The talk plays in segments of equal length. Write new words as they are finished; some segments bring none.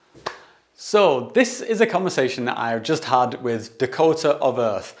So this is a conversation that I've just had with Dakota of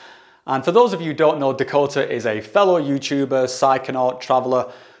Earth. And for those of you who don't know, Dakota is a fellow YouTuber, psychonaut,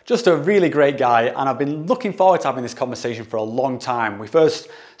 traveler, just a really great guy. And I've been looking forward to having this conversation for a long time. We first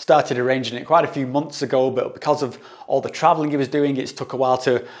started arranging it quite a few months ago, but because of all the traveling he was doing, it's took a while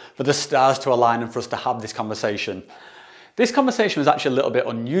for the stars to align and for us to have this conversation. This conversation was actually a little bit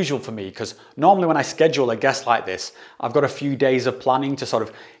unusual for me because normally when I schedule a guest like this, I've got a few days of planning to sort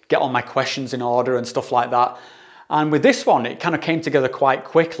of get all my questions in order and stuff like that. And with this one, it kind of came together quite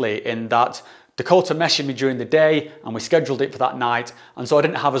quickly in that Dakota messaged me during the day and we scheduled it for that night. And so I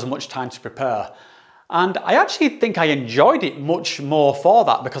didn't have as much time to prepare. And I actually think I enjoyed it much more for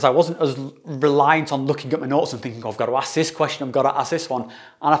that because I wasn't as reliant on looking at my notes and thinking, oh, I've got to ask this question, I've got to ask this one.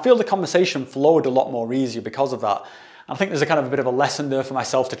 And I feel the conversation flowed a lot more easier because of that. I think there's a kind of a bit of a lesson there for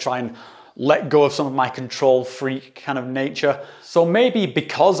myself to try and let go of some of my control freak kind of nature. So maybe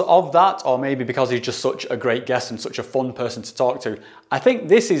because of that, or maybe because he's just such a great guest and such a fun person to talk to, I think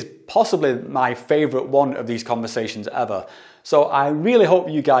this is possibly my favorite one of these conversations ever. So I really hope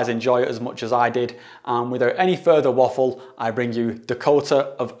you guys enjoy it as much as I did. And without any further waffle, I bring you Dakota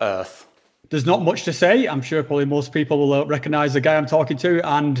of Earth. There's not much to say. I'm sure probably most people will recognize the guy I'm talking to.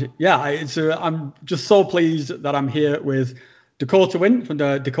 And yeah, I'm just so pleased that I'm here with Dakota Wint from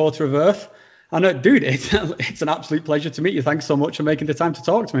the Dakota of Earth. And dude, it's an absolute pleasure to meet you. Thanks so much for making the time to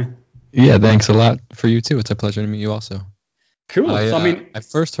talk to me. Yeah, thanks a lot for you too. It's a pleasure to meet you also. Cool. I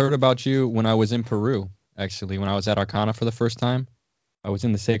first heard about you when I was in Peru, actually, when I was at Arkana for the first time. I was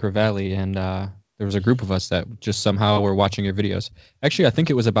in the Sacred Valley and there was a group of us that just somehow were watching your videos. Actually, I think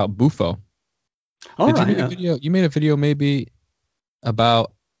it was about Bufo. You made a video maybe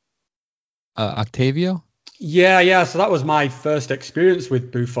about Octavio? Yeah. So that was my first experience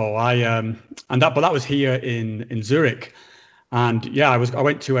with Bufo. But that was here in Zurich. And yeah, I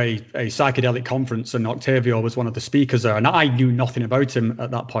went to a psychedelic conference and Octavio was one of the speakers there. And I knew nothing about him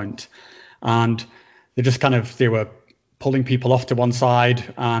at that point. And they were pulling people off to one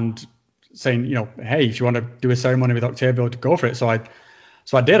side and saying, hey, if you want to do a ceremony with Octavio, to go for it. So I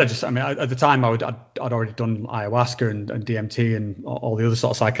did. At the time, I'd already done ayahuasca and DMT and all the other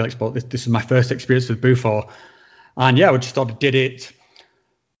sort of psychedelics, but this is my first experience with Bufo. And yeah, we just sort of did it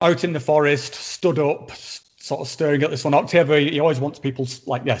out in the forest, stood up, sort of staring at the sun. Octavio, he always wants people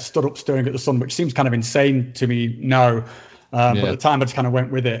stood up staring at the sun, which seems kind of insane to me now. But at the time, I just kind of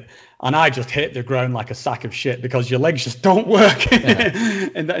went with it. And I just hit the ground like a sack of shit because your legs just don't work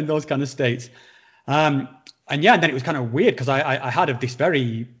in those kind of states. And then it was kind of weird because I had this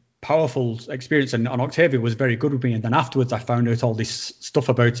very powerful experience and Octavio was very good with me. And then afterwards I found out all this stuff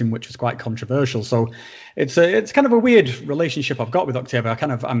about him, which was quite controversial. So it's kind of a weird relationship I've got with Octavio.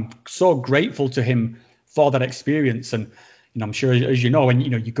 I'm so grateful to him for that experience. And, I'm sure, as you know, when,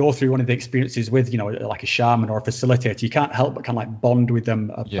 you go through one of the experiences with, like a shaman or a facilitator, you can't help but kind of like bond with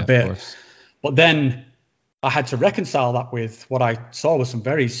them a bit. Of course. But then I had to reconcile that with what I saw was some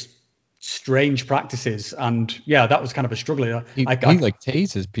very strange practices, and yeah, that was kind of a struggle. He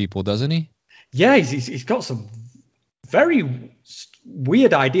tases people, doesn't he? Yeah, he's got some very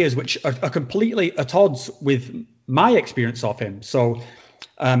weird ideas which are completely at odds with my experience of him. So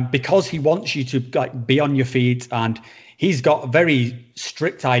because he wants you to be on your feet, and he's got very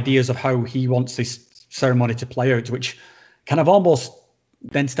strict ideas of how he wants this ceremony to play out, which kind of almost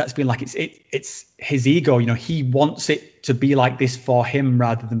then starts being like it's his ego. He wants it to be like this for him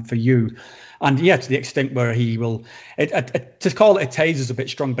rather than for you. And yeah, to the extent where he will, to call it a taser is a bit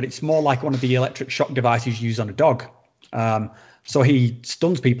strong, but it's more like one of the electric shock devices used on a dog. So he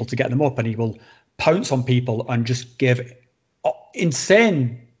stuns people to get them up, and he will pounce on people and just give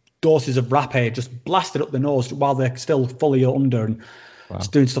insane doses of rapé, just blast it up the nose while they're still fully under, and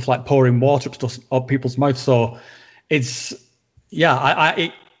just doing stuff like pouring water up people's mouths. So it's,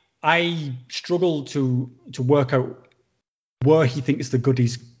 yeah, I struggle to work out where he thinks the good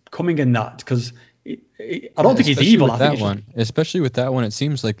is coming in that, because I don't think he's evil. Especially with that one, it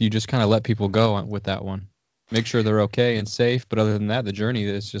seems like you just kind of let people go with that one. Make sure they're okay and safe. But other than that, the journey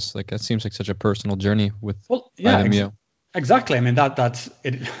is just like, that seems like such a personal journey with MEO. Exactly. I mean, that's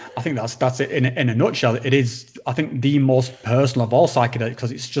it. I think that's it in a nutshell. It is, I think, the most personal of all psychedelics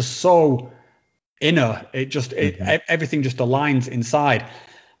because it's just so inner. Everything just aligns inside.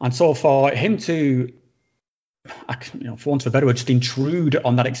 And so for him to, for want of a better word, just intrude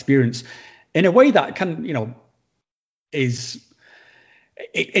on that experience in a way that can, is,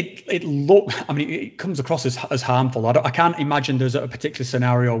 it comes across as harmful. I can't imagine there's a particular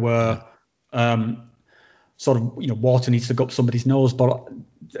scenario where sort of, water needs to go up somebody's nose, but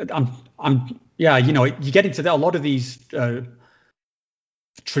you get into a lot of these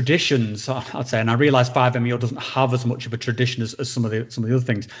traditions, I'd say, and I realize 5-MeO doesn't have as much of a tradition as some of the other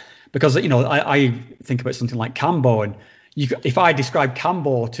things, because I think about something like Cambo, and if I describe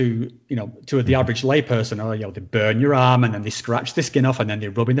Cambo to the average layperson, they burn your arm and then they scratch the skin off and then they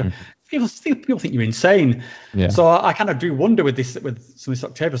rub in there. People think you're insane. Yeah. So I kind of do wonder with some of this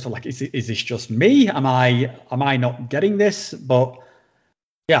Octavia stuff, like, is this just me? Am I not getting this? But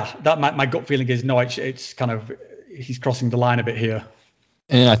yeah, that my gut feeling is no, it's kind of, he's crossing the line a bit here.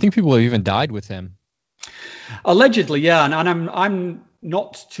 And I think people have even died with him. Allegedly, yeah, and I'm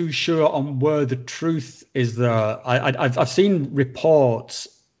not too sure on where the truth is there. I've seen reports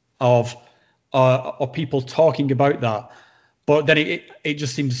of people talking about that, but then it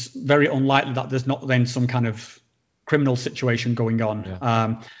just seems very unlikely that there's not then some kind of criminal situation going on.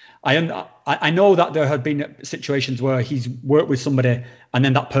 Yeah. I know that there have been situations where he's worked with somebody and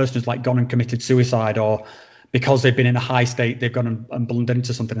then that person has like gone and committed suicide, or because they've been in a high state, they've gone and blundered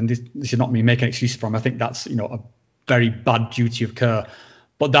into something. And this is not me making excuses for him. I think that's a very bad duty of care.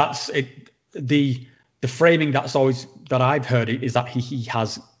 But that's it. The framing that I've heard is that he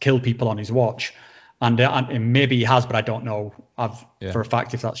has killed people on his watch, and maybe he has, but I don't know for a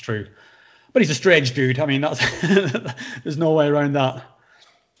fact if that's true. But he's a strange dude. I mean, that's there's no way around that.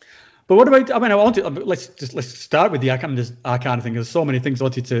 But what about? I mean, let's start with the Arkana thing. There's so many things I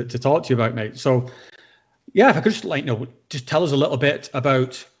wanted to talk to you about, mate. So yeah, if I could just tell us a little bit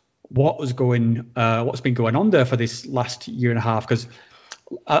about what's been going on there for this last year and a half, because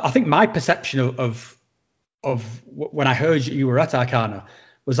I think my perception of when I heard you were at Arkana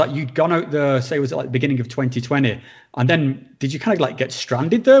was that you'd gone out there, say, was it like the beginning of 2020, and then did you kind of like get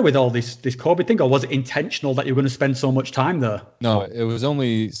stranded there with all this COVID thing, or was it intentional that you were going to spend so much time there? No, it was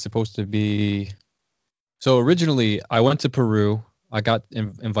only supposed to be. So originally, I went to Peru. I got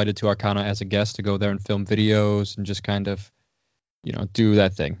invited to Arkana as a guest to go there and film videos and just kind of, do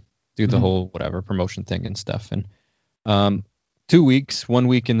that thing, do the whole whatever promotion thing and stuff. And 2 weeks, 1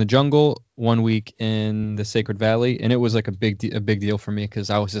 week in the jungle, 1 week in the Sacred Valley, and it was like a big deal for me, because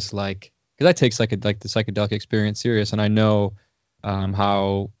I was just like, because I take the psychedelic experience serious, and I know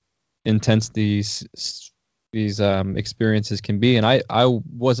how intense these experiences can be, and I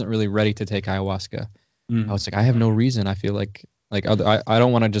wasn't really ready to take ayahuasca. I was like, I have no reason. I feel like I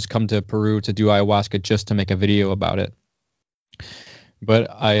don't want to just come to Peru to do ayahuasca just to make a video about it. But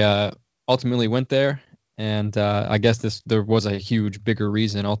I ultimately went there, and I guess there was a bigger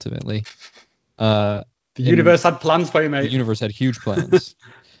reason ultimately. The universe had plans for you, mate. The universe had huge plans.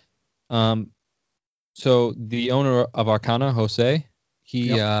 So the owner of Arkana, Jose,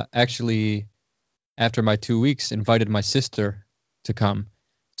 he actually, after my 2 weeks, invited my sister to come.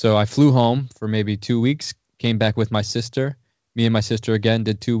 So I flew home for maybe 2 weeks, came back with my sister. Me and my sister again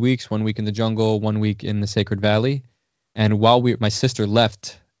did 2 weeks, 1 week in the jungle, 1 week in the Sacred Valley. And while my sister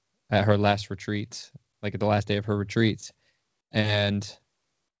left at her last retreat, like at the last day of her retreat, and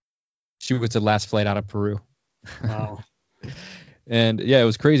she was the last flight out of Peru. Wow. And yeah, it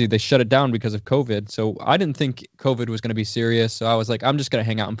was crazy. They shut it down because of COVID. So I didn't think COVID was going to be serious. So I was like, I'm just going to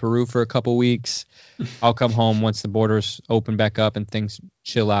hang out in Peru for a couple weeks. I'll come home once the borders open back up and things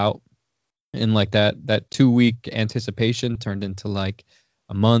chill out. And like that 2 week anticipation turned into like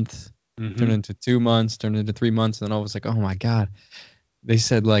a month, turned into 2 months, turned into 3 months. And then I was like, oh my God. They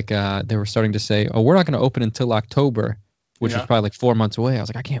said like they were starting to say, oh, we're not going to open until October, which was probably like 4 months away. I was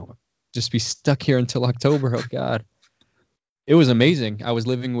like, I can't just be stuck here until October. Oh God. It was amazing. I was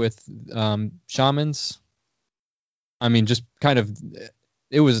living with shamans. I mean, just kind of,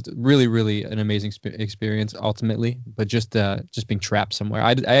 it was really, really an amazing experience ultimately, but just being trapped somewhere.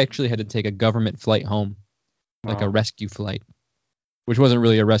 I actually had to take a government flight home, like a rescue flight, which wasn't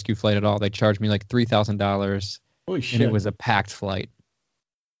really a rescue flight at all. They charged me like $3,000. Holy shit. And it was a packed flight.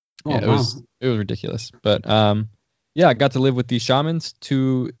 Oh, yeah, wow. It was ridiculous. But I got to live with these shamans,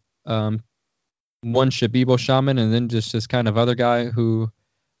 one Shipibo shaman, and then just this kind of other guy who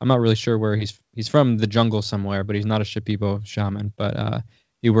I'm not really sure where he's from, the jungle somewhere, but he's not a Shipibo shaman. But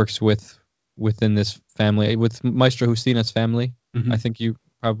he works within this family, with Maestro Justina's family. I think you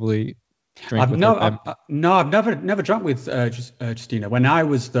probably drank with her family. I've never drank with Justina. When I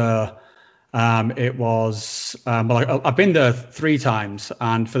was there, it was I've been there 3 times,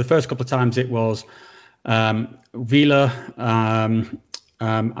 and for the first couple of times it was Vila, and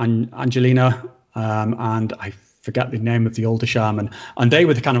Angelina, and I forget the name of the older shaman, and they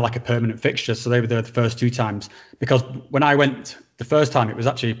were the kind of like a permanent fixture. So they were there the first 2 times, because when I went the first time, it was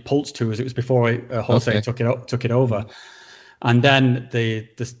actually Pulse Tours. It was before Jose took it over, and then the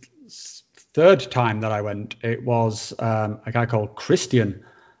third time that I went, it was a guy called Christian,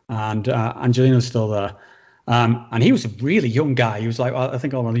 and Angelina was still there, And he was a really young guy. He was like, I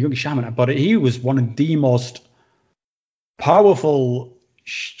think one of the youngest shaman, but he was one of the most powerful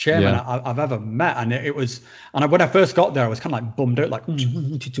chairman I've ever met. And it was, and when I first got there, I was kind of like bummed out, like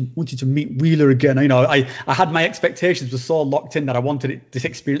wanted to meet Wheeler again. You know, I had my expectations were so locked in that I wanted this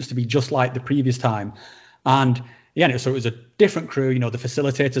experience to be just like the previous time. And yeah, so it was a different crew. You know, the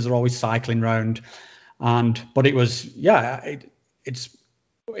facilitators are always cycling around, but it was it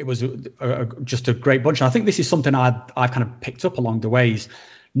was just a great bunch. And I think this is something I've kind of picked up along the ways,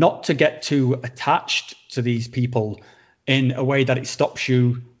 not to get too attached to these people in a way that it stops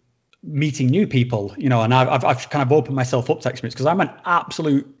you meeting new people, you know. And I've kind of opened myself up to experience, because I'm an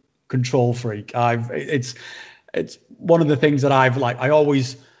absolute control freak. It's one of the things that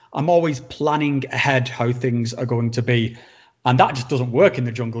I'm always planning ahead how things are going to be. And that just doesn't work in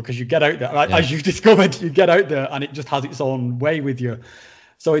the jungle, because you get out there, as you've discovered, you get out there and it just has its own way with you.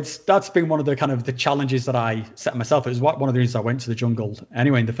 So that's been one of the kind of the challenges that I set myself. It was one of the reasons I went to the jungle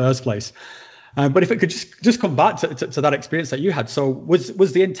anyway in the first place. But if it could just come back to that experience that you had. So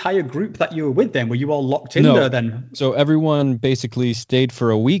was the entire group that you were with then, were you all locked in there then? So everyone basically stayed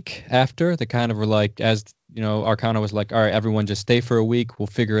for a week after. They kind of were like, as you know, Arkana was like, all right, everyone just stay for a week. We'll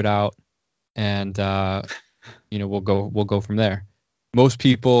figure it out. And, you know, we'll go from there. Most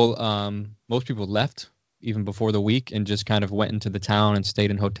people left even before the week and just kind of went into the town and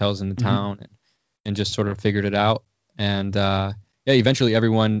stayed in hotels in the town and just sort of figured it out. And eventually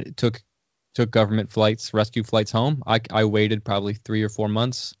everyone took government flights, rescue flights home. I waited probably 3 or 4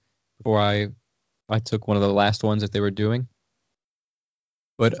 months before I took one of the last ones that they were doing.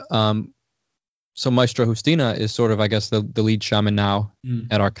 But so Maestra Justina is sort of, I guess, the lead shaman now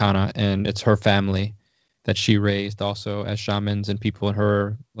at Arkana, and it's her family that she raised also as shamans, and people in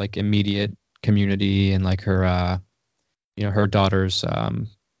her like immediate community, and like her her daughter's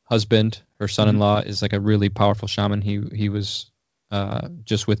husband, her son-in-law is like a really powerful shaman. He was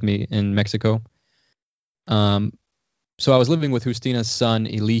just with me in Mexico. So I was living with Justina's son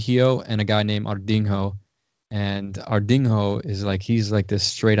Eligio and a guy named Ardinho, and Ardinho is like, he's like this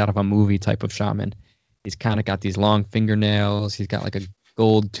straight out of a movie type of shaman. He's kind of got these long fingernails. He's got like a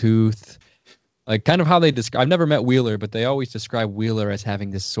gold tooth. Like kind of how they describe, I've never met Wheeler, but they always describe Wheeler as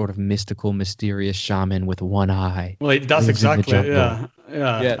having this sort of mystical, mysterious shaman with one eye. Well, that's exactly it.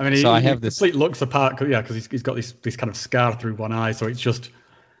 Yeah. I mean, so I have this complete looks apart. Yeah, because he's got this kind of scar through one eye, so it's just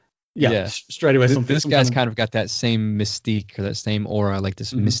straight away something. This guy's kind of got that same mystique or that same aura, like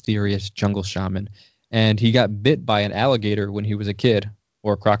this mysterious jungle shaman. And he got bit by an alligator when he was a kid,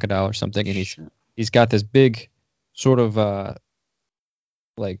 or a crocodile or something, and he's got this big sort of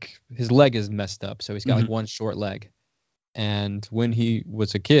like his leg is messed up, so he's got like one short leg. And when he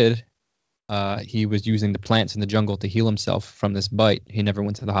was a kid, he was using the plants in the jungle to heal himself from this bite. He never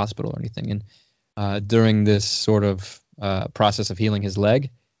went to the hospital or anything. And during this sort of process of healing his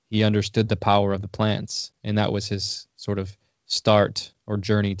leg, he understood the power of the plants, and that was his sort of start or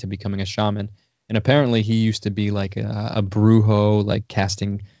journey to becoming a shaman. And apparently he used to be like a brujo, like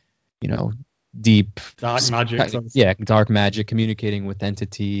casting, deep dark magic. Dark magic, communicating with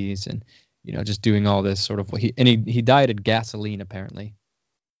entities, and just doing all this sort of. He dieted gasoline apparently.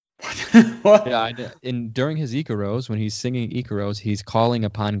 What? Yeah, and during his Icaros, when he's singing Icaros, he's calling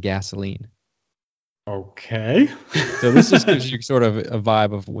upon gasoline. Okay. So this just gives you sort of a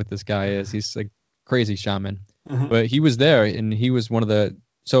vibe of what this guy is. He's like crazy shaman, but he was there, and he was one of the.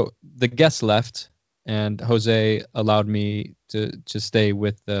 So the guests left, and Jose allowed me to stay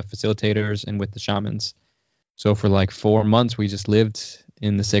with the facilitators and with the shamans. So for like 4 months, we just lived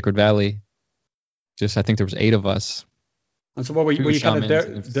in the Sacred Valley. I think there was 8 of us. And so what were you kind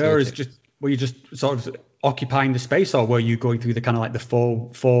of there is just, were you just sort of occupying the space, or were you going through the kind of like the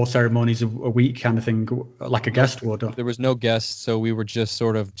four ceremonies a week kind of thing, like a guest would? There was no guests, so we were just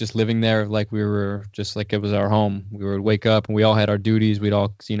sort of just living there like we were, just like it was our home. We would wake up and we all had our duties. We'd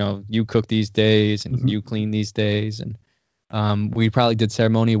all, you cook these days and you clean these days. And we probably did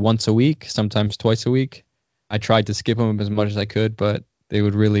ceremony once a week, sometimes twice a week. I tried to skip them as much as I could, but they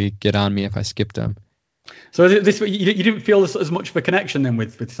would really get on me if I skipped them. So you didn't feel as much of a connection then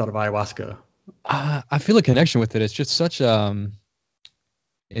with sort of ayahuasca? I feel a connection with it. It's just such an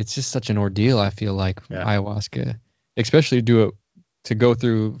ordeal. I feel like ayahuasca, especially to go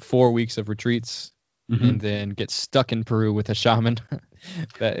through 4 weeks of retreats and then get stuck in Peru with a shaman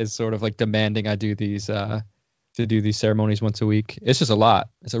that is sort of like demanding I do these ceremonies once a week. It's just a lot.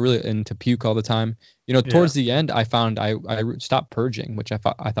 And to puke all the time. Towards the end, I found I stopped purging, which I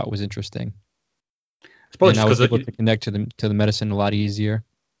thought was interesting. And I was able to connect to the medicine a lot easier.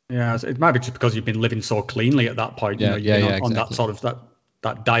 Yeah, it might be just because you've been living so cleanly at that point. You've been on that sort of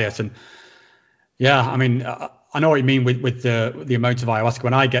that diet, and Yeah, I mean, I know what you mean with the amount of ayahuasca.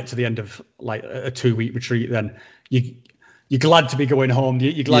 When I get to the end of like a 2 week retreat, then you're glad to be going home.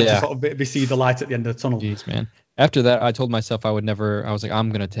 You're glad to Yeah. sort of be see the light at the end of the tunnel. Jeez, man. After that, I told myself I would never. I was like, I'm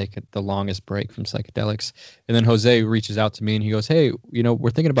gonna take the longest break from psychedelics. And then Jose reaches out to me and he goes, "Hey,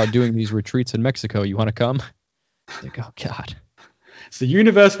 we're thinking about doing these retreats in Mexico. You want to come?" I'm like, oh God. It's the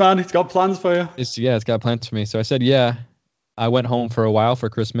universe, man. It's got plans for you. It's got plans for me. So I said, yeah. I went home for a while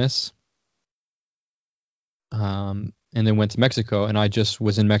for Christmas. And then went to Mexico, and I just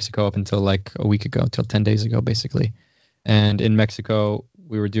was in Mexico up until like a week ago, till 10 days ago, basically. And in Mexico,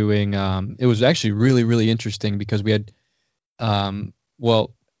 we were doing, it was actually really, really interesting because we had,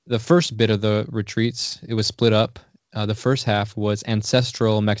 well, the first bit of the retreats, it was split up. The first half was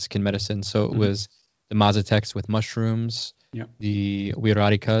ancestral Mexican medicine. So it was the Mazatecs with mushrooms, the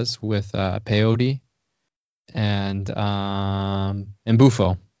Huiraricas with peyote, and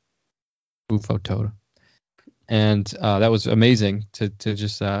bufo toad. And that was amazing to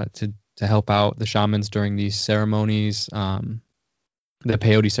just to help out the shamans during these ceremonies. The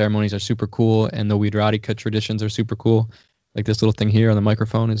peyote ceremonies are super cool, and the Huirarica traditions are super cool. Like this little thing here on the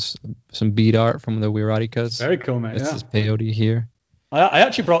microphone is some bead art from the Huiraricas. Very cool, mate. This is peyote here. I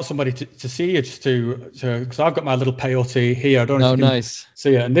actually brought somebody to see you just because I've got my little peyote here. I don't know if you can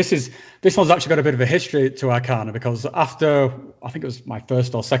see it. And this one's actually got a bit of a history to Arkana, because after, I think it was my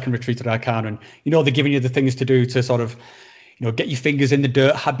first or second retreat at Arkana, and they're giving you the things to do to sort of get your fingers in the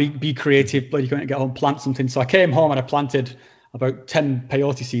dirt, be creative, but you're going to get home, plant something. So I came home and I planted about 10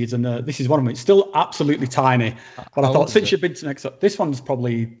 peyote seeds, and this is one of them. It's still absolutely tiny, but I thought since you've been to Mexico, this one's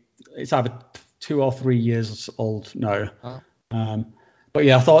probably, it's either 2 or 3 years old now. But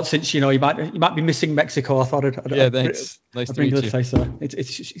yeah, I thought since you might be missing Mexico, I thought I'd thanks. Nice to meet you. So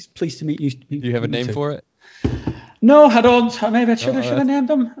it's pleased to meet you. Do you have a name for it? No, I don't. Maybe I should have named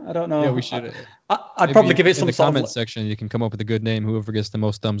them. I don't know. Yeah, we should. I'd probably give it some in the comments section. You can come up with a good name. Whoever gets the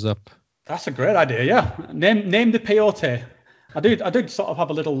most thumbs up. That's a great idea. Yeah, name the peyote. I did sort of have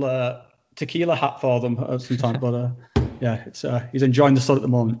a little tequila hat for them sometimes, but yeah, it's he's enjoying the sun at the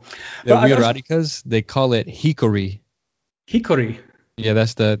moment. The Huiraricas, they call it hickory. Hickory. Yeah,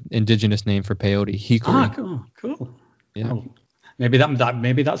 that's the indigenous name for peyote. Hickory. Cool. Yeah. Well, maybe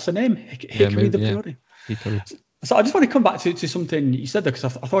that's the name. Hickory the peyote. Hickory. So I just want to come back to something you said there,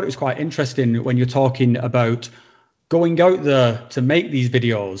 because I thought it was quite interesting when you're talking about going out there to make these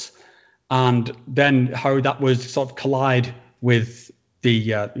videos, and then how that was sort of collide with the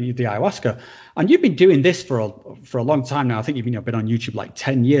ayahuasca. And you've been doing this for a long time now. I think you've been on YouTube like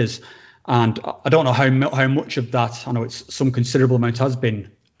 10 years. And I don't know how much of that, I know it's some considerable amount has been,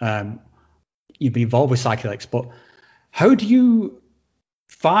 you've been involved with psychedelics, but how do you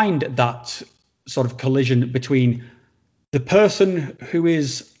find that sort of collision between the person who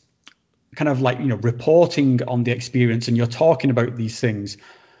is kind of like, reporting on the experience and you're talking about these things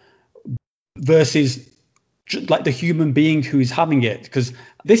versus like the human being who's having it? Because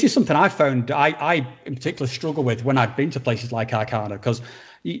this is something I found I in particular struggle with when I've been to places like Arkana, because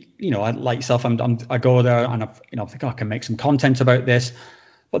I like yourself, I go there and I think I can make some content about this,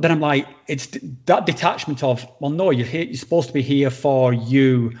 but then I'm like, it's that detachment of, well, no, you're supposed to be here for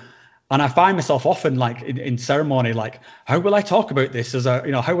you. And I find myself often like in ceremony, like, how will I talk about this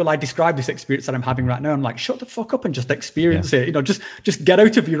how will I describe this experience that I'm having right now? I'm like, shut the fuck up and just experience it. Just get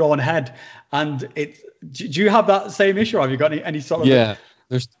out of your own head. And do you have that same issue? Have you got any sort of? Yeah,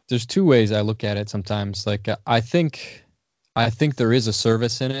 there's two ways I look at it sometimes. Like I think there is a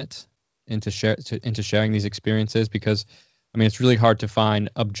service in it, into sharing these experiences, because it's really hard to find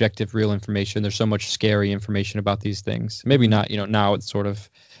objective, real information. There's so much scary information about these things. Maybe not, now it's sort of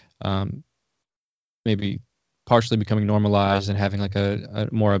maybe partially becoming normalized and having like a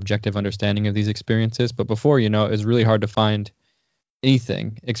more objective understanding of these experiences. But before, it was really hard to find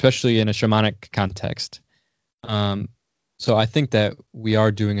anything, especially in a shamanic context. So I think that we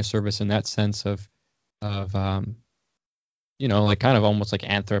are doing a service in that sense of like kind of almost like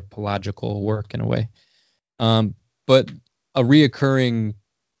anthropological work in a way. But a reoccurring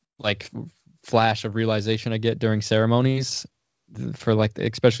like flash of realization I get during ceremonies for like,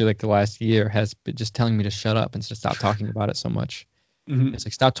 especially like the last year, has been just telling me to shut up and to stop talking about it so much. Mm-hmm. It's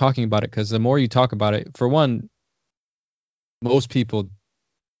like, stop talking about it, because the more you talk about it, for one, most people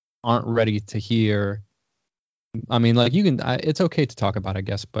aren't ready to hear. Like it's okay to talk about, I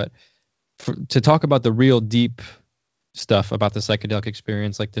guess, but to talk about the real deep stuff about the psychedelic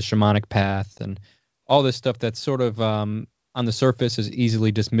experience, like the shamanic path and all this stuff that's sort of on the surface is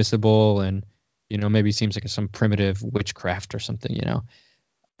easily dismissible and maybe seems like some primitive witchcraft or something.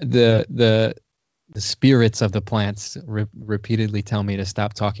 The the spirits of the plants repeatedly tell me to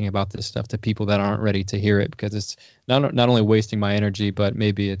stop talking about this stuff to people that aren't ready to hear it, because it's not only wasting my energy, but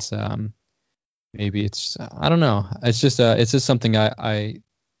maybe it's I don't know. It's just something I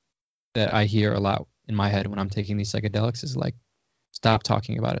that I hear a lot in my head when I'm taking these psychedelics, is like, stop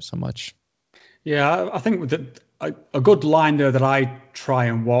talking about it so much. Yeah, I think that a good line there that I try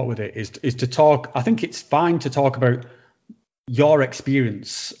and walk with it is to talk. I think it's fine to talk about your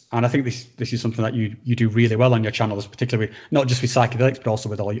experience, and I think this is something that you do really well on your channels, particularly not just with psychedelics, but also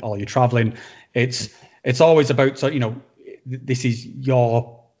with all your traveling. It's always about, so, this is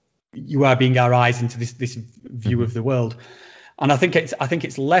you are being our eyes into this view of the world. And I think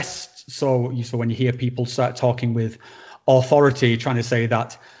it's less so when you hear people start talking with authority, trying to say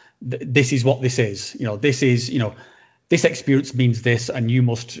that this is what this is. This is, this experience means this, and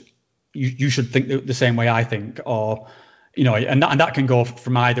you should think the same way I think, or and that can go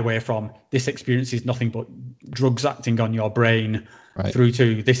from either way, from this experience is nothing but drugs acting on your brain, right, through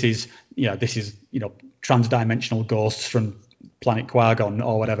to this is transdimensional ghosts from planet Quagon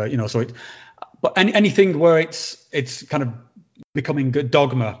or whatever. But anything where it's kind of becoming good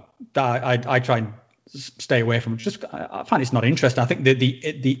dogma, that I try and stay away from. Just, I find it's not interesting. I think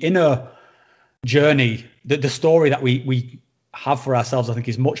the inner journey, the story that we have for ourselves, I think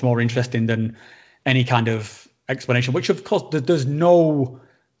is much more interesting than any kind of explanation, which of course there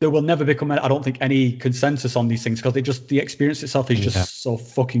will never become, I don't think, any consensus on these things, because the experience itself is just so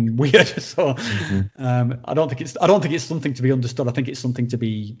fucking weird. So I don't think it's something to be understood. I think it's something to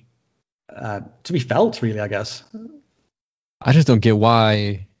be felt, really, I guess. I just don't get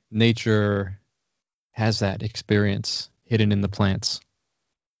why nature has that experience hidden in the plants.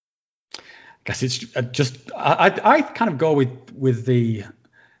 I guess it's just I kind of go with the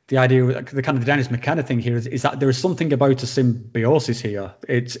idea, the kind of the Dennis McKenna thing here is that there is something about a symbiosis here.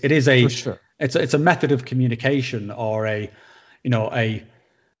 It is a, for sure, it's a method of communication, or they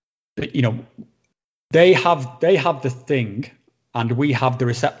have the thing and we have the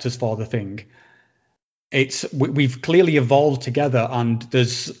receptors for the thing. We've clearly evolved together, and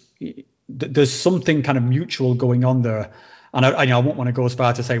there's something kind of mutual going on there. And I won't want to go as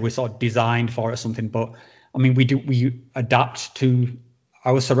far to say we're sort of designed for it or something, but I mean, we adapt to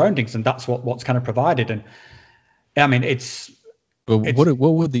our surroundings, and that's what's kind of provided. And I mean, what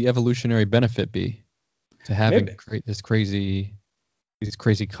would the evolutionary benefit be to having these crazy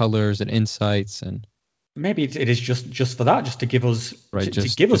colors and insights? And maybe it is just for that, just to give us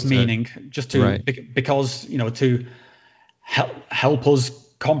meaning, because to help us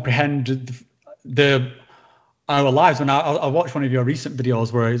comprehend our lives. And I watched one of your recent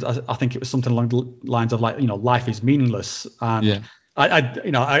videos where I think it was something along the lines of, like, life is meaningless. And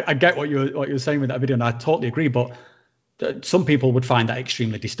I get what you're saying with that video, and I totally agree. But some people would find that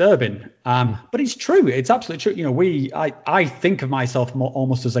extremely disturbing. But it's true. It's absolutely true. I think of myself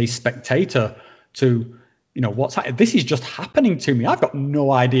almost as a spectator to what's happening. This is just happening to me. I've got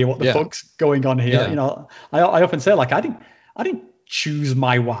no idea what the fuck's going on here. I often say, like, I didn't choose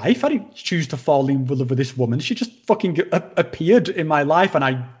my wife. I didn't choose to fall in love with this woman. She just fucking appeared in my life,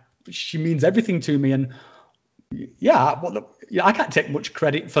 and she means everything to me. And I can't take much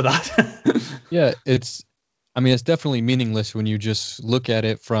credit for that. It's definitely meaningless when you just look at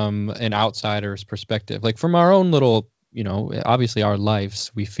it from an outsider's perspective. Like, from our own little, obviously our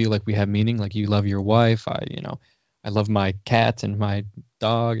lives, we feel like we have meaning. Like, you love your wife. I love my cat and my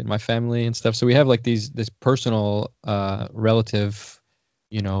dog and my family and stuff. So we have like this personal, relative,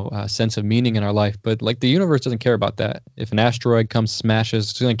 sense of meaning in our life. But like, the universe doesn't care about that. If an asteroid comes,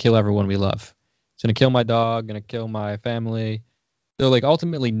 smashes, it's going to kill everyone we love. It's going to kill my dog, going to kill my family. So like,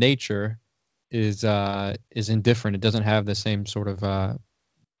 ultimately nature is indifferent. It doesn't have the same sort of,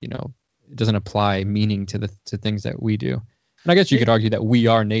 it doesn't apply meaning to things that we do. And I guess you could argue that we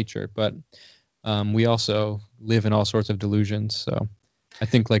are nature, but we also live in all sorts of delusions. So I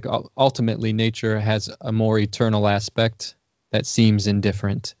think, like, ultimately nature has a more eternal aspect that seems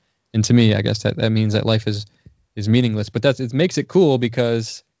indifferent. And to me, I guess that means that life is meaningless. But it makes it cool,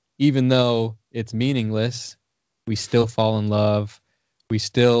 because even though it's meaningless, we still fall in love. We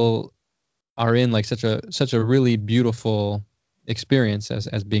still are in like such a really beautiful experience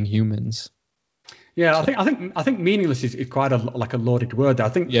as being humans. Yeah, so, I think meaningless is quite a loaded word there. I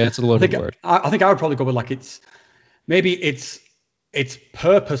think it's a loaded word. I think I would probably go with, like, it's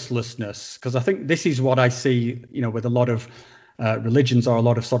purposelessness, because I think this is what I see, with a lot of religions, or a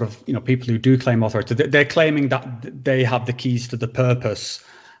lot of sort of people who do claim authority. They're claiming that they have the keys to the purpose,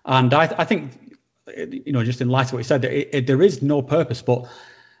 and I think just in light of what you said, there is no purpose, but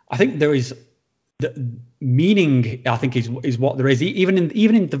I think there is the meaning, I think, is what there is. Even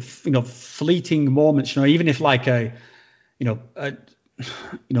in the fleeting moments, even if like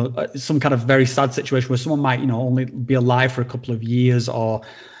some kind of very sad situation where someone might only be alive for a couple of years, or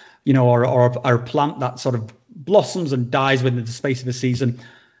or a plant that sort of blossoms and dies within the space of a season.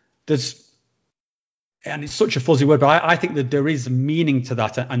 And it's such a fuzzy word, but I think that there is meaning to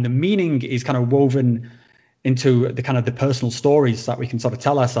that, and the meaning is kind of woven into the kind of the personal stories that we can sort of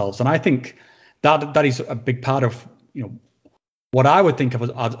tell ourselves. And I think that is a big part of what I would think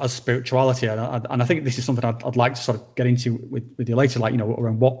of as spirituality. And I think this is something I'd like to sort of get into with you later, like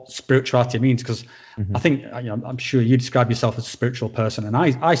around what spirituality means, because I think I'm sure you describe yourself as a spiritual person, and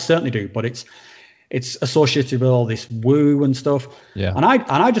I certainly do, but it's associated with all this woo and stuff. Yeah. And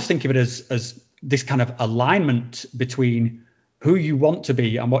I just think of it as this kind of alignment between who you want to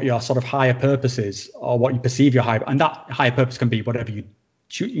be and what your sort of higher purpose is, or what you perceive your higher, and that higher purpose can be whatever you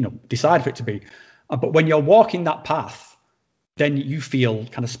decide for it to be. But when you're walking that path, then you feel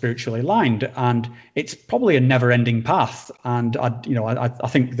kind of spiritually aligned, and it's probably a never-ending path. And I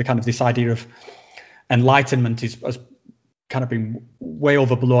think the kind of this idea of enlightenment has kind of been way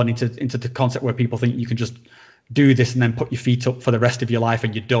overblown into the concept where people think you can just do this and then put your feet up for the rest of your life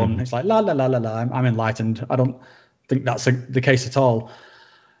and you're done. It's like la la la la la. I'm enlightened. I don't think that's the case at all.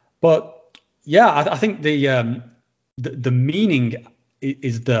 But yeah, I think the meaning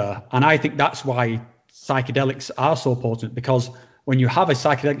is there, and I think that's why psychedelics are so potent, because when you have a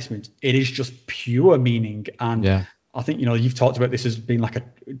psychedelic experience, it is just pure meaning. And yeah. I think you've talked about this as being like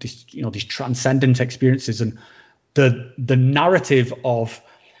these transcendent experiences, and the narrative of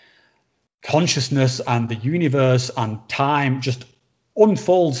consciousness and the universe and time just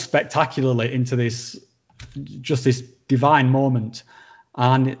unfolds spectacularly into this divine moment.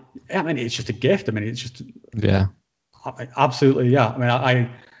 And it's just a gift. It's just absolutely. Yeah.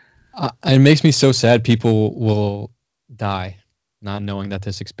 It makes me so sad people will die not knowing that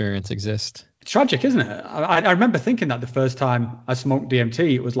this experience exists. It's tragic, isn't it? I remember thinking that the first time I smoked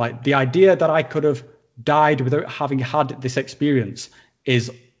DMT, it was like the idea that I could have died without having had this experience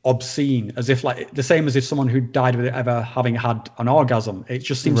is obscene, as if like the same as if someone who died without ever having had an orgasm. It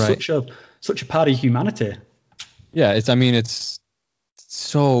just seems such a part of humanity. Yeah, it's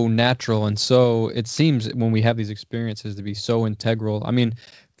so natural, and so it seems when we have these experiences to be so integral.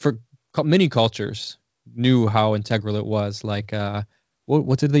 For many cultures knew how integral it was. Like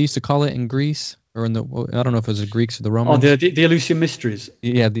what did they used to call it in Greece, or in the I don't know if it was the Greeks or the Romans. Oh, the Eleusinian mysteries.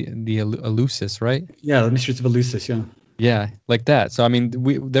 Yeah, the Eleusis, right? Yeah, the mysteries of Eleusis. Yeah. Yeah, like that. So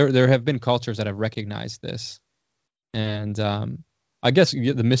there have been cultures that have recognized this, and I guess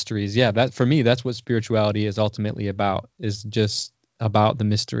the mysteries. Yeah, that for me, that's what spirituality is ultimately about. Is just about the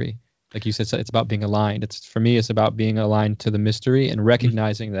mystery. Like you said, it's about being aligned. For me, it's about being aligned to the mystery and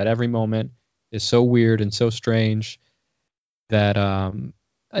recognizing that every moment is so weird and so strange that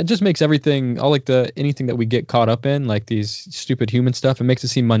it just makes everything, anything that we get caught up in, like these stupid human stuff, it makes it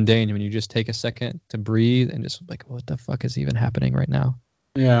seem mundane when you just take a second to breathe and just like, what the fuck is even happening right now?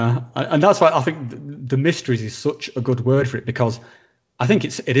 Yeah, and that's why I think the mysteries is such a good word for it, because I think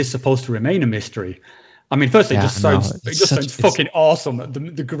it is supposed to remain a mystery. Firstly, it just sounds fucking awesome.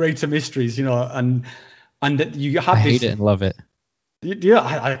 The greater mysteries, and that you have. I hate it and love it. Yeah,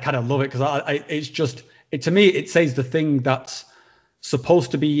 I kind of love it, because it's just to me it says the thing that's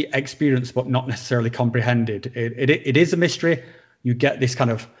supposed to be experienced but not necessarily comprehended. It is a mystery. You get this kind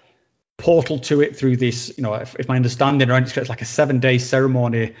of portal to it through this. If my understanding around it's like a 7-day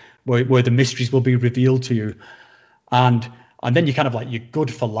ceremony where the mysteries will be revealed to you, and then you kind of like you're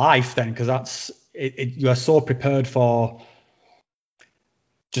good for life then, because that's. You are so prepared for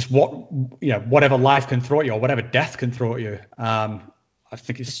just whatever life can throw at you, or whatever death can throw at you. I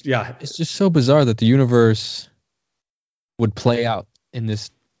think it's just so bizarre that the universe would play out in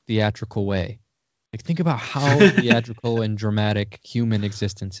this theatrical way. Like, think about how theatrical and dramatic human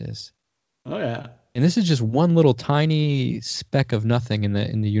existence is. Oh yeah. And this is just one little tiny speck of nothing in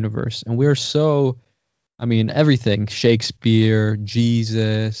the universe, and we're so. Everything, Shakespeare,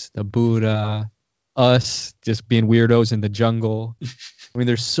 Jesus, the Buddha, us just being weirdos in the jungle.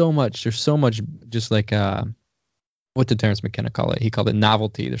 There's so much just like what did Terrence McKenna call it? He called it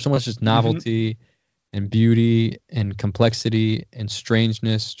novelty. There's so much just novelty and beauty and complexity and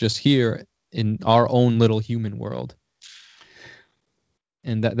strangeness just here in our own little human world.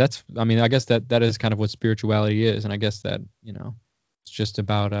 And that's I guess that is kind of what spirituality is. And I guess that, it's just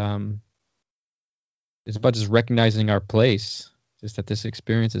about just recognizing our place. Just that this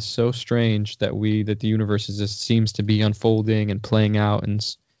experience is so strange that the universe just seems to be unfolding and playing out in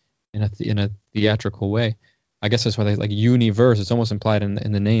a theatrical way. I guess that's why they like universe. It's almost implied in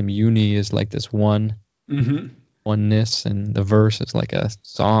the name. Uni is like this one oneness, and the verse is like a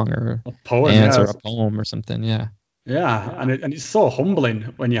song or A poem, answer, yeah. a poem or something. Yeah. Yeah, and it's so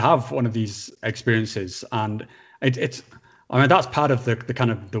humbling when you have one of these experiences, and it's I mean that's part of the kind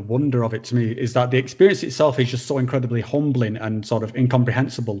of the wonder of it to me is that the experience itself is just so incredibly humbling and sort of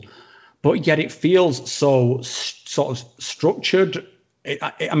incomprehensible, but yet it feels so sort of structured.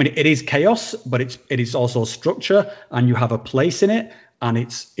 I mean, it is chaos, but it is also structure, and you have a place in it, and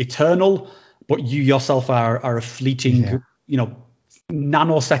it's eternal. But you yourself are a fleeting,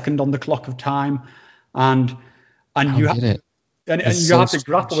 nanosecond on the clock of time, and you have Get it. and It's you so have to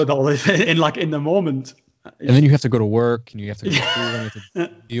grapple strange. with all this in the moment. And then you have to go to work, and you have to go to school, and you have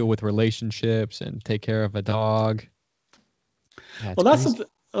to deal with relationships and take care of a dog. Yeah, Well, that's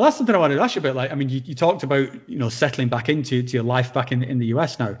something I wanted to ask you about. Like, I mean, you talked about settling back into your life back in the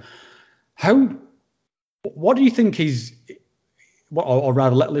US now. What do you think is, or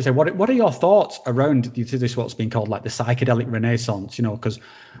rather, let's say, what are your thoughts around this what's been called like the psychedelic renaissance? Because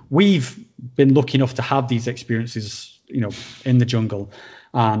we've been lucky enough to have these experiences, in the jungle,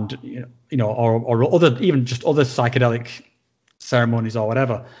 and or other even just other psychedelic ceremonies or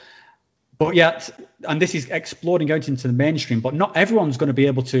whatever. But yet, and this is exploding out into the mainstream, but not everyone's going to be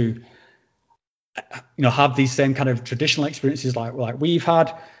able to, have these same kind of traditional experiences like we've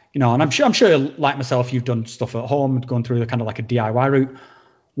had, and I'm sure like myself, you've done stuff at home, going through the kind of like a DIY route.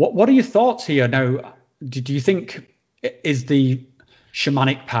 What are your thoughts here now? Do you think is the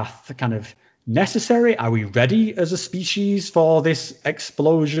shamanic path kind of necessary? Are we ready as a species for this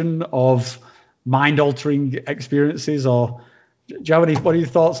explosion of mind-altering experiences, or do you have what are your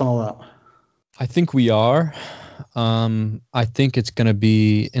thoughts on all that? I think we are. I think it's going to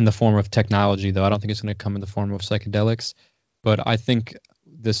be in the form of technology, though. I don't think it's going to come in the form of psychedelics. But I think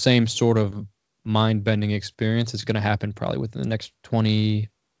the same sort of mind-bending experience is going to happen probably within the next 20,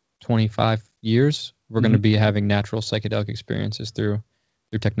 25 years. We're going to be having natural psychedelic experiences through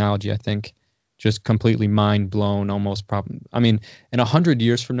technology, I think. Just completely mind-blown, almost problem. I mean, in 100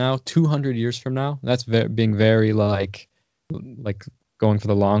 years from now, 200 years from now, that's being very like going for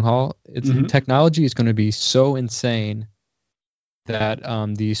the long haul. Technology is going to be so insane that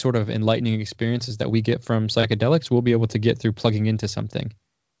the sort of enlightening experiences that we get from psychedelics we'll be able to get through plugging into something.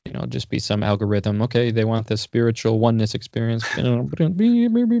 Just be some algorithm. Okay, they want the spiritual oneness experience, and then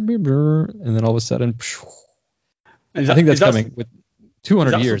all of a sudden, I think that's coming with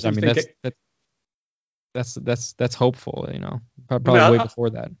 200 years. I mean, that's hopeful. Probably way before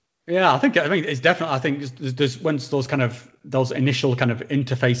that. Yeah, I mean, it's definitely. I think there's once those initial kind of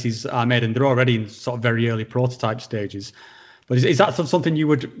interfaces are made, and they're already in sort of very early prototype stages. But is that something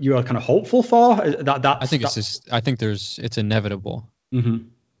you are kind of hopeful for? I think it's inevitable. Mm-hmm.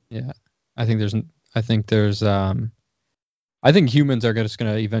 Yeah, I think humans are just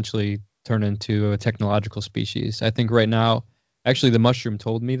going to eventually turn into a technological species. I think right now, actually, the mushroom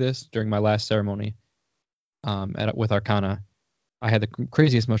told me this during my last ceremony, with Arkana. I had the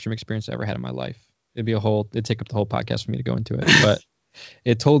craziest mushroom experience I ever had in my life. It'd take up the whole podcast for me to go into it. But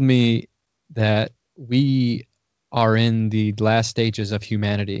it told me that we are in the last stages of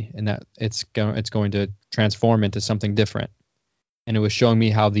humanity, and that it's going to transform into something different. And it was showing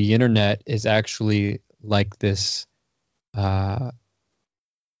me how the internet is actually like this. It's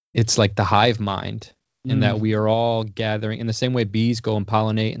like the hive mind, in that we are all gathering in the same way bees go and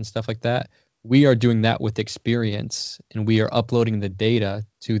pollinate and stuff like that. We are doing that with experience, and we are uploading the data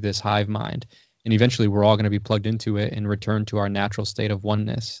to this hive mind. And eventually we're all going to be plugged into it and return to our natural state of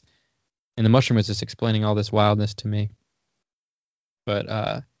oneness. And the mushroom is just explaining all this wildness to me. But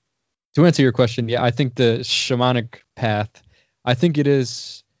to answer your question, yeah, I think the shamanic path, I think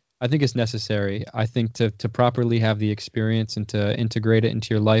it's necessary. I think to properly have the experience and to integrate it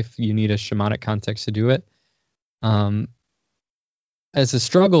into your life, you need a shamanic context to do it. As a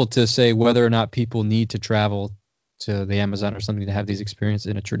struggle to say whether or not people need to travel to the Amazon or something to have these experiences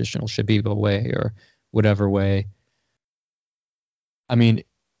in a traditional Shipibo way or whatever way. I mean,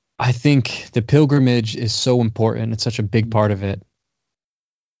 I think the pilgrimage is so important. It's such a big part of it.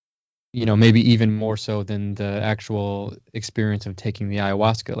 Maybe even more so than the actual experience of taking the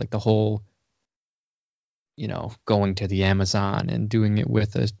ayahuasca, like the whole, going to the Amazon and doing it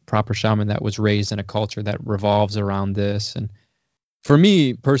with a proper shaman that was raised in a culture that revolves around this. And for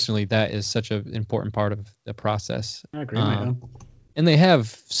me personally, that is such an important part of the process. I agree, mate. And they have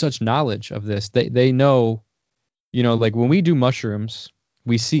such knowledge of this. They know, like when we do mushrooms,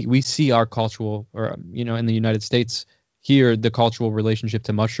 we see our cultural, or in the United States here, the cultural relationship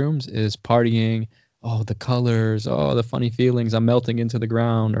to mushrooms is partying. Oh, the colors. Oh, the funny feelings. I'm melting into the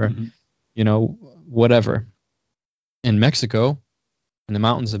ground, or whatever. in Mexico, in the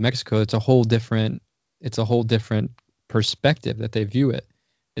mountains of Mexico, it's a whole different perspective that they view it.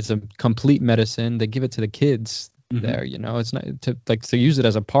 It's a complete medicine. They give it to the kids there, It's not to use it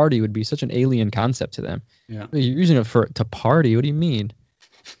as a party would be such an alien concept to them. Yeah. You're using it to party. What do you mean?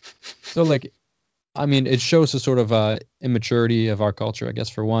 So it shows the sort of immaturity of our culture, I guess,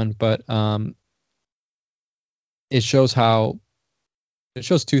 for one, but it shows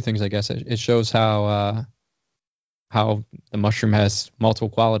two things, I guess. It shows how the mushroom has multiple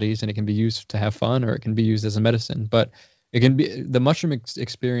qualities and it can be used to have fun or it can be used as a medicine. But the mushroom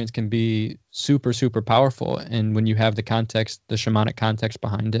experience can be super, super powerful. And when you have the context, the shamanic context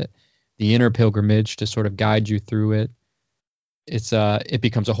behind it, the inner pilgrimage to sort of guide you through it, it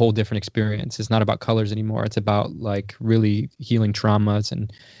becomes a whole different experience. It's not about colors anymore. It's about like really healing traumas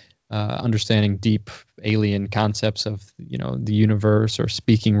and understanding deep alien concepts of, the universe or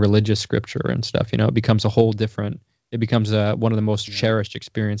speaking religious scripture and stuff. It becomes it becomes one of the most cherished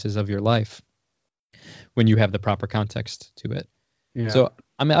experiences of your life when you have the proper context to it. Yeah. So,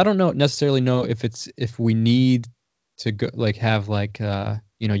 I don't necessarily know if we need to go have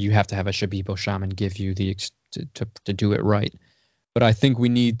you have to have a Shipibo shaman give you to do it right. But I think we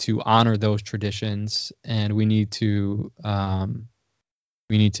need to honor those traditions, and we need to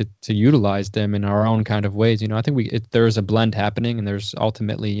utilize them in our own kind of ways. I think there is a blend happening, and there's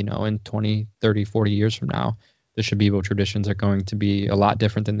ultimately, in 20, 30, 40 years from now, the Shipibo traditions are going to be a lot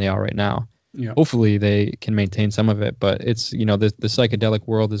different than they are right now. Yeah. Hopefully they can maintain some of it, but it's, the psychedelic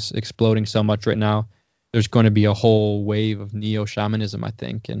world is exploding so much right now. There's going to be a whole wave of neo-shamanism, I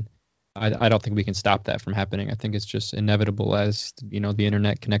think, and I don't think we can stop that from happening. I think it's just inevitable as, the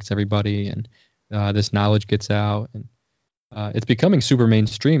internet connects everybody and this knowledge gets out, and it's becoming super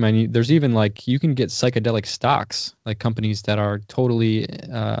mainstream. There's even you can get psychedelic stocks, like companies that are totally,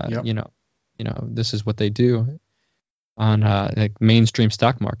 this is what they do on mainstream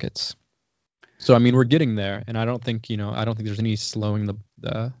stock markets. So, we're getting there, and I don't think there's any slowing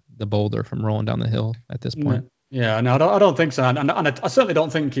the boulder from rolling down the hill at this point. Yeah, no, I don't think so, and I certainly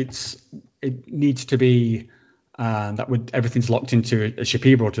don't think it needs to be that everything's locked into a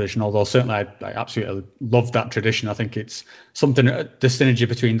Shipibo tradition. Although certainly I absolutely love that tradition. I think it's something, the synergy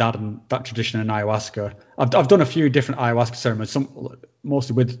between that and that tradition and ayahuasca. I've done a few different ayahuasca ceremonies, some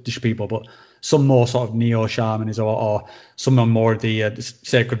mostly with the Shipibo, but some more sort of neo shamanism or some more of the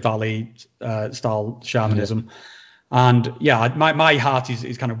Sacred Valley style shamanism. Yeah. And yeah, my heart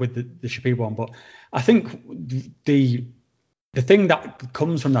is kind of with the Shipibo one, but I think the thing that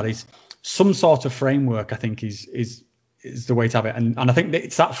comes from that is some sort of framework. I think is the way to have it, and I think that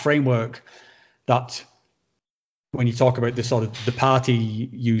it's that framework that when you talk about the sort of the party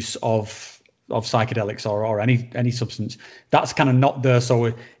use of psychedelics or any substance, that's kind of not there.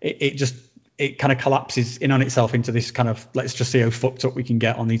 So it kind of collapses in on itself into this kind of, let's just see how fucked up we can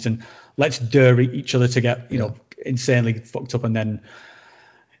get on these, and let's dare each other to get insanely fucked up, and then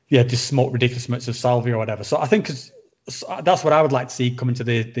just smoke ridiculous amounts of salvia or whatever. So I think that's what I would like to see come into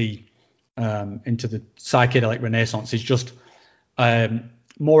the psychedelic renaissance, is just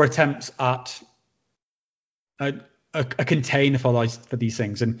more attempts at a container for these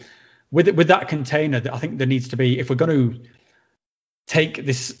things. And with that container, I think there needs to be, if we're going to take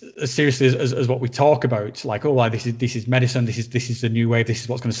this as seriously as what we talk about, like, this is medicine, this is the new wave, this is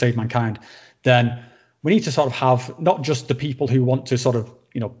what's going to save mankind, then we need to sort of have not just the people who want to sort of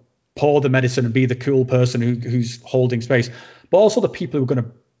pour the medicine and be the cool person who's holding space, but also the people who are going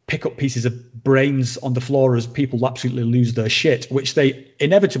to pick up pieces of brains on the floor as people absolutely lose their shit, which they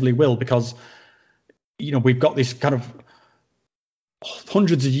inevitably will, because we've got this kind of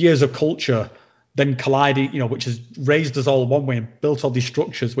hundreds of years of culture then colliding, which has raised us all one way and built all these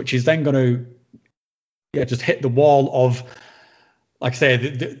structures, which is then going to just hit the wall of, like I say,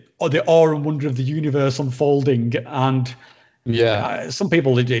 the awe and wonder of the universe unfolding. And some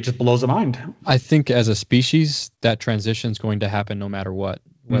people, it just blows their mind. I think as a species, that transition is going to happen no matter what,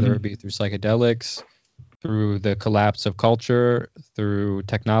 whether it be through psychedelics, through the collapse of culture, through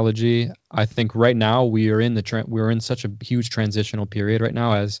technology. I think right now we are in such a huge transitional period right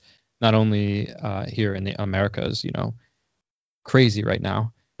now, as not only here in the Americas, crazy right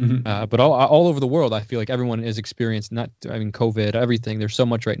now, but all over the world. I feel like everyone is experiencing COVID, everything. There's so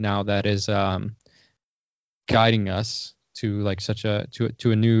much right now that is guiding us to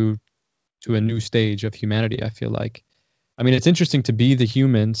a new stage of humanity. I feel like, it's interesting to be the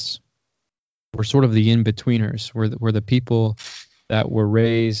humans. We're sort of the in-betweeners. We're the people that were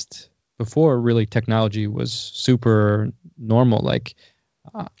raised before really technology was super normal. Like,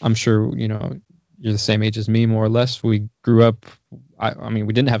 I'm sure, you're the same age as me, more or less. We grew up,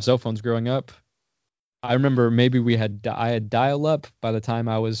 we didn't have cell phones growing up. I remember maybe I had dial up by the time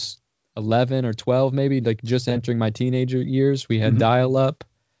I was 11 or 12, maybe like just entering my teenager years. We had dial up,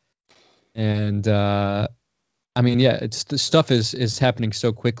 and I mean, yeah, it's the stuff is happening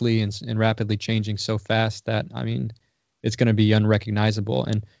so quickly and rapidly changing so fast that I mean, it's going to be unrecognizable.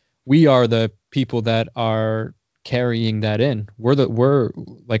 And we are the people that are carrying that in. We're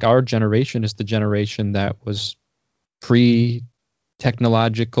like our generation is the generation that was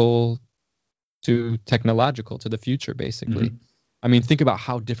pre-technological to technological to the future, basically. I mean, think about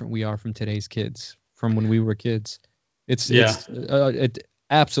how different we are from today's kids, from when we were kids. It's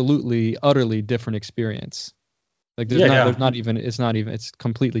absolutely, utterly different experience. Like there's not even, it's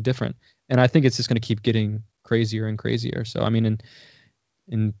completely different. And I think it's just going to keep getting crazier and crazier. So, I mean,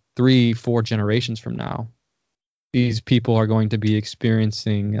 in 3-4 generations from now, these people are going to be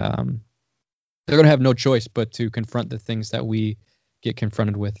experiencing, they're going to have no choice but to confront the things that we get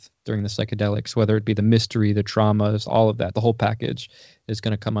confronted with during the psychedelics, whether it be the mystery, the traumas, all of that. The whole package is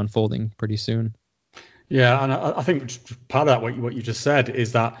going to come unfolding pretty soon. Yeah, and I think part of that, what you just said,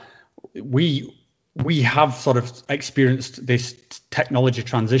 is that we have sort of experienced this technology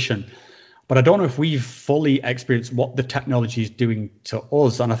transition, but I don't know if we've fully experienced what the technology is doing to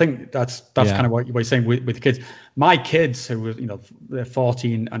us. And I think that's kind of what you're saying with the kids. My kids, who were, they're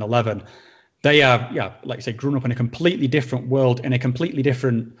 14 and 11, they are, like you say, grown up in a completely different world, in a completely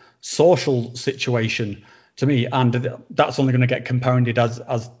different social situation to me, and that's only going to get compounded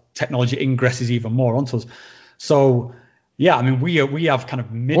as technology ingresses even more onto us. So, yeah, I mean, we have kind of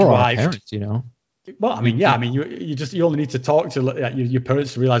midwifed. Or our parents, Well, I mean, yeah, I mean, you only need to talk to your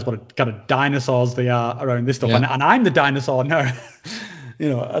parents to realize what a kind of dinosaurs they are around this stuff, and I'm the dinosaur now.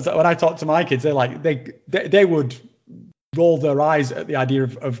 When I talk to my kids, they're like they would roll their eyes at the idea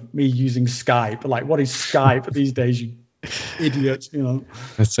of me using Skype. Like, what is Skype these days, you idiots?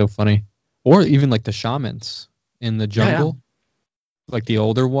 That's so funny. Or even like the shamans in the jungle, like the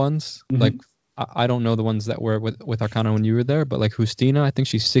older ones. Like I don't know the ones that were with Arkana when you were there, but like Justina, I think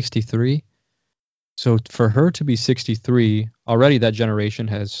she's 63. So for her to be 63, already that generation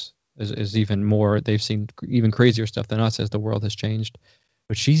is even more. They've seen even crazier stuff than us as the world has changed.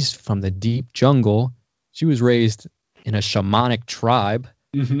 But she's from the deep jungle. She was raised in a shamanic tribe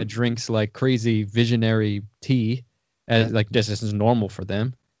that drinks like crazy visionary tea, as like this is normal for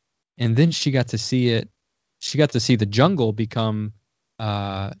them. And then she got to see it. She got to see the jungle become,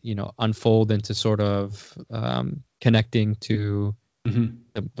 unfold into sort of connecting to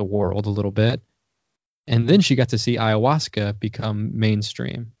the world a little bit. And then she got to see ayahuasca become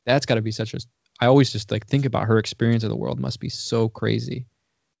mainstream. That's got to be I always just like think about her experience of the world must be so crazy.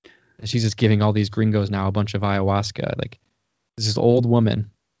 And she's just giving all these gringos now a bunch of ayahuasca. Like this old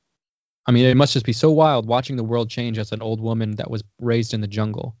woman. I mean, it must just be so wild watching the world change as an old woman that was raised in the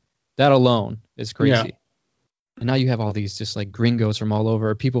jungle. That alone is crazy. Yeah. And now you have all these just like gringos from all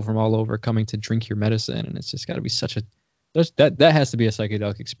over, people from all over coming to drink your medicine. And it's just got to be that has to be a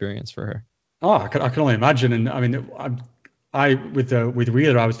psychedelic experience for her. Oh, I can only imagine. And I mean, with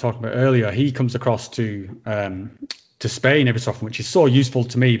Wheeler I was talking about earlier, he comes across to Spain every so often, which is so useful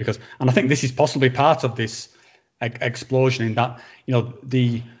to me and I think this is possibly part of this explosion in that,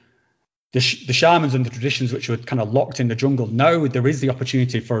 the shamans and the traditions which were kind of locked in the jungle. Now there is the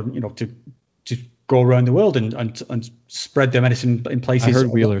opportunity for, to go around the world and spread their medicine in places. I heard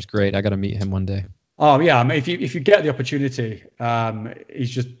Wheeler's great. I got to meet him one day. Oh yeah. I mean, if you get the opportunity,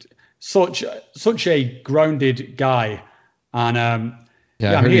 he's just such a grounded guy. And I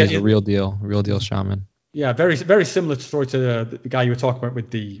heard he's a real deal shaman. Yeah, very very similar story to the guy you were talking about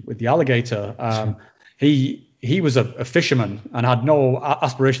with the alligator. He was a fisherman and had no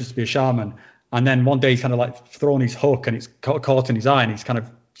aspirations to be a shaman. And then one day he's kind of like thrown his hook and it's caught in his eye and he's kind of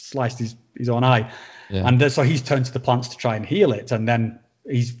sliced his own eye. Yeah. And so he's turned to the plants to try and heal it. And then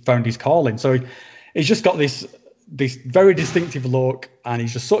he's found his calling. So he's just got this very distinctive look, and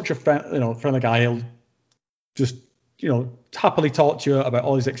he's just such a friendly guy. He'll just happily talk to you about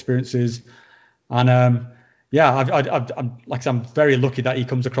all his experiences. And I'm very lucky that he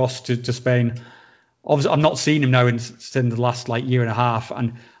comes across to Spain. Obviously, I've not seen him now in the last year and a half,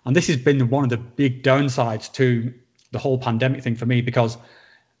 and this has been one of the big downsides to the whole pandemic thing for me, because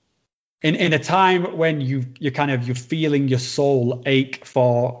in a time when you're feeling your soul ache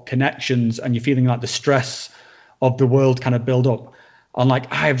for connections and you're feeling like the stress of the world kind of build up, and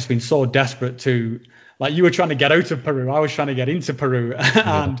I have just been so desperate to, you were trying to get out of Peru, I was trying to get into Peru,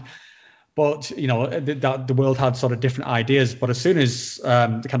 But the world had sort of different ideas. But as soon as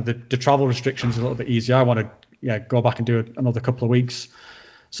the travel restrictions are a little bit easier, I want to go back and do another couple of weeks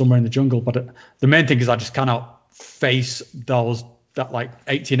somewhere in the jungle. But the main thing is I just cannot face those that like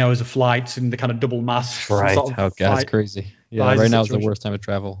 18 hours of flights and the kind of double masks. Right. Sort of Oh, God, it's crazy. Yeah, right now is the worst time to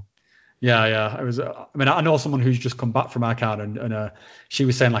travel. Yeah. It was. I mean, I know someone who's just come back from Arkana, and she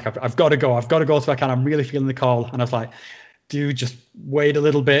was saying like, I've got to go to Arkana. I'm really feeling the call, and I was like, dude, just wait a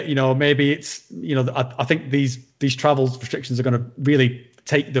little bit. Maybe it's, I think these travel restrictions are going to really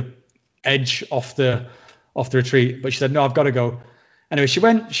take the edge off the retreat. But she said, no, I've got to go. Anyway, she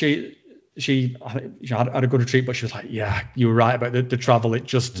went. She had a good retreat, but she was like, yeah, you were right about the travel. It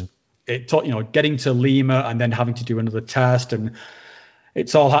just it taught, getting to Lima and then having to do another test, and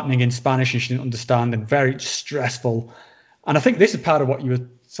it's all happening in Spanish and she didn't understand, and very stressful. And I think this is part of what you were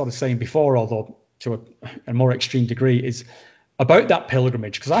sort of saying before, although to a more extreme degree, is about that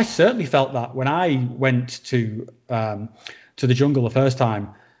pilgrimage. Because I certainly felt that when I went to the jungle the first time,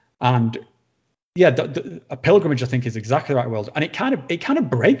 and yeah, a pilgrimage I think is exactly the right word, and it kind of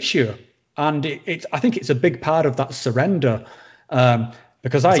breaks you, and I think it's a big part of that surrender,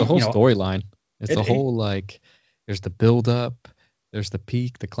 because it's the whole storyline. It's the whole like, there's the build up, there's the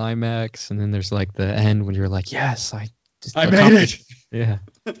peak, the climax, and then there's like the end when you're like, yes, I made it. Yeah.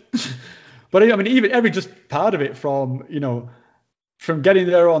 But I mean, even every just part of it, from getting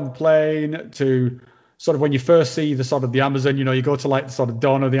there on the plane to sort of when you first see the sort of the Amazon, you go to like the sort of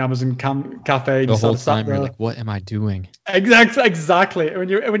dawn of the Amazon cafe. And the whole time you're like, what am I doing? Exactly. When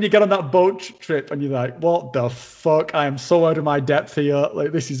you get on that boat trip and you're like, what the fuck? I am so out of my depth here.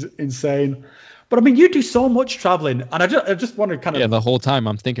 Like, this is insane. But I mean, you do so much traveling, and I just want to kind of... Yeah, the whole time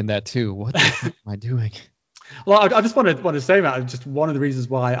I'm thinking that too. What the fuck am I doing? Well, I just want to say that just one of the reasons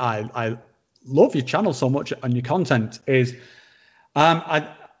why I love your channel so much and your content is, I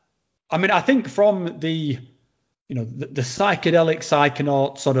mean, I think from the psychedelic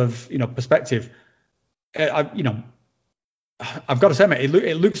psychonaut sort of perspective, I've got to say, mate,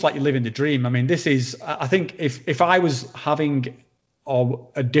 it looks like you're living the dream. I mean, this is, I think if I was having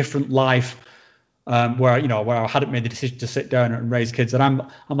a different life, where I hadn't made the decision to sit down and raise kids, and I'm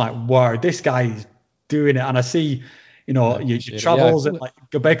like, wow, this guy is doing it. And I see, your travels at like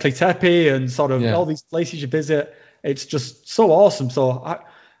Göbekli Tepe and sort of all these places you visit. It's just so awesome. So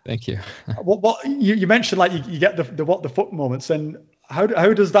thank you. What you mentioned, like you get the what the fuck moments, and how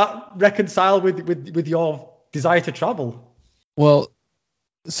does that reconcile with your desire to travel? Well,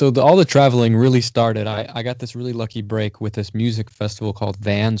 so all the traveling really started. I got this really lucky break with this music festival called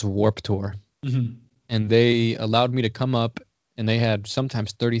Van's Warped Tour. Mm-hmm. And they allowed me to come up, and they had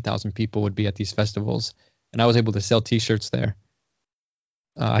sometimes 30,000 people would be at these festivals, and I was able to sell T-shirts there.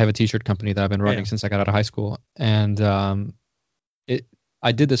 I have a T-shirt company that I've been running since I got out of high school, and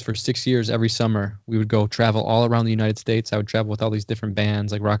I did this for 6 years. Every summer we would go travel all around the United States. I would travel with all these different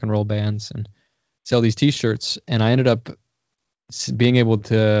bands, like rock and roll bands, and sell these T-shirts. And I ended up being able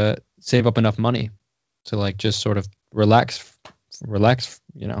to save up enough money to like just sort of relax,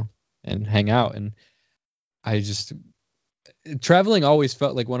 and hang out. And traveling always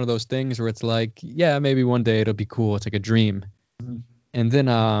felt like one of those things where it's like, yeah, maybe one day it'll be cool. It's like a dream. Mm-hmm. And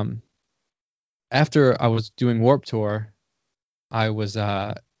then after I was doing Warped Tour, I was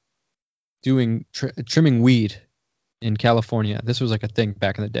doing trimming weed in California. This was like a thing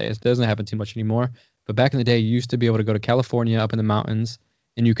back in the day. It doesn't happen too much anymore. But back in the day, you used to be able to go to California up in the mountains,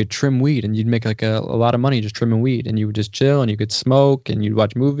 and you could trim weed, and you'd make like a lot of money just trimming weed, and you would just chill, and you could smoke, and you'd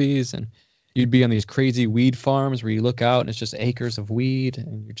watch movies, and you'd be on these crazy weed farms where you look out and it's just acres of weed,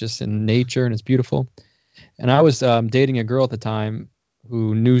 and you're just in nature, and it's beautiful. And I was dating a girl at the time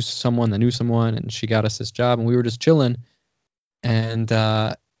who knew someone that knew someone, and she got us this job, and we were just chilling. And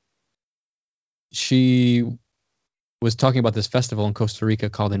she was talking about this festival in Costa Rica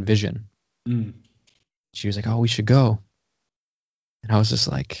called Envision. Mm. She was like, oh, we should go. And I was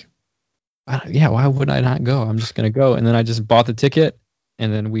just like, why would I not go? I'm just going to go. And then I just bought the ticket,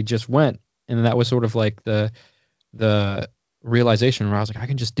 and then we just went. And then that was sort of like the realization where I was like, I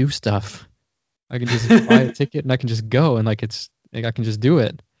can just do stuff. I can just buy a ticket and I can just go, and I can just do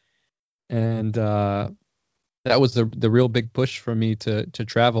it. And that was the real big push for me to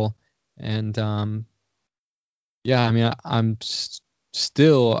travel. And I mean, I'm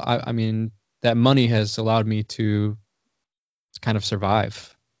still, I mean, that money has allowed me to kind of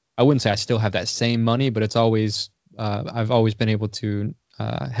survive. I wouldn't say I still have that same money, but it's always, I've always been able to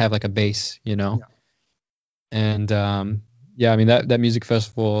have like a base, Yeah. And I mean, that music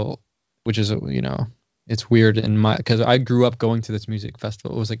festival, which is, it's weird because I grew up going to this music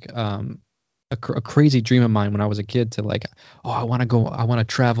festival. It was like a crazy dream of mine when I was a kid to like, I want to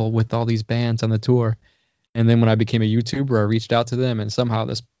travel with all these bands on the tour. And then when I became a YouTuber, I reached out to them, and somehow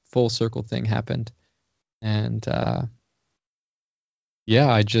this full circle thing happened. And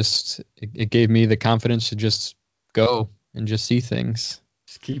it gave me the confidence to just go. and just see things.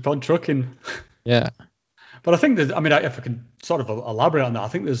 Just keep on trucking. Yeah. But I think that, I mean, if I can sort of elaborate on that, I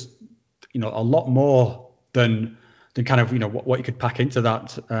think there's, a lot more than kind of, what you could pack into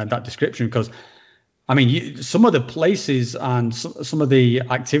that description. Because, I mean, some of the places and some of the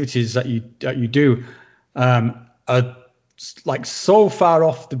activities that you do are like so far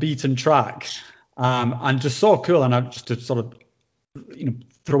off the beaten track, and just so cool. And I just to sort of,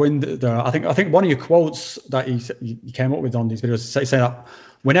 throw in I think one of your quotes that you came up with on these videos say that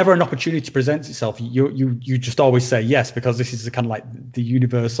whenever an opportunity presents itself, you just always say yes, because this is kind of like the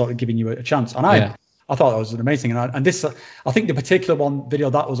universe sort of giving you a chance. And I thought that was amazing. And this, I think the particular one video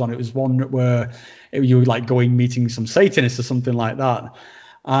that was on, it was one where you were like meeting some Satanists or something like that.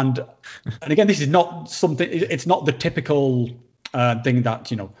 And again, this is not something, it's not the typical thing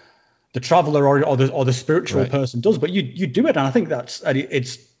that, the traveler or the spiritual person does, but you do it. And I think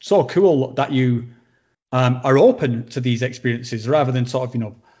it's so cool that you are open to these experiences, rather than sort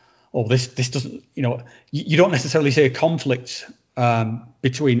of, this doesn't, you don't necessarily see a conflict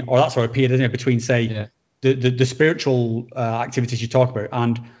between, or that's what appeared, isn't it, between, say, the spiritual activities you talk about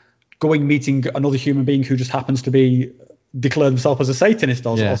and meeting another human being who just happens to declare themselves as a Satanist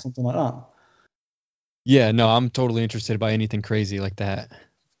or something like that. Yeah, no, I'm totally interested by anything crazy like that.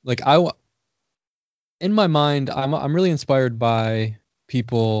 Like in my mind, I'm really inspired by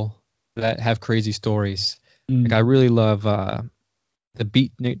people that have crazy stories. Like I really love the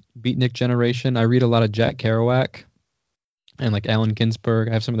beatnik generation. I read a lot of Jack Kerouac and like Allen Ginsberg.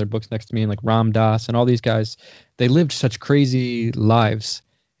 I have some of their books next to me, and like Ram Dass and all these guys. They lived such crazy lives,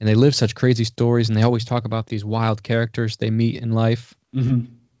 and they live such crazy stories, and they always talk about these wild characters they meet in life.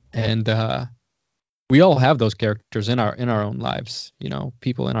 And we all have those characters in our own lives.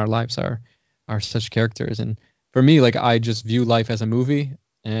 People in our lives are such characters. And for me, like, I just view life as a movie,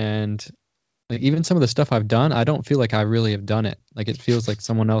 and like even some of the stuff I've done, I don't feel like I really have done it. Like it feels like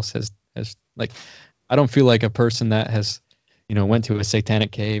someone else has like, I don't feel like a person that has, went to a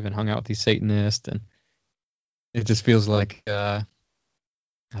satanic cave and hung out with these Satanists, and it just feels like I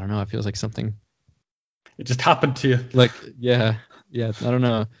don't know, it feels like something. It just happened to you. Like, yeah, I don't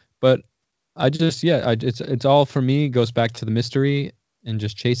know. But I just, it's all, for me, goes back to the mystery and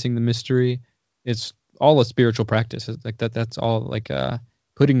just chasing the mystery. It's all a spiritual practice. It's like that's all, like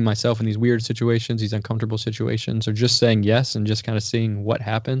putting myself in these weird situations, these uncomfortable situations, or just saying yes and just kind of seeing what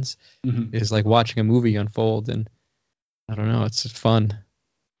happens is like watching a movie unfold. And I don't know, it's just fun.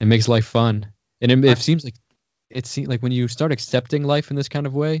 It makes life fun. And it seems like when you start accepting life in this kind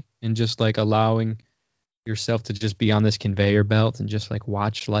of way and just like allowing yourself to just be on this conveyor belt and just like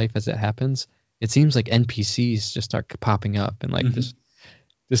watch life as it happens, it seems like NPCs just start popping up, and like just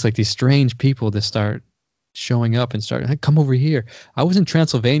like these strange people that start showing up and start, hey, come over here. I was in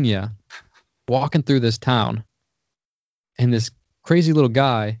Transylvania walking through this town, and this crazy little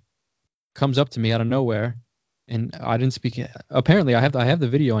guy comes up to me out of nowhere, and I didn't speak. Apparently I have the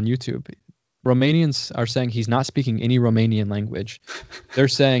video on YouTube. Romanians are saying he's not speaking any Romanian language. They're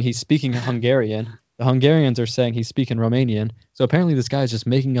saying he's speaking Hungarian. The Hungarians are saying he's speaking Romanian. So apparently this guy is just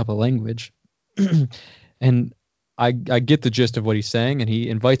making up a language. And I get the gist of what he's saying, and he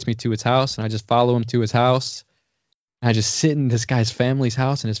invites me to his house, and I just follow him to his house. And I just sit in this guy's family's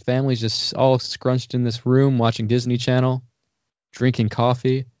house, and his family's just all scrunched in this room watching Disney Channel, drinking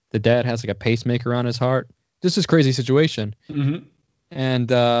coffee. The dad has like a pacemaker on his heart. This is a crazy situation.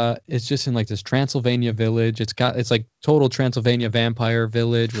 And it's just in like this Transylvania village. It's like total Transylvania vampire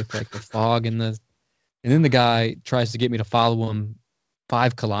village with like the fog and then the guy tries to get me to follow him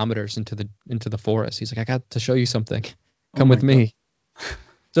 5 kilometers into the forest. He's like, I got to show you something. Come with me.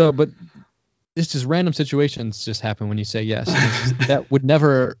 So, but it's just random situations just happen when you say yes. That would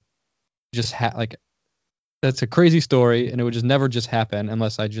never just like, that's a crazy story, and it would just never just happen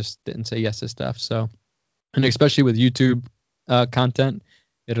unless I just didn't say yes to stuff. So, and especially with YouTube content,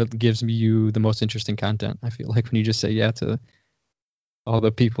 it gives you the most interesting content, I feel like, when you just say yeah to all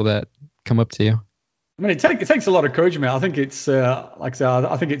the people that come up to you. I mean, it takes a lot of courage, man. I think it's like I said,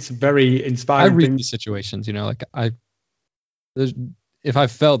 I think it's very inspiring. I read these situations, like if I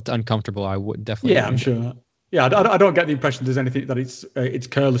felt uncomfortable, I would definitely. Yeah, I'm sure. Yeah, I don't get the impression there's anything that it's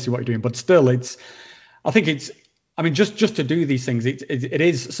carelessly what you're doing, but still, I think it's. I mean, just to do these things, it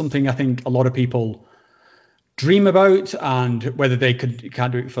is something I think a lot of people dream about, and whether they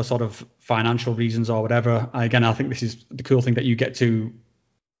can't do it for sort of financial reasons or whatever. Again, I think this is the cool thing that you get to.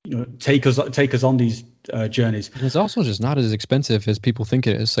 Take us on these journeys. And it's also just not as expensive as people think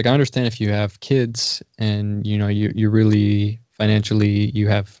it is. Like, I understand if you have kids and you really financially you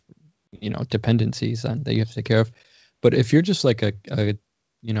have dependencies that you have to take care of, but if you're just like a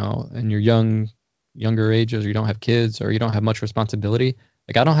and you're young younger ages, or you don't have kids, or you don't have much responsibility.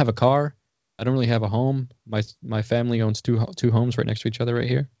 Like I don't have a car, I don't really have a home. My family owns two homes right next to each other right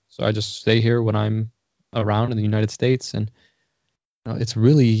here, so I just stay here when I'm around in the United States, and it's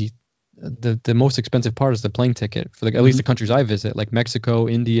really the most expensive part is the plane ticket for at least the countries I visit, like Mexico,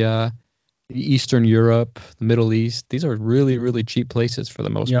 India, Eastern Europe, the Middle East. These are really, really cheap places for the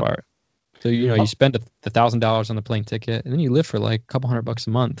most part. So, you spend $1,000 on the plane ticket, and then you live for like a couple $100 a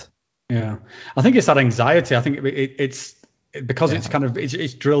month. Yeah. I think it's that anxiety. I think it's because it's kind of,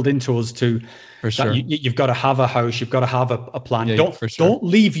 it's drilled into us to, for sure. You've got to have a house, you've got to have a plan. Yeah, don't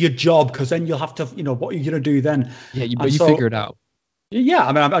leave your job, because then you'll have to, what are you going to do then? Yeah, but you figure it out. Yeah,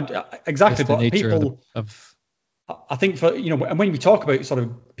 I mean, exactly. But people, I think and when we talk about sort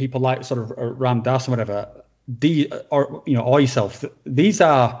of people like sort of Ram Dass and whatever, or yourself, these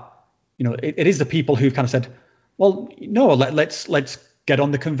are, it is the people who've kind of said, well, no, let's get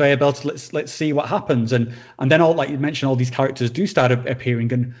on the conveyor belt, let's see what happens, and then all, like you mentioned, all these characters do start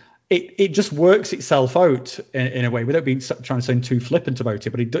appearing, and it just works itself out in a way, without being trying to sound too flippant about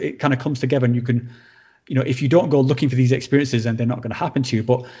it, but it kind of comes together, and you can. If you don't go looking for these experiences, then they're not going to happen to you.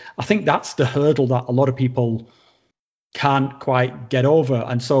 But I think that's the hurdle that a lot of people can't quite get over.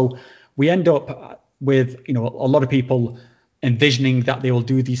 And so we end up with, a lot of people envisioning that they will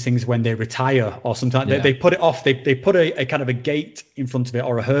do these things when they retire, or sometimes they put it off. They put a kind of a gate in front of it,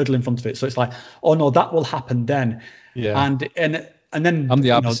 or a hurdle in front of it. So it's like, oh no, that will happen then. Yeah. And then I'm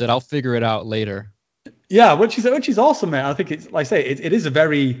the opposite. I'll figure it out later. Yeah, which is awesome, man. I think it's, like I say, it is a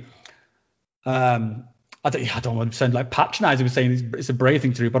very I don't want to sound like patronizing with saying it's a brave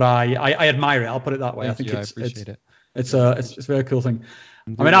thing to do, but I admire it. I'll put it that way. I think I appreciate it. It's a very cool thing.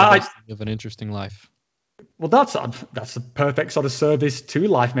 I mean, I live an interesting life. Well, that's the perfect sort of service to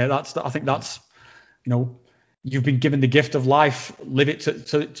life, mate. I think that's, you've been given the gift of life. Live it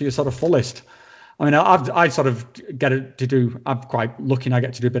to your sort of fullest. I mean, I sort of I'm quite lucky, and I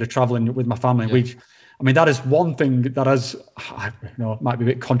get to do a bit of traveling with my family. Yeah. That is one thing that it might be a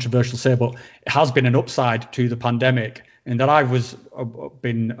bit controversial to say, but it has been an upside to the pandemic, in that I was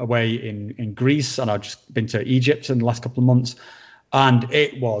been away in Greece, and I've just been to Egypt in the last couple of months, and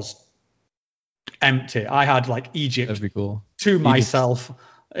it was empty. I had like Egypt That'd be cool. to myself.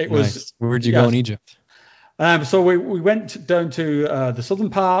 It was. Where'd you go in Egypt? So we went down to the southern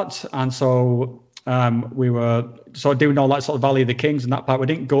part, and so we were sort of doing all that sort of Valley of the Kings and that part. We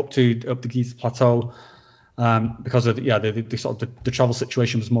didn't go up the Giza Plateau because of the sort of the travel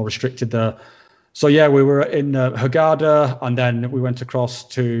situation was more restricted there. So yeah, we were in Hurghada, and then we went across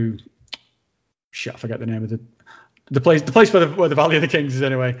to I forget the name of the place where the Valley of the Kings is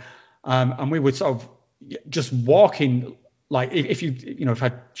anyway. And we would sort of just walking, like if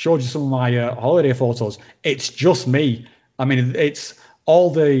I showed you some of my holiday photos, it's just me. I mean, it's all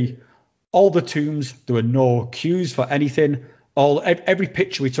the tombs. There were no queues for anything. Every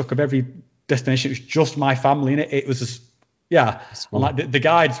picture we took of every destination, it was just my family in it. It was just, yeah. Cool. And like the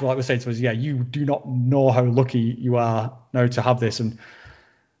guides, like we said to us, yeah, you do not know how lucky you are now to have this. And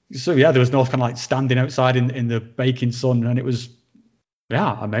so yeah, there was no kind of like standing outside in the baking sun, and it was,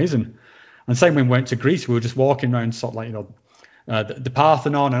 yeah, amazing. And same when we went to Greece, we were just walking around sort of like, the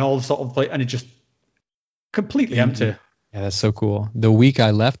Parthenon and all the sort of place, and it just completely empty. Yeah, that's so cool. The week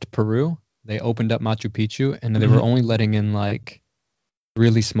I left Peru, they opened up Machu Picchu, and they were only letting in like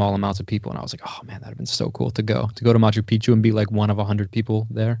really small amounts of people. And I was like, oh man, that'd have been so cool to go to Machu Picchu and be like one of 100 people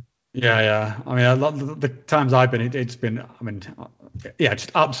there. Yeah. I mean, the times I've been, it's been, I mean, yeah,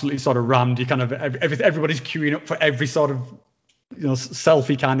 just absolutely sort of rammed. You kind of, everybody's queuing up for every sort of,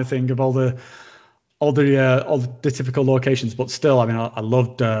 selfie kind of thing of all the typical locations. But still, I mean, I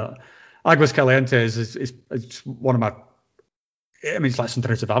loved Aguas Calientes is one of my. I mean, it's like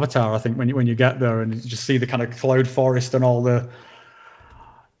something out of Avatar. I think when you get there and you just see the kind of cloud forest and all the.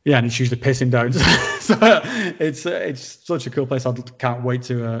 Yeah, and it's usually pissing down. So it's such a cool place. I can't wait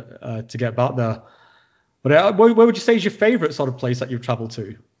to get back there. But where would you say is your favorite sort of place that you've traveled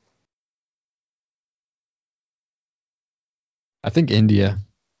to? I think India.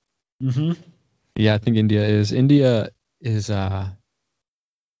 Mm-hmm. Yeah, I think India is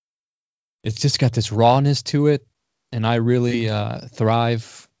it's just got this rawness to it, and I really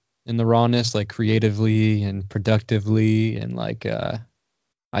thrive in the rawness, like creatively and productively, and like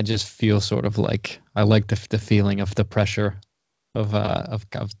I just feel sort of like I like the feeling of the pressure of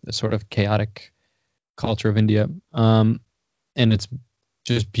the sort of chaotic culture of India, and it's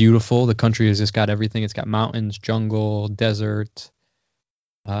just beautiful. The country has just got everything. It's got mountains, jungle, desert.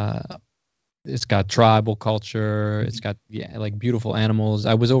 It's got tribal culture. It's got like beautiful animals.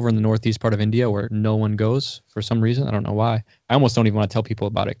 I was over in the northeast part of India where no one goes for some reason. I don't know why. I almost don't even want to tell people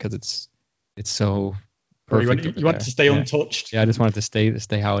about it because it's so Or perfect. you want to stay untouched. Yeah, I just want it to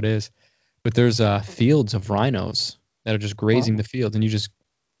stay how it is. But there's fields of rhinos that are just grazing the fields, and you just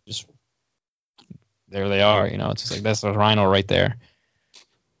there they are. You know, it's just like that's a rhino right there.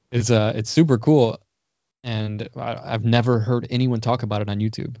 It's super cool, and I've never heard anyone talk about it on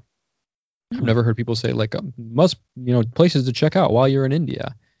YouTube. I've never heard people say like places to check out while you're in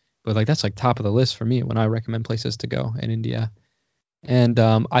India, but like that's like top of the list for me when I recommend places to go in India. And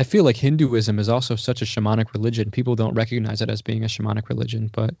I feel like Hinduism is also such a shamanic religion. People don't recognize it as being a shamanic religion,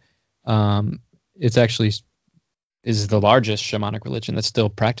 but it's actually is the largest shamanic religion that's still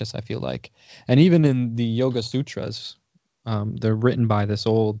practiced, I feel like. And even in the Yoga Sutras, they're written by this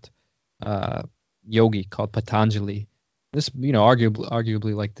old yogi called Patanjali. This,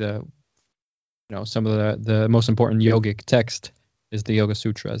 arguably like the, some of the most important yogic text is the Yoga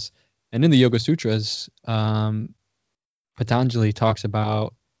Sutras. And in the Yoga Sutras, Patanjali talks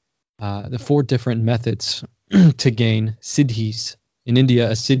about the 4 different methods to gain siddhis. In India,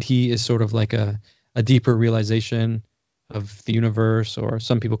 a siddhi is sort of like a deeper realization of the universe, or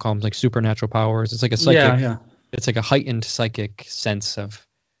some people call them like supernatural powers. It's like a psychic, it's like a heightened psychic sense of,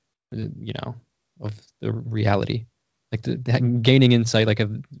 of the reality, like gaining insight, like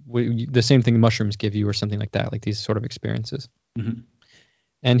the same thing mushrooms give you, or something like that, like these sort of experiences. Mm-hmm.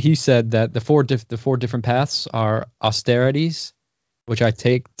 And he said that the four different paths are austerities, which I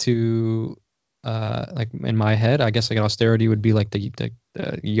take to like in my head, I guess like an austerity would be like the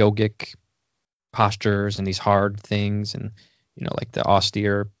yogic postures and these hard things, and like the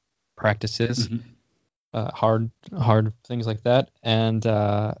austere practices, hard things like that. And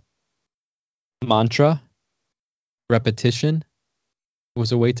mantra, repetition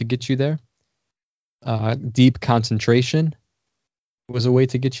was a way to get you there. Deep concentration was a way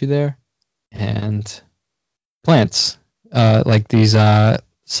to get you there. And plants, like these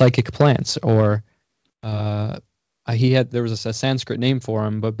psychic plants, or there was a Sanskrit name for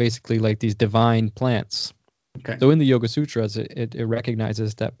them, but basically like these divine plants. Okay. So in the Yoga Sutras, it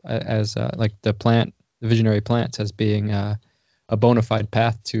recognizes that as like the visionary plants, as being a bona fide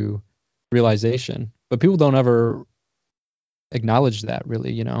path to realization. But people don't ever acknowledge that,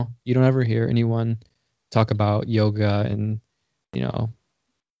 really. You don't ever hear anyone talk about yoga and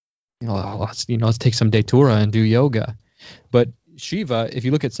let's take some datura and do yoga. But Shiva, if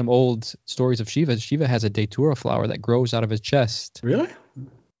you look at some old stories of Shiva has a datura flower that grows out of his chest. Really?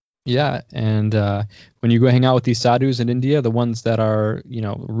 Yeah. And when you go hang out with these sadhus in India, the ones that are,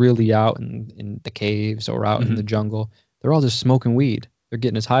 really out in the caves or out in the jungle, they're all just smoking weed. They're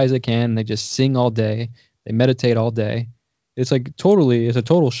getting as high as they can. They just sing all day. They meditate all day. It's like it's a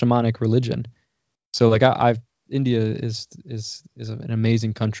total shamanic religion. So like India is an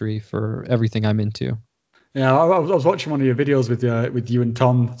amazing country for everything I'm into. Yeah, I was watching one of your videos with you and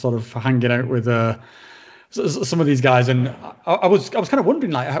Tom, sort of hanging out with some of these guys, and I was kind of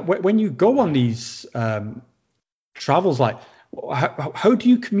wondering, like, when you go on these travels, like, how do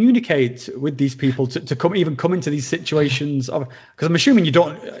you communicate with these people to come into these situations? Because I'm assuming you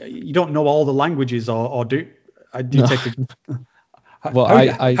don't know all the languages, or do you take the Well,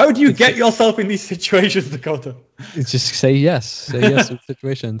 how do you get yourself in these situations, Dakota? Just say yes to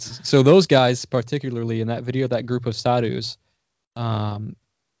situations. So those guys, particularly in that video, that group of sadhus, it's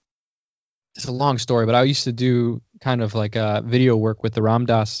a long story, but I used to do kind of like video work with the Ram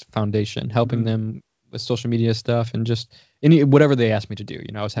Dass Foundation, helping them with social media stuff and just whatever they asked me to do.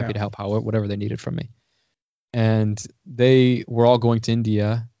 I was happy to help out whatever they needed from me. And they were all going to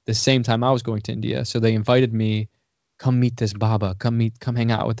India the same time I was going to India, so they invited me. Come meet this Baba. Come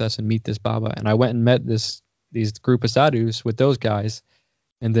hang out with us and meet this Baba. And I went and met these group of sadhus with those guys.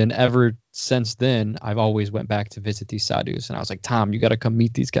 And then ever since then, I've always went back to visit these sadhus. And I was like, Tom, you got to come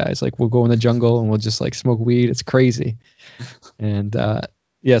meet these guys. Like, we'll go in the jungle and we'll just like smoke weed. It's crazy. And so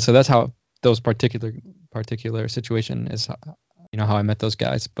that's how those particular situation is. How I met those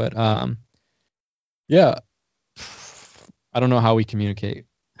guys. But I don't know how we communicate.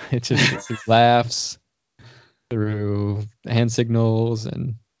 It's just laughs through hand signals,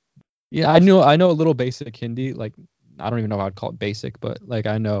 and I know a little basic Hindi. Like, I don't even know how I'd call it basic, but like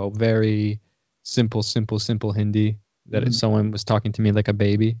I know very simple Hindi that if someone was talking to me like a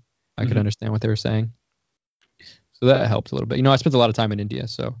baby, I could understand what they were saying. So that helped a little bit. I spent a lot of time in India,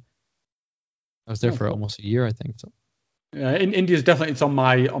 so I was there for almost a year, I think. So yeah, India's definitely, it's on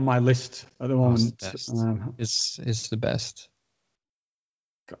my list at the moment. It's the best.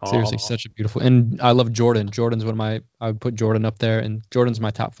 Seriously, such a beautiful, and I love Jordan. I would put Jordan up there, and Jordan's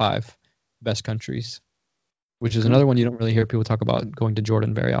my top 5 best countries, which is another one you don't really hear people talk about going to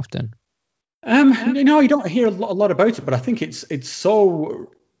Jordan very often. You don't hear a lot about it, but I think it's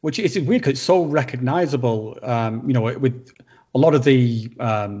so which is weird because it's so recognizable. With a lot of the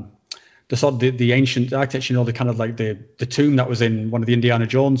sort of the ancient architecture, the kind of like the tomb that was in one of the Indiana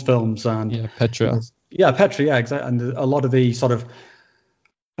Jones films, and Petra. Petra, exactly. And a lot of the sort of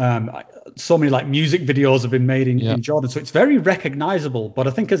so many like music videos have been made in Jordan, so it's very recognizable. But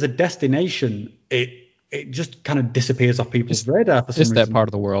I think as a destination, it just kind of disappears off people's radar for some reason. It's that part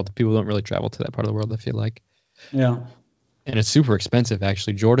of the world. People don't really travel to that part of the world, I feel like. Yeah. And it's super expensive,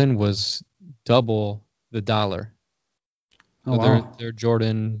 actually. Jordan was double the dollar. Oh, so wow. Their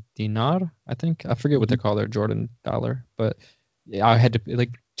Jordan dinar, I think. I forget what they call their Jordan dollar. But yeah, I had to,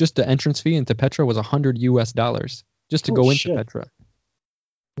 like, just the entrance fee into Petra was $100 US just to go into Petra. It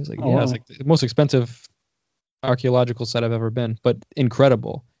was like, it's like the most expensive archaeological site I've ever been, but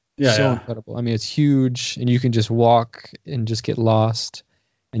incredible. Incredible. I mean, it's huge, and you can just walk and just get lost,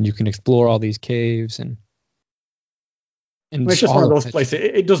 and you can explore all these caves and it's just one of those places.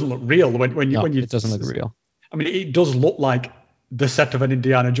 It doesn't look real when you. It doesn't look real. I mean, it does look like the set of an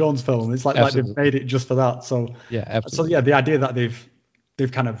Indiana Jones film. It's like they've made it just for that. So yeah, absolutely. So the idea that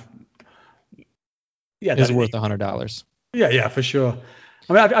they've kind of is worth $100. Yeah, for sure.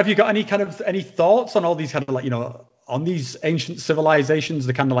 I mean, have you got any thoughts on all these kind of like on these ancient civilizations,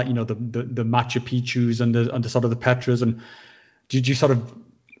 the kind of like the Machu Picchu's and the sort of the Petras, and did you sort of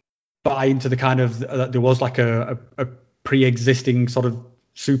buy into the kind of there was like a pre-existing sort of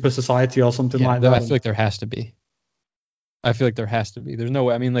super society or something like that? I feel like there has to be. There's no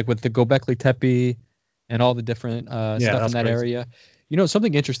way. I mean, like with the Göbekli Tepe and all the different stuff in that area.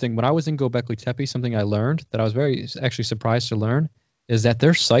 Something interesting. When I was in Göbekli Tepe, something I learned that I was very actually surprised to learn is that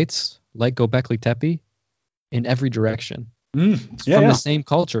there's sites like Göbekli Tepe in every direction. From the same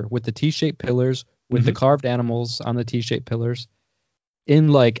culture, with the T-shaped pillars, with the carved animals on the T-shaped pillars, in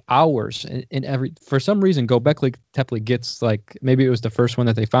like hours. In every, for some reason, Göbekli Tepe gets like, maybe it was the first one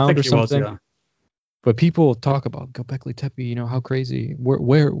that they found or something. But people talk about Göbekli Tepe, how crazy.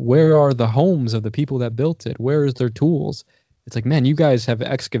 Where are the homes of the people that built it? Where is their tools? It's like, man, you guys have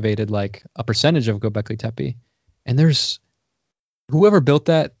excavated like a percentage of Göbekli Tepe, and there's whoever built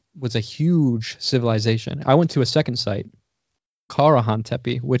that was a huge civilization. I went to a second site, Karahan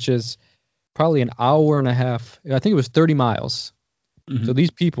Tepe, which is probably an hour and a half. I think it was 30 miles. So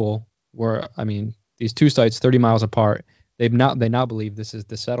these people were, these two sites 30 miles apart. They now believe this is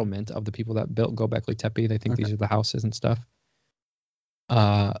the settlement of the people that built Göbekli Tepe. They think these are the houses and stuff.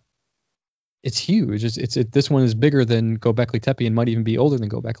 It's huge. This one is bigger than Göbekli Tepe and might even be older than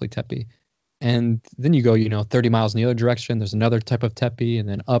Göbekli Tepe. And then you go, 30 miles in the other direction. There's another type of tepe, and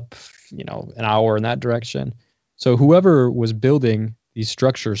then up, an hour in that direction. So whoever was building these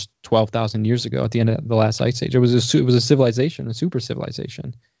structures 12,000 years ago at the end of the last ice age, it was a civilization, a super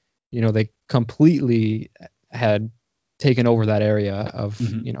civilization. They completely had taken over that area of,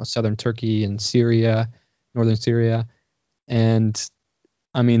 southern Turkey and Syria, northern Syria. And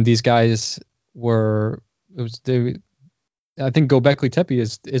these guys I think Göbekli Tepe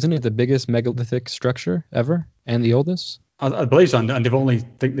isn't it the biggest megalithic structure ever and the oldest? I believe so, and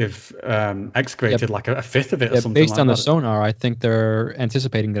they've excavated like a fifth of it or something. Based on the sonar, I think they're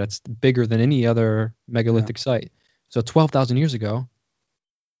anticipating that it's bigger than any other megalithic site. So 12,000 years ago,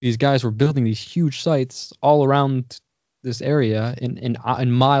 these guys were building these huge sites all around this area in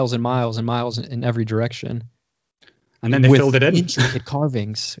miles and miles and miles in every direction. And then they filled it in.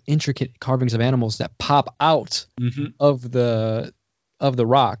 Intricate carvings of animals that pop out of the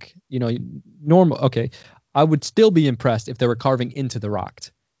rock. Normal. Okay, I would still be impressed if they were carving into the rock,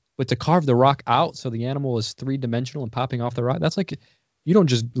 but to carve the rock out so the animal is 3-dimensional and popping off the rock, that's like, you don't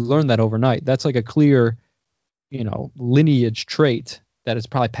just learn that overnight. That's like a clear, lineage trait that is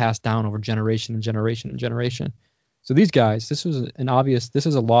probably passed down over generation and generation and generation. So these guys, this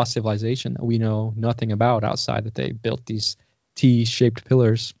is a lost civilization that we know nothing about outside that they built these T-shaped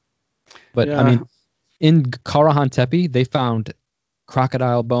pillars. But in Karahan Tepe, they found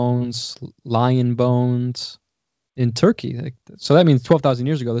crocodile bones, lion bones in Turkey. So that means 12,000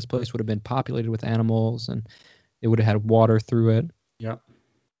 years ago, this place would have been populated with animals, and it would have had water through it. Yeah,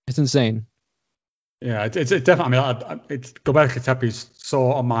 it's insane. Yeah, it's definitely. It's Göbekli Tepe is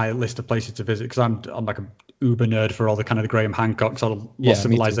so on my list of places to visit because I'm like a uber nerd for all the kind of the Graham Hancock sort of lost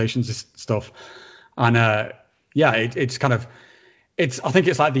civilizations stuff, and it's kind of I think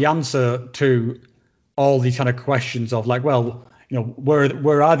it's like the answer to all these kind of questions of like, well,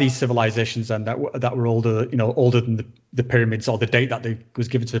 where are these civilizations then that were older than the pyramids, or the date that they was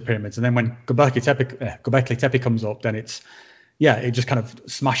given to the pyramids, and then when Göbekli Tepe comes up, then it just kind of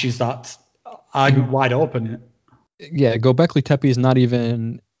smashes that argument wide open. Yeah, Göbekli Tepe is not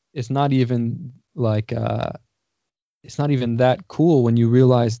even like it's not even that cool when you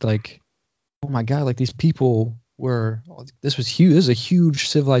realize like, oh my God, like these people were, this was huge. This is a huge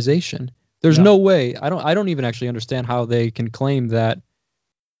civilization. There's Yeah. no way. I don't even actually understand how they can claim that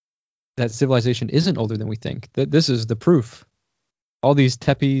civilization isn't older than we think. That this is the proof. All these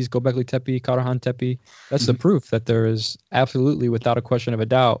tepes, Göbekli Tepe, Karahan Tepe, that's the proof that there is absolutely, without a question of a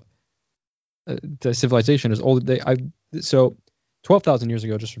doubt, the civilization is older. So 12,000 years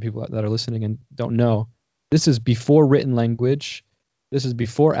ago, just for people that are listening and don't know, this is before written language. This is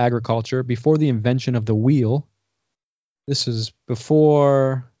before agriculture, before the invention of the wheel. This is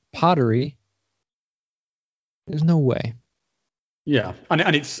before pottery. There's no way. Yeah,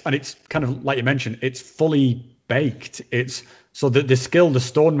 and it's kind of like you mentioned, it's fully baked. It's so that the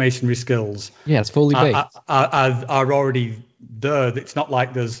stonemasonry skills, yeah, it's fully baked, are already there. It's not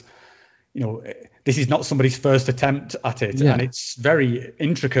like there's, this is not somebody's first attempt at it, and it's very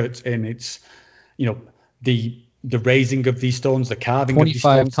intricate in its, the raising of these stones, the carving of these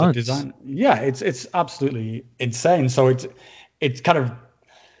stones, the design. Yeah, it's absolutely insane. So it's kind of,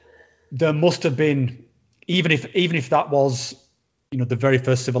 there must have been, even if that was, the very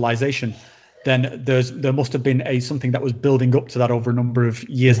first civilization, then there must have been something that was building up to that over a number of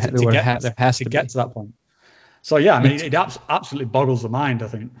years to get to that point. So yeah, I mean, it absolutely boggles the mind, I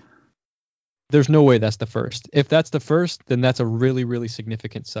think. There's no way that's the first. If that's the first, then that's a really, really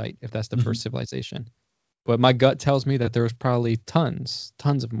significant site, if that's the first civilization. But my gut tells me that there's probably tons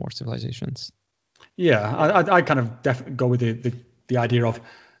of more civilizations. Yeah, I kind of definitely go with the idea of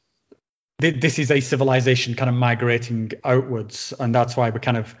this is a civilization kind of migrating outwards, and that's why we're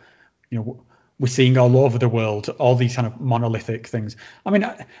kind of, we're seeing all over the world all these kind of monolithic things. I mean,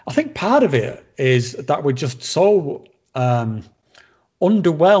 I think part of it is that we're just so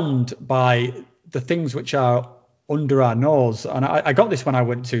underwhelmed by the things which are under our nose. And I got this when I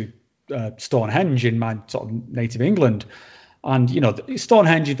went to Stonehenge in my sort of native England. And,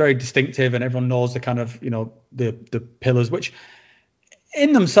 Stonehenge is very distinctive, and everyone knows the kind of, the pillars, which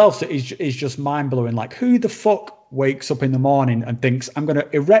in themselves is just mind-blowing. Like, who the fuck wakes up in the morning and thinks, I'm going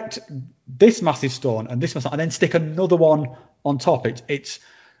to erect this massive stone and this massive, and then stick another one on top? It's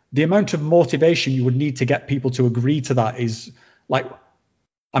the amount of motivation you would need to get people to agree to that is like,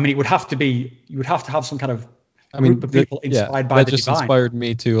 I mean, you would have to have some kind of group of people inspired by the divine. That just inspired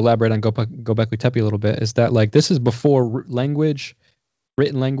me to elaborate on Göbekli Tepe a little bit. Is that like, this is before language,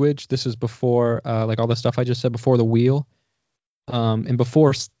 written language. This is before like all the stuff I just said, before the wheel. And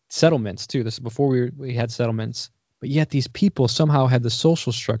before settlements too. This is before we had settlements, but yet these people somehow had the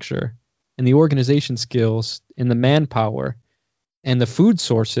social structure and the organization skills and the manpower and the food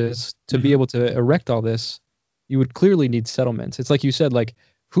sources to be able to erect all this. You would clearly need settlements. It's like you said, like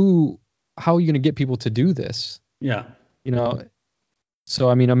how are you going to get people to do this? Yeah. So,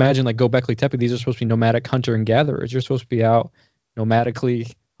 I mean, imagine like Göbekli Tepe, these are supposed to be nomadic hunter and gatherers. You're supposed to be out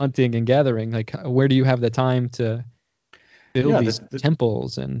nomadically hunting and gathering. Like, where do you have the time to build these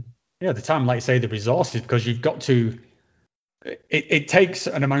temples? And the time, like say, the resources, because you've got to, it takes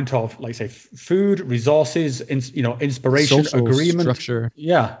an amount of, like say, food, resources, inspiration, social agreement, structure.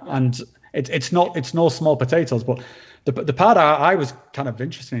 Yeah. And it's no small potatoes. But the part I was kind of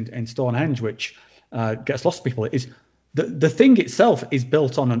interested in Stonehenge, which gets lost to people, is the thing itself is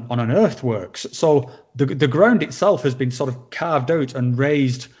built on an earthworks. So the ground itself has been sort of carved out and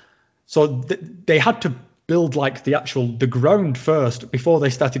raised. So they had to build like the ground first before they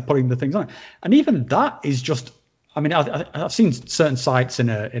started putting the things on. And even that is just, I mean, I've seen certain sites in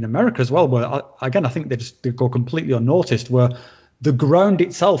America as well where I think they go completely unnoticed, where the ground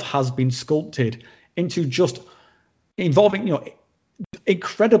itself has been sculpted into just involving,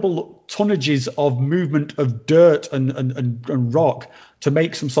 incredible tonnages of movement of dirt and rock to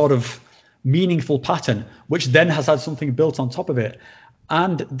make some sort of meaningful pattern, which then has had something built on top of it.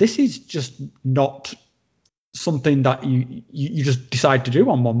 And this is just not something that you just decide to do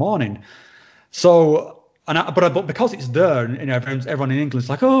on one morning. So, but because it's there, and everyone in England is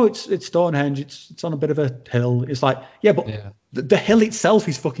like, oh, it's Stonehenge, it's on a bit of a hill. It's like, the hill itself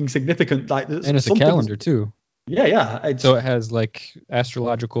is fucking significant. Like, and it's a calendar too. Yeah. So it has like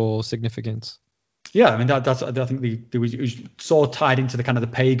astrological significance. Yeah, I mean that's I think it was so tied into the kind of the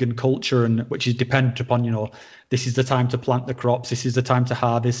pagan culture, and which is dependent upon this is the time to plant the crops, this is the time to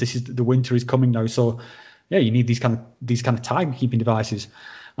harvest, this is the winter is coming now. So yeah, you need these kind of timekeeping devices,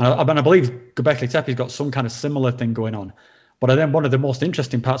 and I believe Göbekli Tepe's got some kind of similar thing going on. But then one of the most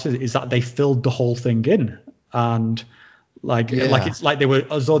interesting parts of it is that they filled the whole thing in, and like it's like they were,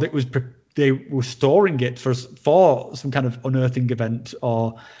 as though it was. They were storing it for some kind of unearthing event,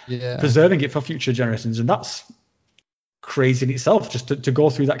 or preserving it for future generations. And that's crazy in itself, just to go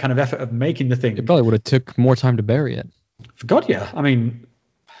through that kind of effort of making the thing. It probably would have took more time to bury it. For God, yeah. I mean,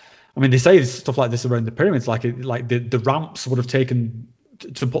 they say stuff like this around the pyramids, like the ramps would have taken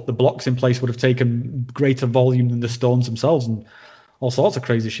to put the blocks in place would have taken greater volume than the stones themselves, and all sorts of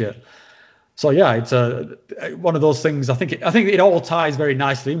crazy shit. So yeah, it's one of those things. I think it all ties very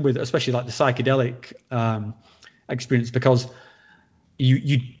nicely in with, especially like the psychedelic experience, because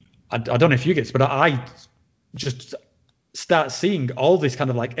I don't know if you get this, but I just start seeing all this kind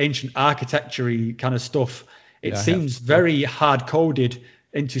of like ancient architecture-y kind of stuff. It seems very hard coded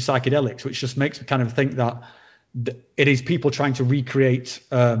into psychedelics, which just makes me kind of think that it is people trying to recreate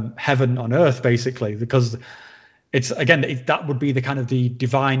heaven on earth, basically, because it's, again, that would be the kind of the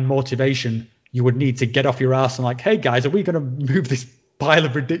divine motivation you would need to get off your ass and like, hey guys, are we going to move this pile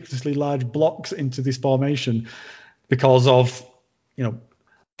of ridiculously large blocks into this formation because of,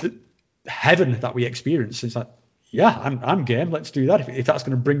 the heaven that we experience? It's like, yeah, I'm game. Let's do that. If that's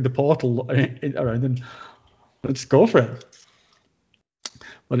going to bring the portal around, then let's go for it.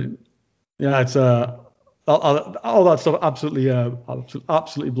 But it's all that stuff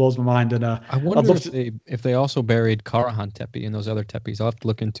absolutely blows my mind. And I wonder if they also buried Karahan Tepe and those other tepes. I'll have to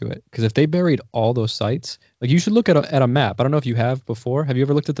look into it, because if they buried all those sites, like, you should look at a map. I don't know if you have before. Have you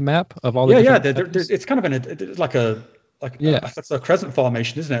ever looked at the map of all the it's kind of it's a crescent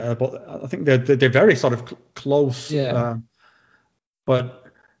formation, isn't it? But I think they're very sort of close. Yeah. But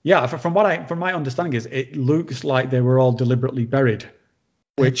yeah, from my understanding is it looks like they were all deliberately buried,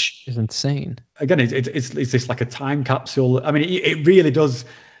 which is insane. Again, it's this like a time capsule. I mean, it really does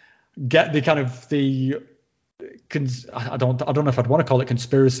get the kind of I don't know if I'd want to call it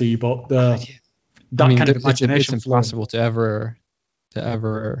conspiracy, but kind of imagination. It's impossible to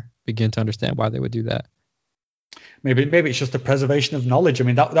ever begin to understand why they would do that. Maybe it's just the preservation of knowledge. I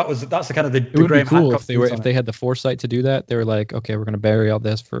mean, that's the kind of the. It would be cool if they had the foresight to do that. They were like, okay, we're going to bury all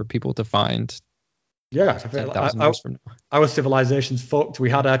this for people to find. Yeah, our civilization's fucked.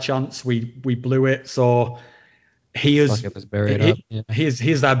 We had our chance. We blew it. So here's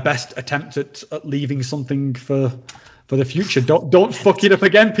our best attempt at leaving something for the future. Don't fuck it up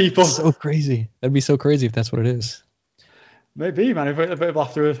again, people. So crazy. That'd be so crazy if that's what it is. Maybe, man.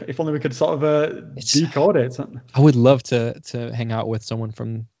 If only we could sort of decode it. I would love to hang out with someone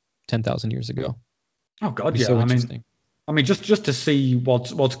from 10,000 years ago. Oh God, yeah. So interesting. I mean, just to see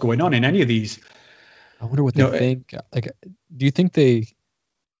what's going on in any of these. I wonder what they think. Like, do you think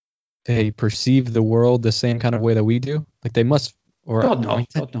they perceive the world the same kind of way that we do? Like, they must. Or God no.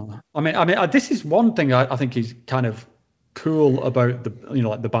 I mean, this is one thing I think is kind of cool about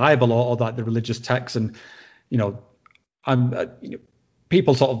the Bible or like the religious texts, and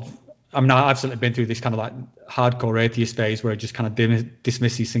people sort of. I mean, I've certainly been through this kind of like hardcore atheist phase where it just kind of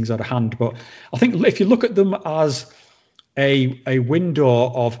dismiss these things out of hand. But I think if you look at them as a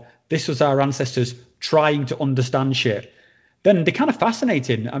window of this was our ancestors trying to understand shit, then they're kind of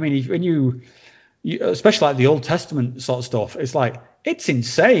fascinating. I mean, when you especially like the Old Testament sort of stuff, it's like, it's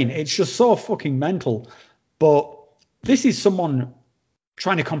insane. It's just so fucking mental. But this is someone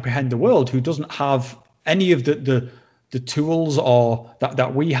trying to comprehend the world who doesn't have any of the tools or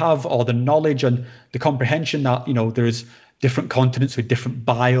that we have, or the knowledge and the comprehension that, there's different continents with different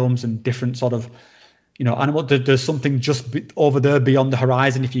biomes and different sort of, animal. There's something just over there beyond the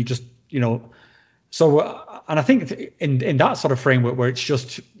horizon if you just, So, and I think in that sort of framework where it's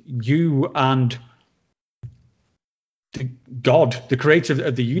just you and God, the creator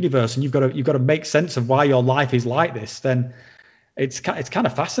of the universe, and you've got to make sense of why your life is like this, then it's kind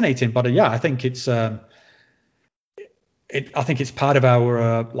of fascinating. But I think it's part of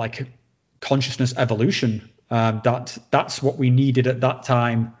our like consciousness evolution. That's what we needed at that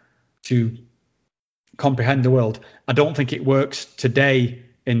time to comprehend the world. I don't think it works today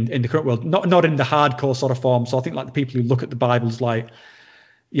in the current world, not in the hardcore sort of form. So I think like the people who look at the Bibles like,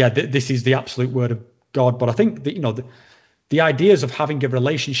 this is the absolute word of God. But I think that the ideas of having a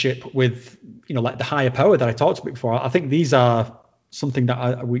relationship with like the higher power that I talked about before, I think these are something that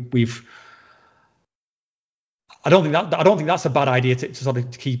I don't think that's a bad idea to sort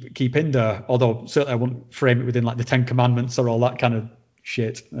of keep in there. Although certainly I wouldn't frame it within like the 10 Commandments or all that kind of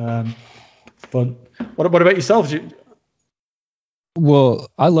shit. But what about yourselves? Well,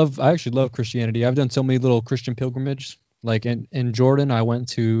 I actually love Christianity. I've done so many little Christian pilgrimages. Like in Jordan, I went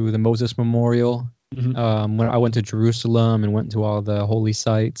to the Moses Memorial. Mm-hmm. When I went to Jerusalem and went to all the holy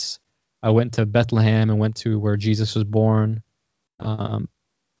sites, I went to Bethlehem and went to where Jesus was born.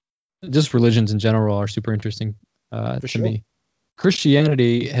 Just religions in general are super interesting to me.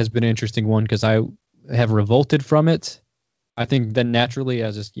 Christianity has been an interesting one because I have revolted from it. I think then naturally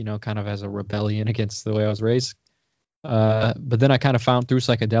as just, kind of as a rebellion against the way I was raised. But then I kind of found through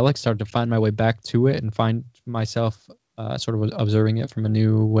psychedelics, started to find my way back to it and find myself sort of observing it from a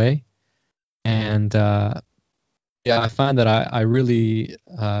new way. And yeah, I find that I really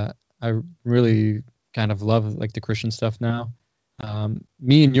kind of love like the Christian stuff now.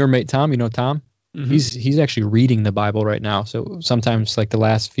 Me and your mate Tom, you know Tom, he's actually reading the Bible right now. So sometimes like the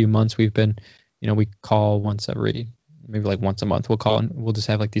last few months we've been, we call maybe like once a month. We'll call and we'll just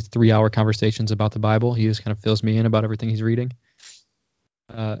have like these 3-hour conversations about the Bible. He just kind of fills me in about everything he's reading.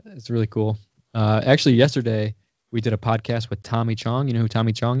 It's really cool. Actually, yesterday we did a podcast with Tommy Chong. You know who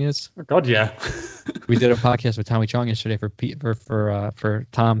Tommy Chong is? Oh, God, yeah. We did a podcast with Tommy Chong yesterday for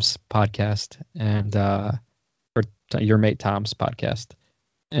Tom's podcast and for your mate Tom's podcast.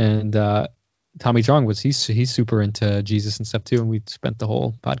 And Tommy Chong he's super into Jesus and stuff too, and we spent the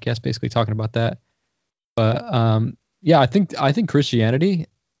whole podcast basically talking about that. But yeah, I think Christianity,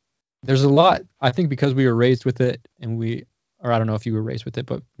 there's a lot. I think because we were raised with it, or I don't know if you were raised with it,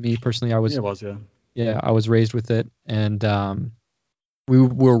 but me personally, I was. Yeah, it was, yeah. Yeah, I was raised with it, and we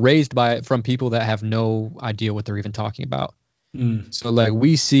were raised by it from people that have no idea what they're even talking about. So like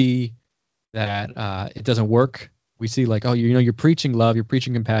we see that it doesn't work. We see like, oh, you're preaching love, you're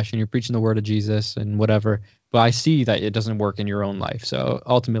preaching compassion, you're preaching the word of Jesus and whatever. But I see that it doesn't work in your own life. So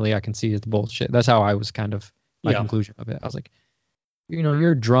ultimately, I can see it's bullshit. That's how I was kind of my conclusion of it. I was like,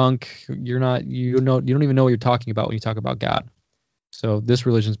 you're drunk. You don't even know what you're talking about when you talk about God. So this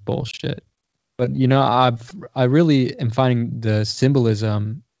religion's bullshit. But I really am finding the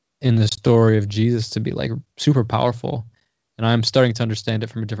symbolism in the story of Jesus to be like super powerful, and I'm starting to understand it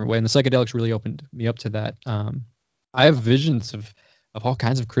from a different way. And the psychedelics really opened me up to that. I have visions of all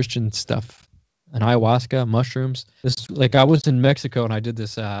kinds of Christian stuff, and ayahuasca, mushrooms. Like I was in Mexico and I did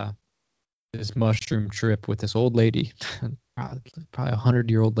this mushroom trip with this old lady, probably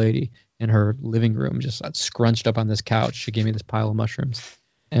 100-year-old lady in her living room, just scrunched up on this couch. She gave me this pile of mushrooms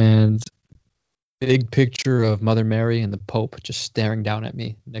and big picture of Mother Mary and the Pope just staring down at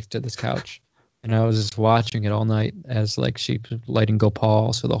me next to this couch. And I was just watching it all night as like she was lighting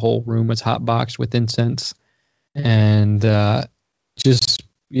Gopal. So the whole room was hot boxed with incense. And the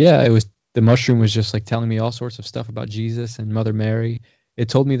mushroom was just like telling me all sorts of stuff about Jesus and Mother Mary. It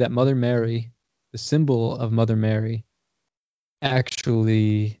told me that Mother Mary, the symbol of Mother Mary,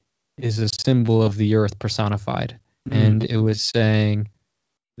 actually is a symbol of the earth personified. And it was saying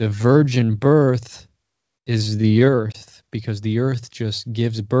the virgin birth is the earth because the earth just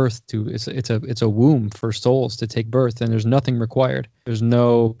gives birth to it's a womb for souls to take birth, and there's nothing required. There's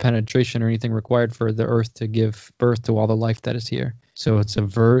no penetration or anything required for the earth to give birth to all the life that is here. So it's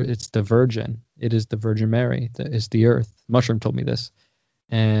the virgin. It is the Virgin Mary that is the earth. Mushroom told me this.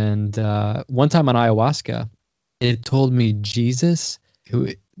 And one time on ayahuasca, it told me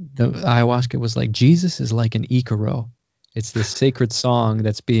the ayahuasca was like, Jesus is like an Icaro. It's this sacred song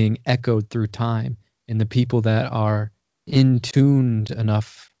that's being echoed through time, and the people that are in tuned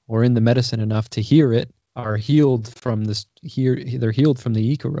enough or in the medicine enough to hear it are healed from this. They're healed from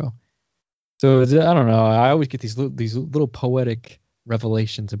the Icaro. So I don't know. I always get these little poetic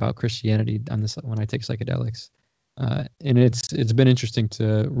revelations about Christianity on this when I take psychedelics, and it's been interesting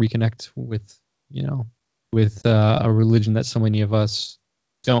to reconnect with a religion that so many of us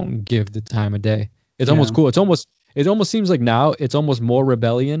don't give the time of day. It's almost cool. It almost seems like now it's almost more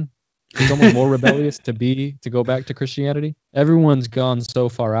rebellion. It's almost more rebellious to go back to Christianity. Everyone's gone so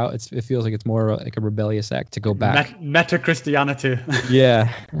far out. It feels like it's more like a rebellious act to go back. Meta Christianity.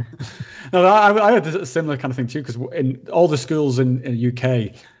 Yeah. No, I had a similar kind of thing too, because in all the schools in the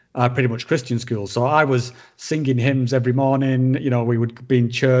UK are pretty much Christian schools. So I was singing hymns every morning. We would be in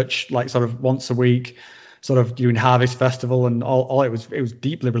church like sort of once a week, sort of doing Harvest Festival, and all it was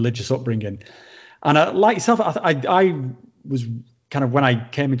deeply religious upbringing. And like yourself, I was kind of, when I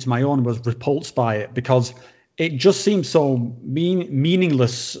came into my own, was repulsed by it because it just seemed so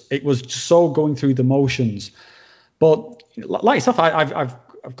meaningless. It was just so going through the motions. But like yourself, I've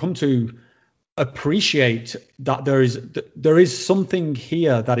come to appreciate that there is something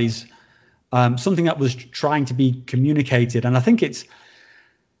here that is something that was trying to be communicated. And I think it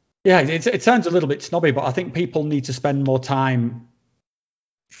sounds a little bit snobby, but I think people need to spend more time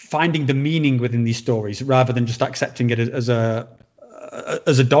finding the meaning within these stories rather than just accepting it as a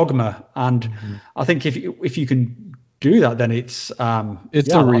dogma. And I think if you can do that, then it's a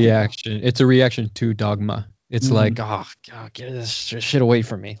reaction. It's a reaction to dogma. It's like, oh God, get this shit away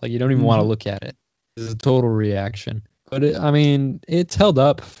from me. Like you don't even want to look at it. It's a total reaction. But it's held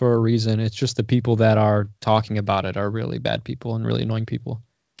up for a reason. It's just the people that are talking about it are really bad people and really annoying people.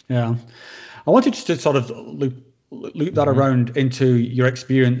 Yeah. I wanted just to sort of loop loop that around into your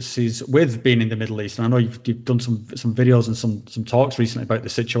experiences with being in the Middle East. And I know you've done some videos and some talks recently about the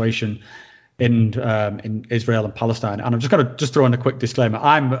situation in Israel and Palestine. And I'm just going to throw in a quick disclaimer.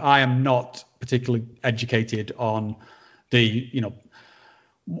 I am not particularly educated on the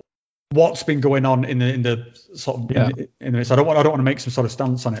what's been going on in the sort of so I don't want to make some sort of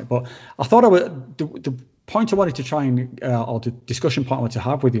stance on it. But I thought the point I wanted to try and or the discussion point I wanted to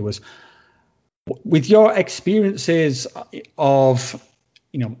have with you was, with your experiences of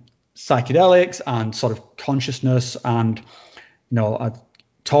psychedelics and sort of consciousness, and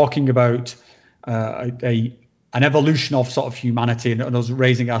talking about an evolution of sort of humanity and us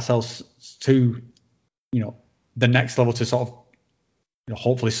raising ourselves to the next level to sort of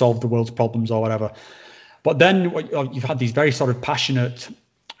hopefully solve the world's problems or whatever. But then you've had these very sort of passionate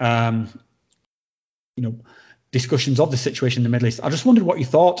discussions of the situation in the Middle East. I just wondered what you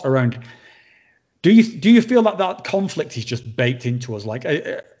thought around. Do you feel that conflict is just baked into us? Like,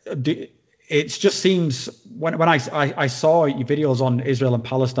 it just seems when I saw your videos on Israel and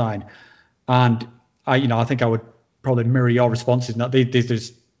Palestine, and I think I would probably mirror your responses. That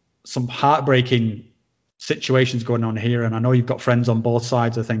there's some heartbreaking situations going on here, and I know you've got friends on both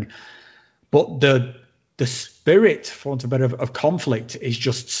sides, I think. But the spirit, for want of a better, of conflict is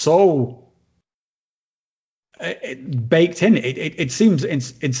just so baked in. It seems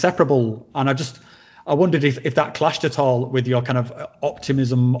inseparable, and I wondered if that clashed at all with your kind of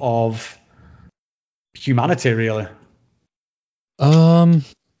optimism of humanity, really. For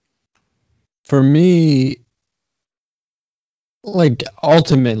me, like,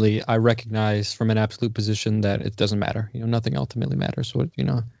 ultimately, I recognize from an absolute position that it doesn't matter. Nothing ultimately matters. What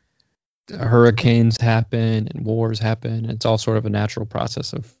hurricanes happen and wars happen. It's all sort of a natural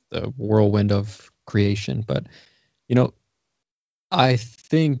process of the whirlwind of creation. But I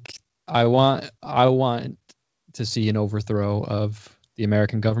think I want to see an overthrow of the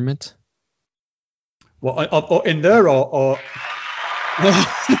American government. Well, in there or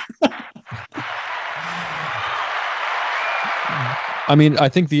I mean, I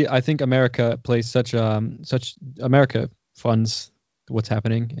think America plays America funds what's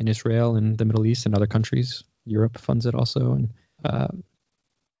happening in Israel and the Middle East and other countries. Europe funds it also, and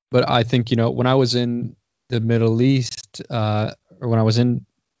but I think when I was in the Middle East, or when I was in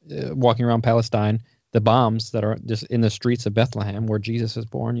walking around Palestine, the bombs that are just in the streets of Bethlehem where Jesus was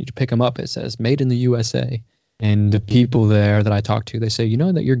born, you pick them up, it says "Made in the USA." And the people there that I talk to, they say,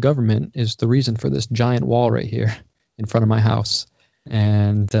 that your government is the reason for this giant wall right here in front of my house.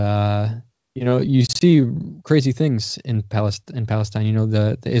 And you see crazy things in Palestine.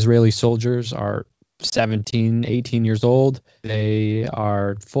 The Israeli soldiers are 17, 18 years old. They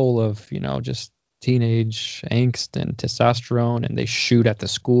are full of just teenage angst and testosterone, and they shoot at the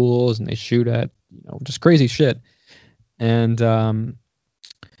schools, and they shoot at just crazy shit. And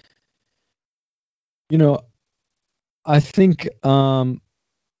I think I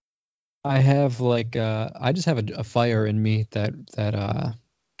have I just have a fire in me that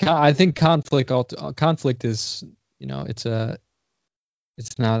I think conflict is it's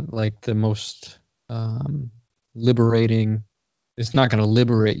not like the most liberating. It's not going to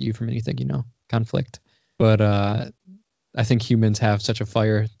liberate you from anything, conflict. But I think humans have such a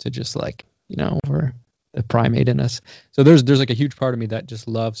fire to just we're the primate in us. So there's like a huge part of me that just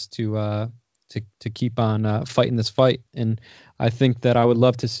loves to keep on fighting this fight. And I think that I would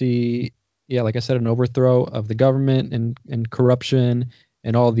love to see, like I said, an overthrow of the government and corruption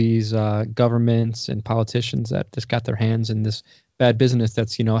and all these governments and politicians that just got their hands in this bad business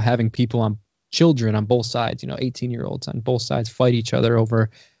that's, having children on both sides, 18-year-olds on both sides fight each other over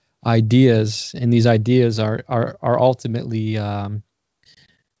ideas. And these ideas are ultimately, I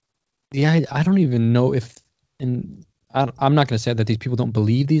don't even know if, and I'm not going to say that these people don't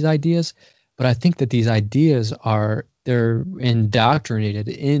believe these ideas, but I think that these ideas they're indoctrinated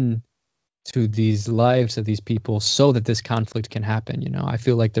into these lives of these people so that this conflict can happen. I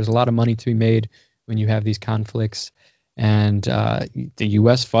feel like there's a lot of money to be made when you have these conflicts, and the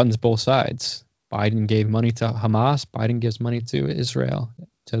U.S. funds both sides. Biden gave money to Hamas. Biden gives money to Israel,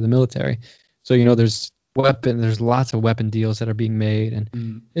 to the military. So, there's lots of weapon deals that are being made,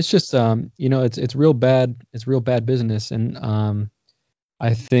 and it's just, it's real bad. It's real bad business. And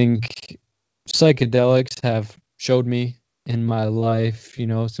I think psychedelics have showed me in my life,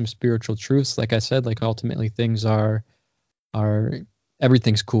 some spiritual truths. Like I said, ultimately things are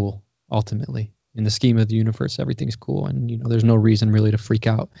everything's cool. Ultimately, in the scheme of the universe, everything's cool, and there's no reason really to freak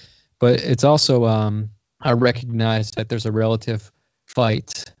out. But it's also I recognize that there's a relative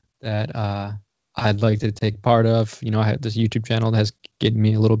fight that I'd like to take part of. I have this YouTube channel that has given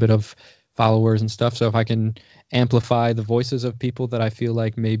me a little bit of followers and stuff. So if I can amplify the voices of people that I feel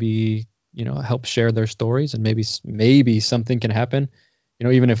like maybe, help share their stories, and maybe something can happen,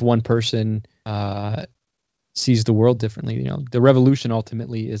 even if one person sees the world differently. The revolution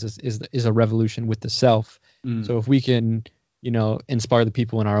ultimately is a revolution with the self. So if we can, inspire the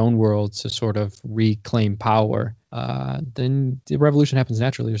people in our own world to sort of reclaim power, then the revolution happens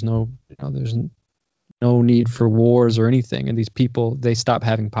naturally. There's no need for wars or anything. And these people, they stop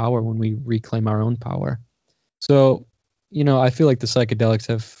having power when we reclaim our own power. So, I feel like the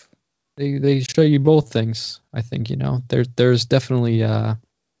psychedelics they show you both things. I think, there's definitely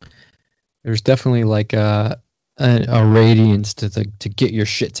like a radiance to get your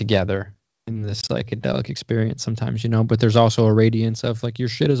shit together in this psychedelic experience sometimes, but there's also a radiance of like your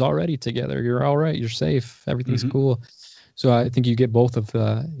shit is already together. You're all right. You're safe. Everything's cool. So I think you get both of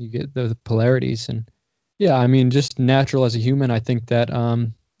you get the polarities. And yeah, I mean, just natural as a human, I think that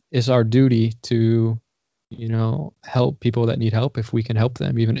is our duty to, help people that need help if we can help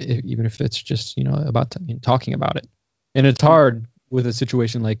them, even if it's just, about talking about it. And it's hard with a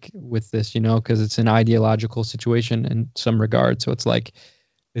situation like with this, because it's an ideological situation in some regard. So it's like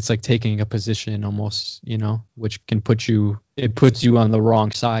taking a position almost, which can puts you on the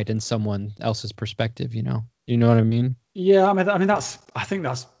wrong side in someone else's perspective, You know what I mean? Yeah, I think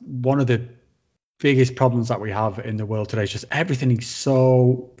that's one of the biggest problems that we have in the world today. It's just everything is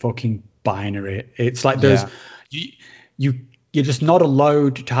so fucking binary. It's like you're just not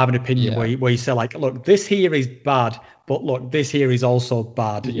allowed to have an opinion where you say like, look, this here is bad, but look, this here is also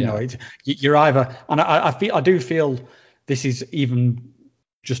bad. You're either, and I do feel this is even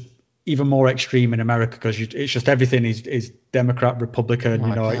more extreme in America, because it's just everything is Democrat, Republican.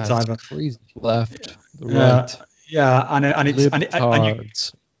 God, it's either crazy left, right.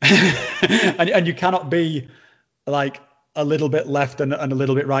 And you cannot be like a little bit left and a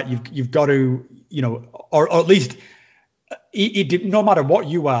little bit right. You've got to, or at least no matter what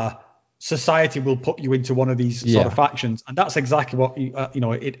you are, society will put you into one of these sort of factions, and that's exactly what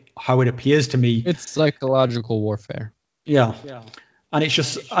how it appears to me. It's psychological warfare. Yeah. And it's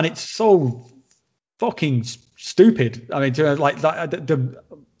just, and it's so fucking stupid. I mean, like that,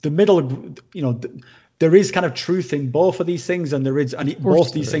 the middle, there is kind of truth in both of these things, and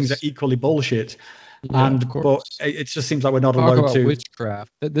both these things are equally bullshit. Yeah, but it just seems like we're not Talk allowed about to.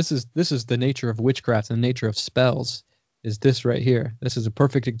 Witchcraft. This is the nature of witchcraft and the nature of spells. Is this right here? This is a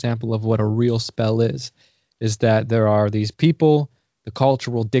perfect example of what a real spell is that there are these people, the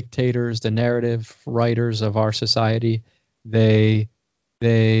cultural dictators, the narrative writers of our society. They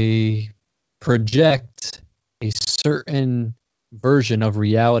project a certain version of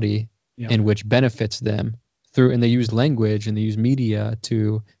reality in which benefits them and they use language and they use media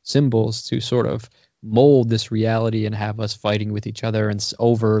to symbols to sort of mold this reality and have us fighting with each other and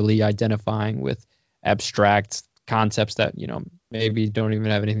overly identifying with abstract concepts that maybe don't even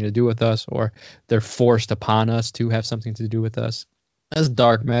have anything to do with us, or they're forced upon us to have something to do with us. That's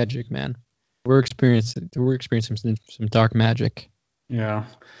dark magic, man. We're experiencing some dark magic. Yeah,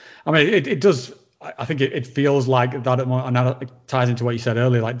 I mean, it does. I think it feels like that, and that ties into what you said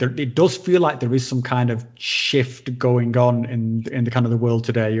earlier. Like it does feel like there is some kind of shift going on in the kind of the world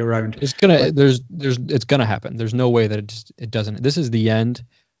today around. It's gonna happen. There's no way that it doesn't. This is the end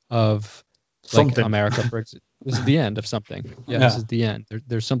of something. America, for example. This is the end of something. Yeah, this is the end.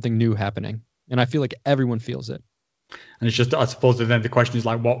 There's something new happening, and I feel like everyone feels it. And it's just, I suppose, then the question is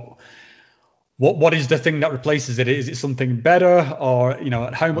like, what is the thing that replaces it? Is it something better, or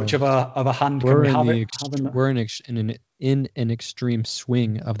how much of a hand can we have it? We're in an extreme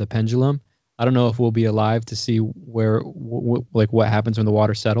swing of the pendulum. I don't know if we'll be alive to see what happens when the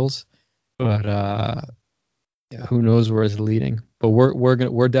water settles, but who knows where it's leading. But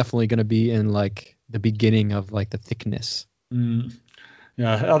we're definitely gonna be in like the beginning of like the thickness.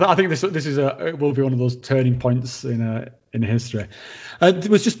 Yeah, I think this is it will be one of those turning points in history.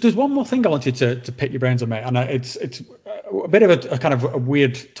 There's one more thing I wanted to pick your brains on, mate, and it's a bit of a kind of a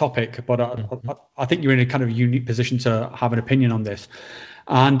weird topic, but I think you're in a kind of unique position to have an opinion on this.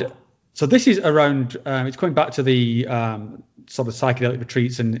 And so this is around, it's going back to the sort of psychedelic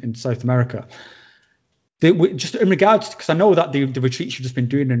retreats in South America. Just in regards, because I know that the retreats you've just been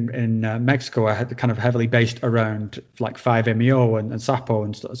doing in Mexico are kind of heavily based around like 5-MeO and Sapo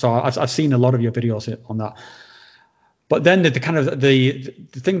and stuff. So I've seen a lot of your videos on that. But then the kind of the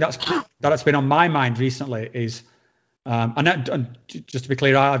thing that's been on my mind recently is, and just to be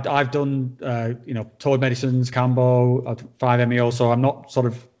clear, I've done toad medicines, Cambo, 5-MeO, so I'm not sort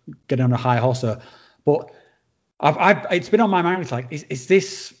of getting on a high horse, but it's been on my mind. It's like, is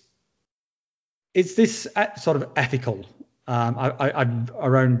this sort of ethical? I'm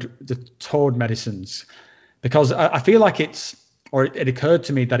around the toad medicines, because I feel like it occurred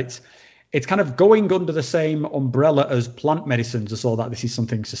to me that it's kind of going under the same umbrella as plant medicines, so that this is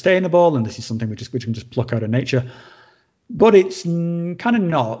something sustainable and this is something which we can just pluck out of nature. But it's kind of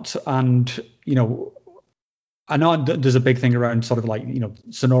not. And, I know there's a big thing around sort of like,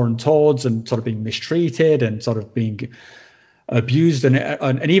 Sonoran toads and sort of being mistreated and sort of being abused. And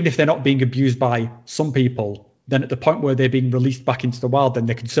even if they're not being abused by some people, then at the point where they're being released back into the wild, then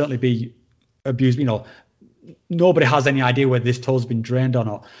they can certainly be abused. Nobody has any idea whether this toad's been drained or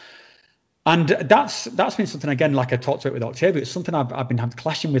not. And that's been something, again, like I talked about with Octavia, it's something I've been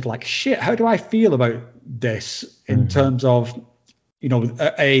clashing with, like, shit, how do I feel about this in terms of,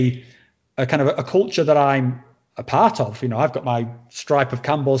 a kind of a culture that I'm a part of. I've got my stripe of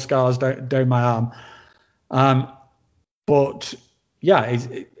Campbell scars down my arm. But yeah,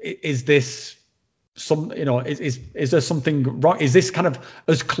 is this some, is there something wrong? Is this kind of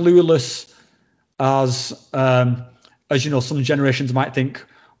as clueless as some generations might think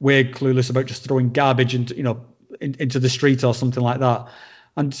we're clueless about just throwing garbage into the street or something like that?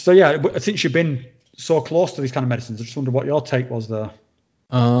 And so, yeah, since you've been so close to these kind of medicines, I just wonder what your take was there.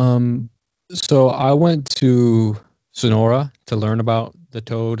 So I went to Sonora to learn about the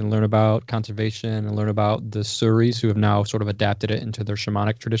toad and learn about conservation and learn about the Suris, who have now sort of adapted it into their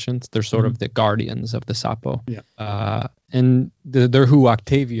shamanic traditions. They're sort of the guardians of the Sapo. Yeah. And they're who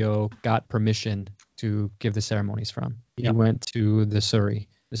Octavio got permission to give the ceremonies from. He went to the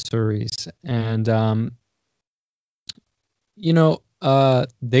Suris. And,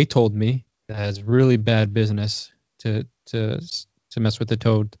 they told me that it's really bad business to mess with the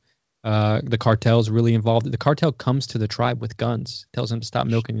toad. The cartel's really involved. The cartel comes to the tribe with guns, tells them to stop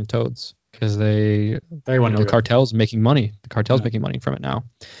milking the toads because they want the cartel's making money. The cartel's making money from it now.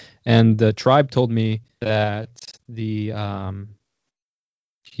 And the tribe told me that the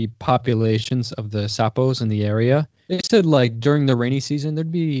populations of the sapos in the area, they said, like, during the rainy season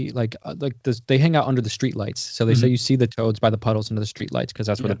there'd be like this, they hang out under the street lights, so they say you see the toads by the puddles under the street lights because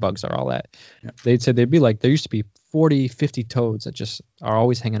that's where the bugs are all at. They said they'd be like, there used to be 40-50 toads that just are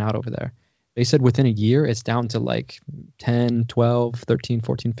always hanging out over there. They said within a year it's down to like 10, 12, 13,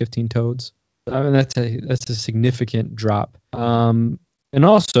 14, 15 toads. I mean, that's a significant drop. And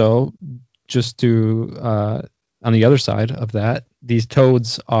also, just to on the other side of that, these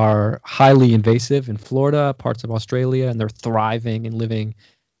toads are highly invasive in Florida, parts of Australia, and they're thriving and living,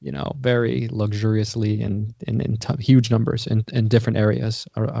 very luxuriously in huge numbers in different areas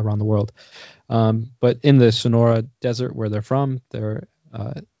around the world. But in the Sonora Desert, where they're from, they're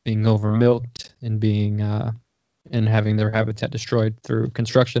being overmilked and being and having their habitat destroyed through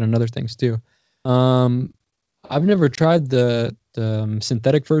construction and other things too. I've never tried the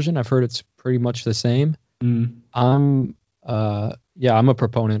synthetic version. I've heard it's pretty much the same. I'm a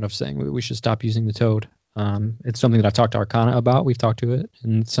proponent of saying we should stop using the toad. It's something that I've talked to Arkana about. We've talked to it,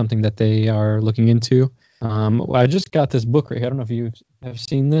 and it's something that they are looking into. I just got this book right here. I don't know if you have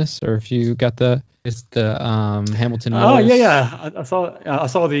seen this or if you got it's the Hamilton Mills. Oh yeah. I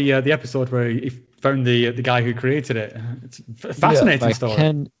saw the episode where he found the guy who created it. It's a fascinating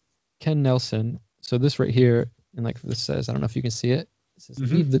story. Ken Nelson. So this right here, and like this says, I don't know if you can see it. It says,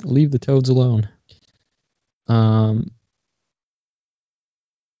 leave the toads alone.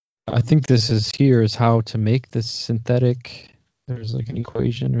 I think this is how to make this synthetic. There's like an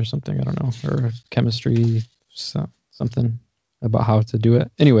equation or something, I don't know, or chemistry, something about how to do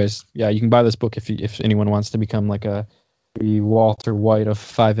it. Anyways, yeah, you can buy this book if anyone wants to become like the Walter White of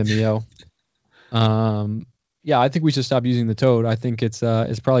 5-MeO. Yeah, I think we should stop using the toad. I think it's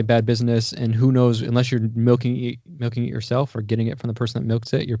probably bad business, and who knows, unless you're milking it yourself or getting it from the person that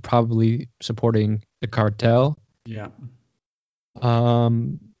milks it, you're probably supporting the cartel. Yeah.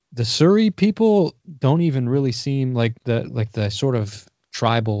 The Suri people don't even really seem like the sort of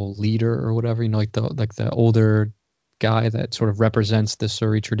tribal leader or whatever, like the older guy that sort of represents the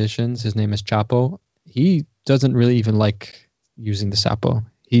Suri traditions. His name is Chapo. He doesn't really even like using the sapo.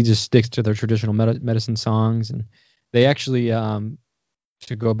 He just sticks to their traditional medicine songs, and they actually,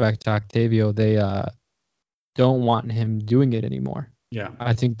 to go back to Octavio, they don't want him doing it anymore. Yeah,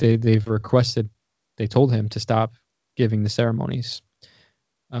 I think they've requested, they told him to stop giving the ceremonies.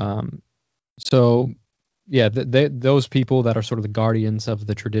 So yeah, those people that are sort of the guardians of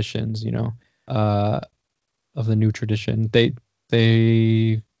the traditions, of the new tradition,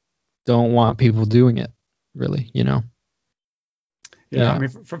 they don't want people doing it, really, Yeah, I mean,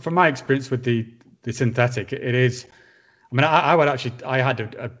 from my experience with the synthetic, it is. I mean, I had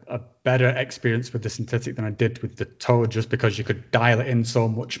a better experience with the synthetic than I did with the toad, just because you could dial it in so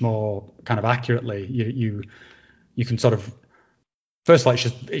much more kind of accurately. you can sort of, first of all,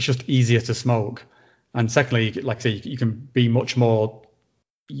 it's just easier to smoke, and secondly, like I say, you can be much more.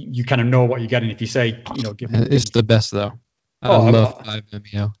 You kind of know what you're getting if you say, It's the best though. I Oh, love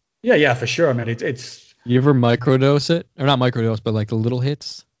 5-MeO. Yeah, for sure. I mean, it's. You ever microdose it, or not microdose, but like the little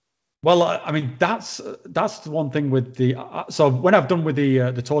hits? Well, I mean, that's the one thing with the. So when I've done with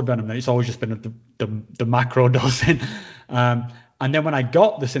the toad venom, then it's always just been the macro dosing, and then when I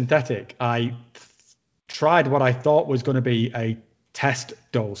got the synthetic, I tried what I thought was going to be a test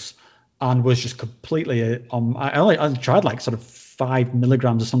dose, and was just completely on. I tried like sort of 5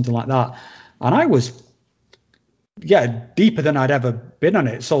 milligrams or something like that, and I was deeper than I'd ever been on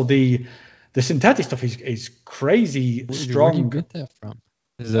it. So the synthetic stuff is crazy strong. Where do you get that from?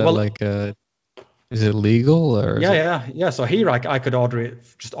 Is that is it legal or? Yeah. So here I could order it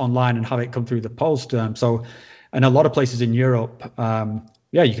just online and have it come through the post. So, and a lot of places in Europe,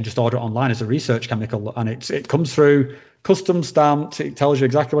 you can just order it online as a research chemical, and it comes through custom stamped. It tells you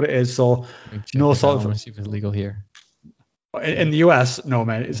exactly what it is. So no sort of. I want to see if it's legal here. In the US, no,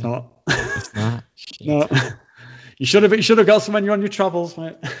 mate, it's not. It's not. No. You should have got some when you're on your travels,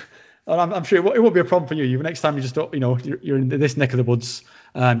 mate. And I'm sure it won't be a problem for you. Next time you just don't, you're in this neck of the woods,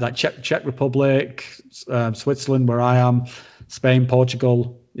 like Czech Republic, Switzerland, where I am, Spain,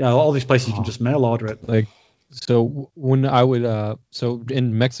 Portugal. Yeah, all these places you can just mail order it. Like, so when I would, so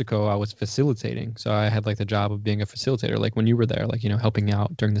in Mexico, I was facilitating. So I had like the job of being a facilitator. Like when you were there, like, helping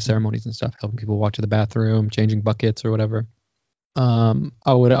out during the ceremonies and stuff, helping people walk to the bathroom, changing buckets or whatever.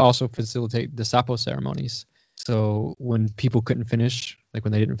 I would also facilitate the sapo ceremonies. So when people couldn't finish, like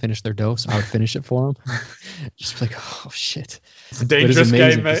when they didn't finish their dose, I would finish it for them. Just like, oh shit, it's a dangerous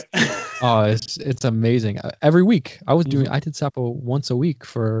game, mate. It's amazing. Every week I did sapo once a week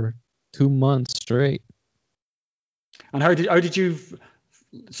for 2 months straight. And how did you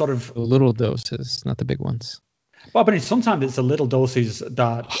sort of the little doses, not the big ones? Well, but sometimes it's the little doses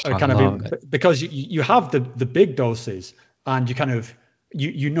that are kind of because you have the big doses and you kind of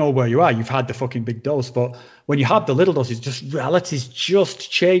you know where you are. You've had the fucking big dose, but when you have the little doses, just realities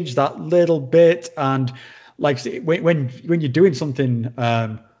just change that little bit. And like when you're doing something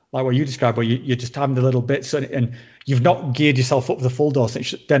like what you described, where you're just having the little bits and you've not geared yourself up for the full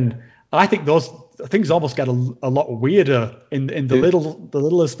dose, then I think those things almost get a lot weirder in the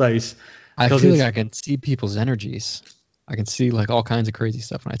littler space. I feel like I can see people's energies. I can see like all kinds of crazy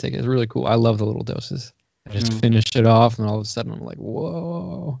stuff when I take it. It's really cool. I love the little doses. I just finish it off, and all of a sudden I'm like,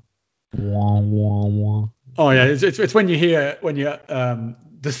 whoa. Wah, wah, wah. Oh yeah, it's when you hear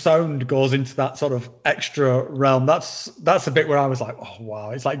the sound goes into that sort of extra realm. That's the bit where I was like, oh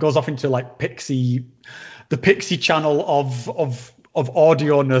wow, it's like goes off into like the Pixie channel of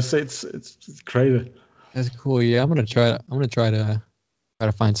audio-ness. It's crazy. That's cool. Yeah, I'm gonna try to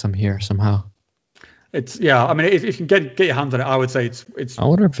find some here somehow. I mean, if you can get your hands on it, I would say it's. I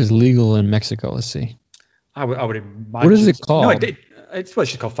wonder if it's legal in Mexico. Let's see. I would imagine. What is it called? No, it's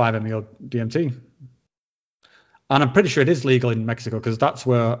just called 5-MeO DMT, and I'm pretty sure it is legal in Mexico because that's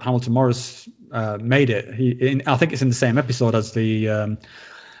where Hamilton Morris made it. I think it's in the same episode as the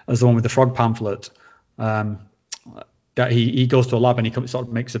one with the frog pamphlet. That he goes to a lab and he sort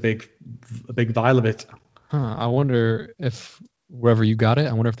of makes a big vial of it. I wonder if wherever you got it,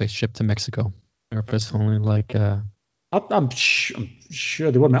 I wonder if they ship to Mexico or if it's only like. I'm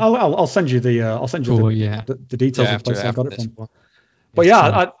sure they would. I'll send you the the details of the place I got it from. But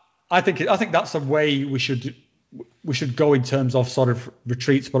yeah, I think that's a way we should go in terms of sort of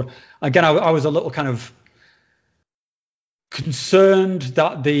retreats. But again, I was a little kind of concerned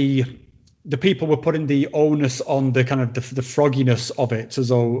that the people were putting the onus on the kind of the frogginess of it, as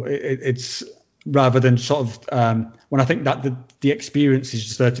though it's rather than sort of when I think that the experience is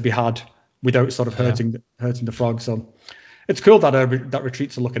just there to be had without sort of hurting the frog. So it's cool that that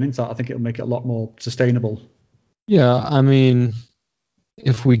retreats are looking into that. I think it'll make it a lot more sustainable. Yeah, I mean,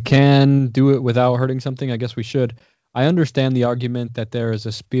 if we can do it without hurting something, I guess we should. I understand the argument that there is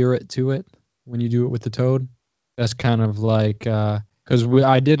a spirit to it when you do it with the toad. That's kind of like because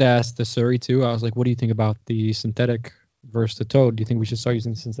I did ask the Surrey too. I was like, "What do you think about the synthetic versus the toad? Do you think we should start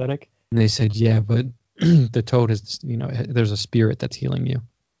using the synthetic?" And they said, "Yeah, but the toad is, there's a spirit that's healing you."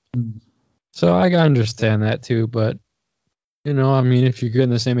 So I understand that too, but I mean, if you're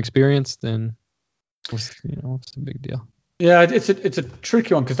getting the same experience, then what's the big deal? Yeah, it's a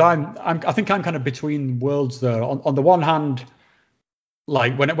tricky one because I think I'm kind of between worlds there. On the one hand,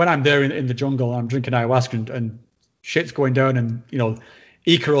 like when I'm there in the jungle and I'm drinking ayahuasca and shit's going down and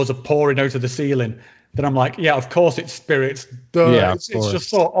icaros are pouring out of the ceiling, then I'm like, yeah, of course it's spirits. Duh. Yeah, it's just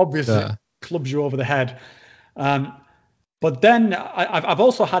so obvious. It clubs you over the head. But then I've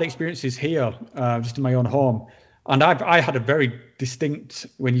also had experiences here, just in my own home, And I had a very distinct,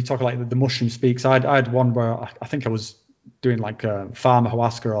 when you talk like the mushroom speaks, I had one where I think I was doing like farm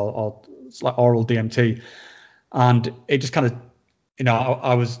ayahuasca or like oral DMT, and it just kind of,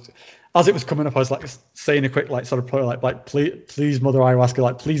 I was, as it was coming up, I was like saying a quick like sort of prayer, like please mother ayahuasca,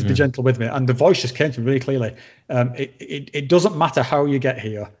 like please be gentle with me, and the voice just came to me really clearly. It doesn't matter how you get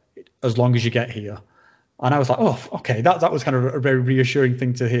here, as long as you get here. And I was like, oh, okay, that was kind of a very reassuring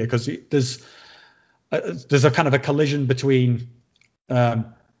thing to hear, because there's a kind of a collision between,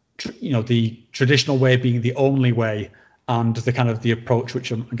 the traditional way being the only way, and the kind of the approach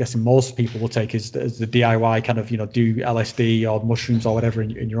which I'm guessing most people will take is the DIY kind of, do LSD or mushrooms or whatever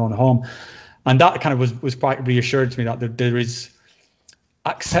in your own home. And that kind of was quite reassuring to me that there is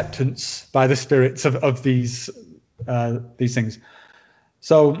acceptance by the spirits of these things.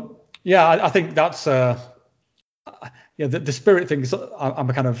 So yeah, I think that's the spirit thing. I'm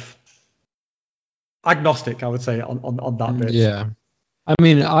a kind of agnostic, I would say, on that bit. Yeah, I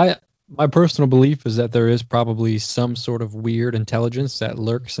mean, my personal belief is that there is probably some sort of weird intelligence that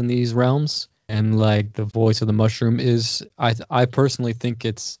lurks in these realms, and like the voice of the mushroom is, I personally think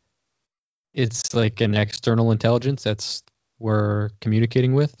it's like an external intelligence that's we're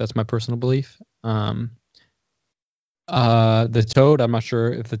communicating with. That's my personal belief. The toad, I'm not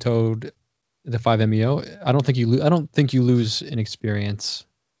sure if the toad, the 5-MeO, I don't think you lose an experience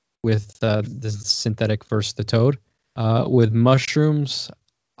with the synthetic versus the toad. With mushrooms,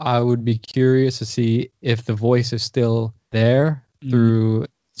 I would be curious to see if the voice is still there through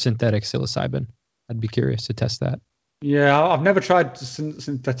synthetic psilocybin. I'd be curious to test that. Yeah, I've never tried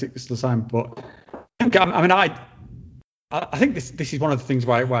synthetic psilocybin, but I think this is one of the things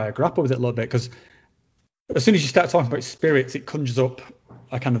why I grapple with it a little bit, because as soon as you start talking about spirits, it conjures up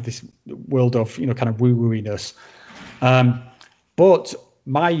a kind of this world of, kind of woo-wooiness. But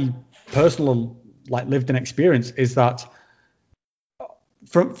my personal lived-in experience is that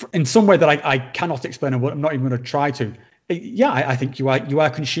from in some way that I cannot explain, and I'm not even going to try to. I think you are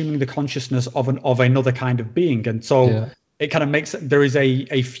consuming the consciousness of another kind of being, and so it kind of makes there is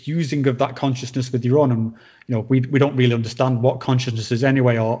a fusing of that consciousness with your own, and we don't really understand what consciousness is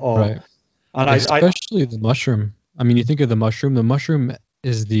anyway, or right. And especially the mushroom. I mean, you think of the mushroom. The mushroom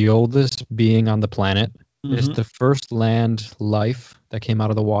is the oldest being on the planet. Mm-hmm. It's the first land life that came out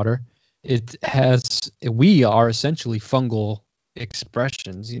of the water. We are essentially fungal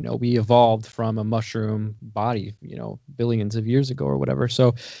expressions. We evolved from a mushroom body, billions of years ago or whatever.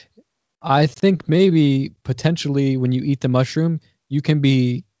 So I think maybe potentially when you eat the mushroom, you can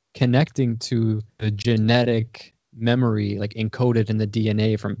be connecting to the genetic memory, like encoded in the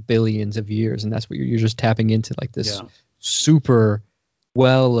DNA from billions of years, and that's what you're just tapping into, like this super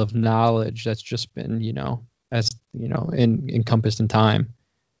well of knowledge that's just been, encompassed in time.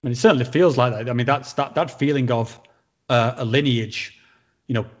 And it certainly feels like that. I mean, that's that feeling of a lineage,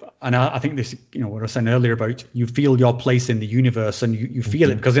 and I think this, what I was saying earlier about you feel your place in the universe, and you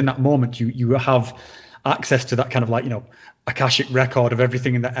feel it because in that moment you have access to that kind of Akashic record of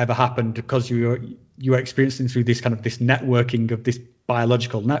everything that ever happened, because you are experiencing through this kind of this networking of this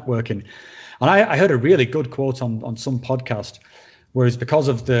biological networking. And I heard a really good quote on some podcast, where it's because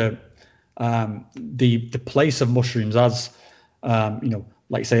of the place of mushrooms as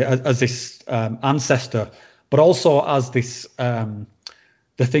like say as this ancestor, but also as this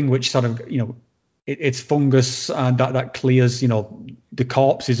the thing which sort of it's fungus, and that clears the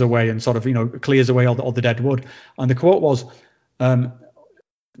corpses away, and sort of clears away all the dead wood. And the quote was,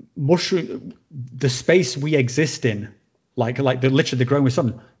 mushroom, the space we exist in, literally the growing with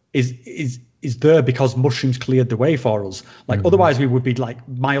sun, is there because mushrooms cleared the way for us. Otherwise we would be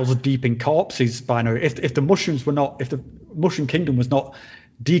miles deep in corpses by now. If the mushrooms were not, if the mushroom kingdom was not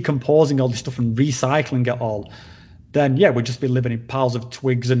decomposing all this stuff and recycling it all, then we'd just be living in piles of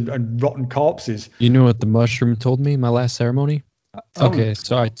twigs and rotten corpses. You know what the mushroom told me my last ceremony? Okay,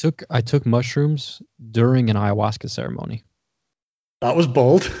 so I took mushrooms during an ayahuasca ceremony. That was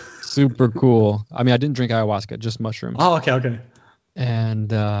bold. Super cool. I mean, I didn't drink ayahuasca, just mushrooms. Oh, okay. And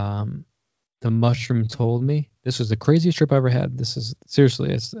the mushroom told me, this was the craziest trip I ever had. This is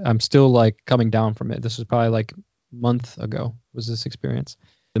seriously, I'm still coming down from it. This was probably a month ago was this experience.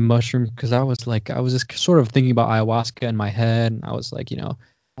 The mushroom, because I was just sort of thinking about ayahuasca in my head, and I was I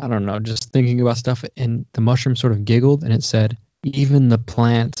don't know, just thinking about stuff, and the mushroom sort of giggled, and it said, even the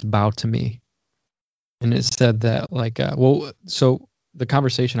plants bow to me. And it said that so the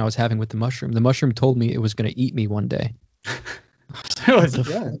conversation I was having with the mushroom told me it was going to eat me one day. It's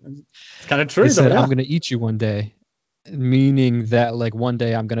kind of true. It said, I'm going to eat you one day, meaning that one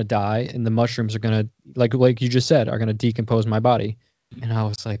day I'm going to die, and the mushrooms are going to, like you just said, are going to decompose my body. And I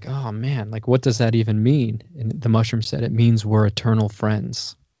was like, oh man, like what does that even mean? And the mushroom said it means we're eternal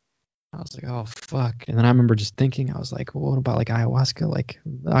friends. I was like, oh fuck. And then I remember just thinking, I was like, well, what about like ayahuasca? Like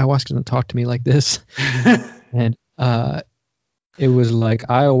ayahuasca doesn't talk to me like this. And it was like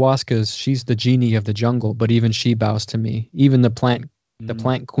ayahuasca's, she's the genie of the jungle, but even she bows to me. Even the Mm.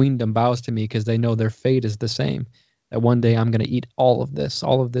 plant queendom bows to me because they know their fate is the same. That one day I'm gonna eat all of this.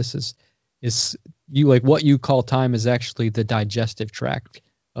 All of this is you, like what you call time is actually the digestive tract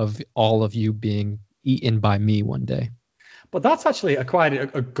of all of you being eaten by me one day. But that's actually quite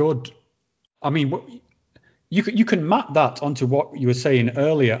a good. I mean, you can map that onto what you were saying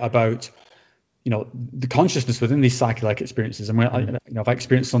earlier about the consciousness within these psychedelic experiences. And I've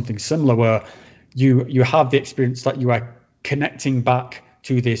experienced something similar where you have the experience that you are connecting back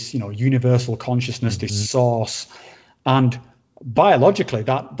to this universal consciousness, this source, and biologically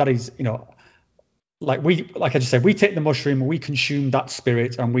that is like I just said, we take the mushroom, we consume that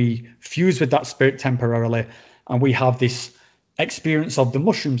spirit, and we fuse with that spirit temporarily, and we have this experience of the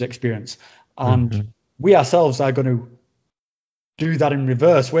mushrooms experience, and we ourselves are going to do that in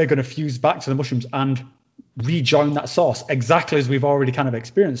reverse. We're going to fuse back to the mushrooms and rejoin that source exactly as we've already kind of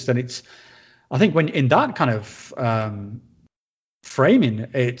experienced. And it's, I think, when in that kind of framing,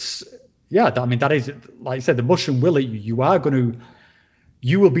 it's I mean, that is, like I said, the mushroom will eat you.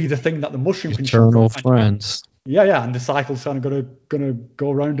 You will be the thing that the mushroom consumes. Eternal friends. Yeah, and the cycle's kind of gonna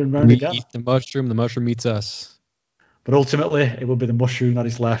go round and round We again. eat the mushroom eats us. But ultimately, it will be the mushroom that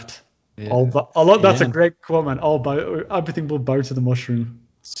is left. Yeah. That's a great quote, man. Everything will bow to the mushroom.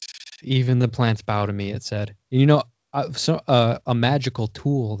 Even the plants bow to me, it said. A magical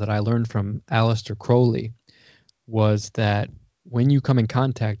tool that I learned from Aleister Crowley was that when you come in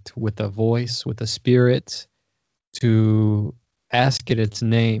contact with a voice, with a spirit, to ask it its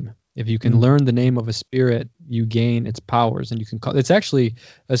name. If you can learn the name of a spirit, you gain its powers, and you can call. It's actually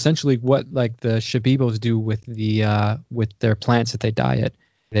essentially what like the Shabibos do with their plants that they diet.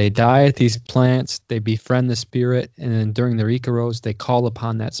 They diet these plants, they befriend the spirit, and then during their Icaros, they call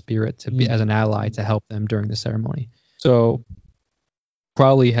upon that spirit to be as an ally to help them during the ceremony. So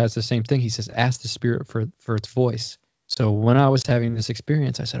Crowley has the same thing. He says, ask the spirit for its voice. So when I was having this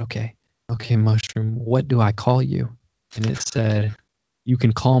experience, I said, okay, mushroom, what do I call you? And it said, you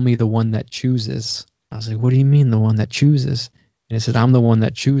can call me the one that chooses. I was like, what do you mean the one that chooses? And it said, I'm the one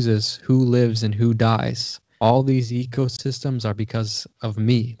that chooses who lives and who dies. All these ecosystems are because of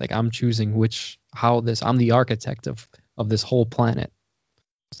me. Like I'm choosing I'm the architect of this whole planet.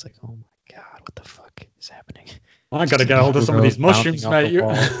 It's like, oh my God, what the fuck is happening? I got to get hold of some of these mushrooms, mate.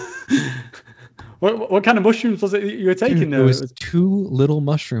 What kind of mushrooms was it you were taking? Dude, it was 2 little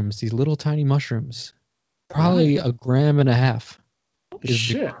mushrooms, these little tiny mushrooms. Probably a gram and a half. It's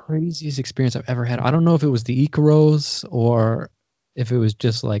the craziest experience I've ever had. I don't know if it was the Icaros or if it was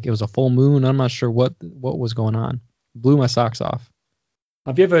just like it was a full moon. I'm not sure what was going on. Blew my socks off.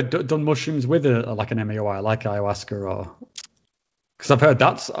 Have you ever done mushrooms with like an MEOI, like ayahuasca, or? Because I've heard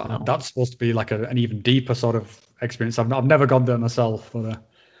that's supposed to be like an even deeper sort of experience. I've never gone there myself, but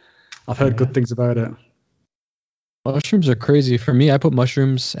I've heard good things about it. Mushrooms are crazy. For me, I put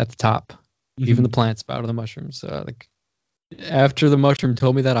mushrooms at the top. Even the plants bow to the mushrooms. Like after the mushroom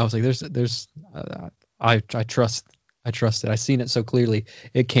told me that, I was like, I trust it. I seen it so clearly.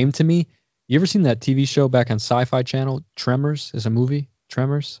 It came to me. You ever seen that TV show back on Sci-Fi Channel? Tremors is a movie.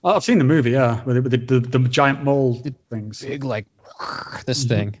 Tremors. Oh, I've seen the movie. Yeah, with the giant mole things. Big like this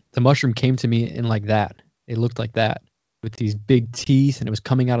thing. The mushroom came to me in like that. It looked like that with these big teeth, and it was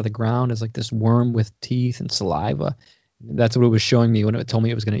coming out of the ground as like this worm with teeth and saliva. That's what it was showing me when it told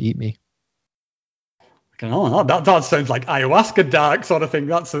me it was going to eat me. Oh, that sounds like ayahuasca dark sort of thing.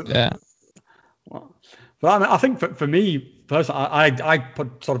 Yeah. Well, but I think for me personally, I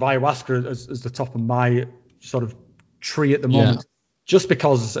put sort of ayahuasca as the top of my sort of tree at the moment, just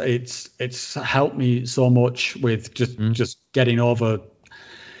because it's helped me so much with just getting over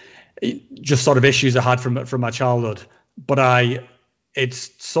just sort of issues I had from my childhood. But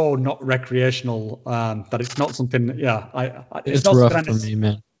it's so not recreational that it's not something. Yeah, it's not rough for me,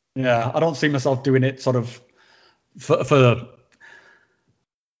 man. Yeah, I don't see myself doing it sort of for the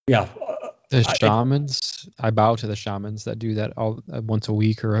shamans. I bow to the shamans that do that all once a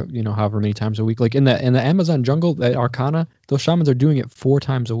week or however many times a week. Like in the Amazon jungle at Arkana, those shamans are doing it 4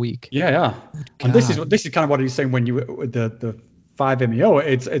 times a week. Yeah. And this is kind of what he's saying when you with the 5-MeO.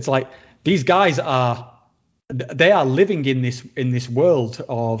 It's like these guys are living in this world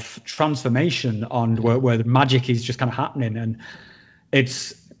of transformation where the magic is just kind of happening. And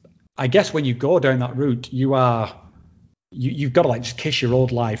it's, I guess when you go down that route, you've got to like just kiss your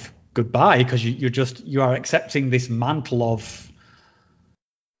old life goodbye, because you are accepting this mantle of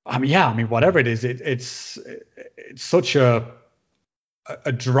I mean, yeah, I mean, whatever it is, it's such a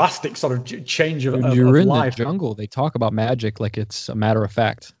drastic sort of change of, When of, you're of in the life. jungle, they talk about magic like it's a matter of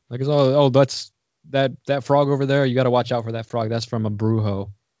fact. Like it's that's that frog over there. You got to watch out for that frog. That's from a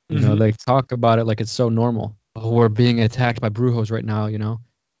brujo. They talk about it like it's so normal. Oh, we're being attacked by brujos right now.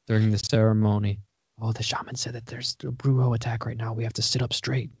 During the ceremony. Oh, the shaman said that there's a brujo attack right now. We have to sit up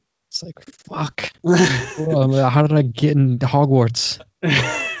straight. It's like fuck. Well, how did I get in Hogwarts?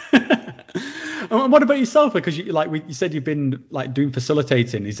 And what about yourself? Because you said you've been like doing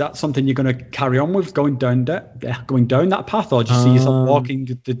facilitating. Is that something you're going to carry on with, going down that path, or do you see yourself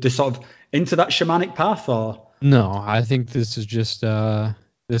walking the sort of into that shamanic path? Or no, I think this is just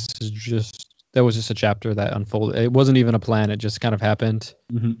that was just a chapter that unfolded. It wasn't even a plan. It just kind of happened.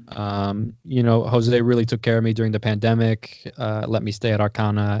 Jose really took care of me during the pandemic. Let me stay at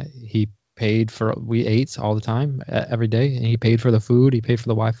Arkana. He paid we ate all the time, every day, and he paid for the food. He paid for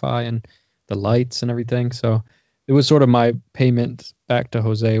the Wi-Fi and the lights and everything. So it was sort of my payment back to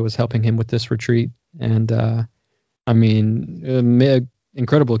Jose, was helping him with this retreat. And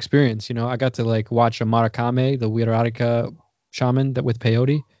incredible experience. I got to like watch a Marakame, the Wirarika shaman that with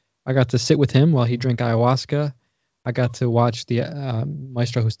peyote. I got to sit with him while he drank ayahuasca. I got to watch the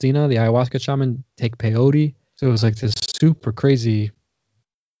Maestra Justina, the ayahuasca shaman, take peyote. So it was like this super crazy,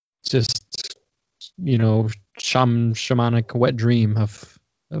 just shamanic wet dream of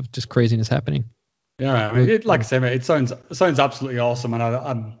just craziness happening. Yeah, I mean, like I say, mate, it sounds absolutely awesome, and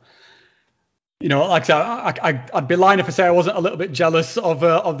I'm like I said, I'd be lying if I say I wasn't a little bit jealous of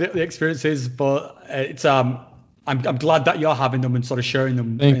the experiences, but it's I'm glad that you're having them and sort of sharing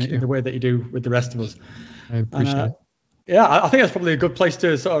them in the way that you do with the rest of us. I appreciate it. Yeah, I think that's probably a good place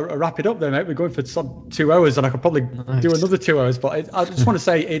to sort of wrap it up there, mate. We're going for some 2 hours, and I could probably do another 2 hours, but I just want to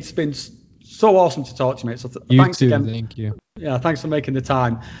say it's been so awesome to talk to you, mate. So thanks too, again. Thank you. Yeah, thanks for making the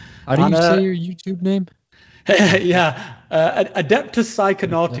time. How do you say your YouTube name? Yeah, Adeptus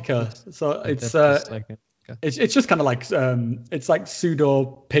Psychonautica. So it's just kind of like it's like pseudo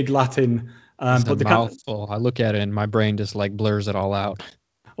pig Latin. It's a mouthful. I look at it and my brain just like blurs it all out.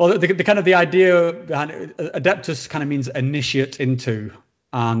 Well, the idea behind it, Adeptus kind of means initiate into,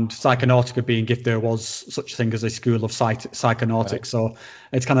 and Psychonautica being if there was such a thing as a school of psychonautics. Right. So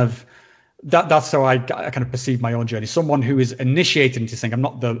it's kind of that's how I kind of perceive my own journey. Someone who is initiated into thing. I'm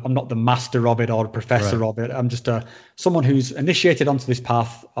not the master of it or the professor of it. I'm just someone who's initiated onto this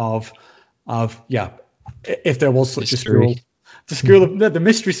path of if there was such Mystery. a school. The school of the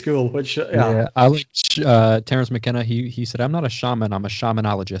mystery school, which I like Terrence McKenna. He said, "I'm not a shaman. I'm a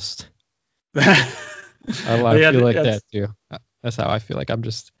shamanologist." I feel like that too. That's how I feel like. I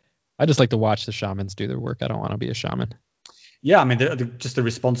just like to watch the shamans do their work. I don't want to be a shaman. Yeah, I mean, just the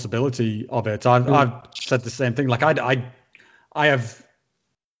responsibility of it. I've said the same thing. Like I don't have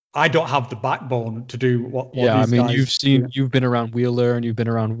the backbone to do what yeah, these guys you've been around Wheeler and you've been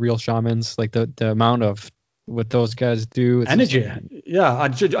around real shamans. Like the amount of what those guys do, energy.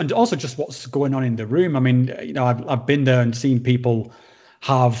 And also just what's going on in the room. I mean, I've been there and seen people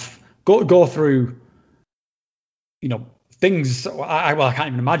go through, things. I can't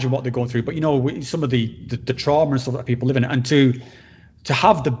even imagine what they're going through. But some of the trauma and stuff that people live in, and to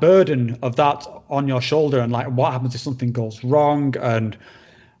have the burden of that on your shoulder, and like what happens if something goes wrong, and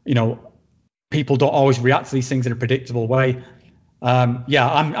people don't always react to these things in a predictable way.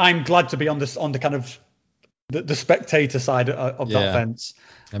 I'm glad to be on the kind of the spectator side of that fence.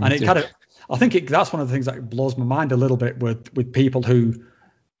 And it kind of, I think that's one of the things that blows my mind a little bit with people who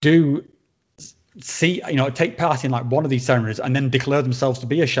do see, take part in like one of these ceremonies and then declare themselves to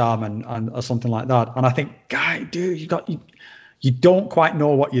be a shaman or something like that. And I think, guy, dude, you don't quite know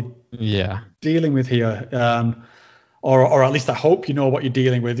what you're dealing with here. Or at least I hope you know what you're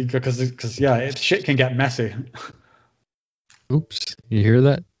dealing with, because shit can get messy. Oops, you hear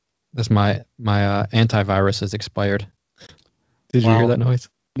that? That's my antivirus has expired. Did you hear that noise?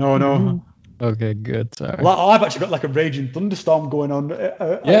 No. Okay, good. Sorry. Well, I've actually got like a raging thunderstorm going on.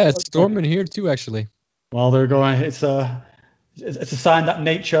 It's storming here too, actually. Well, they're going. It's a sign that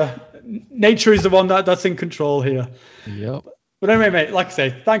nature is the one that's in control here. Yep. But anyway, mate, like I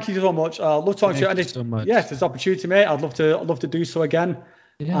say, thank you so much. I love talking to you. Thank you so much. Yes, there's opportunity, mate. I'd love to do so again.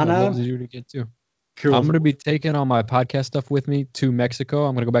 Yeah, I'd love to do it again too. Cool. I'm going to be taking all my podcast stuff with me to Mexico.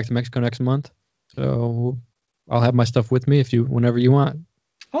 I'm going to go back to Mexico next month. So I'll have my stuff with me whenever you want.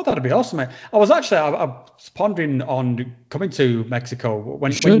 Oh, that'd be awesome, mate. I was pondering on coming to Mexico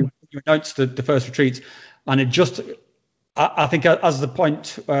when you announced the first retreat, and it just, I think as the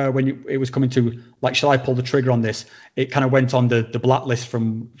point when it was coming to, like, shall I pull the trigger on this? It kind of went on the blacklist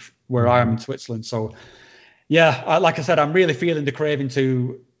from where I am in Switzerland. So, yeah, like I said, I'm really feeling the craving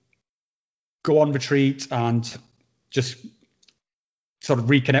to go on retreat and just sort of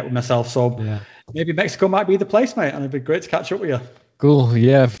reconnect with myself. So maybe Mexico might be the place, mate, and it'd be great to catch up with you. Cool.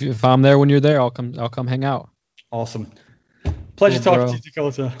 Yeah. If I'm there when you're there, I'll come hang out. Awesome. Pleasure talking to you,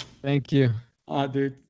 Dakota. Thank you. All right, dude.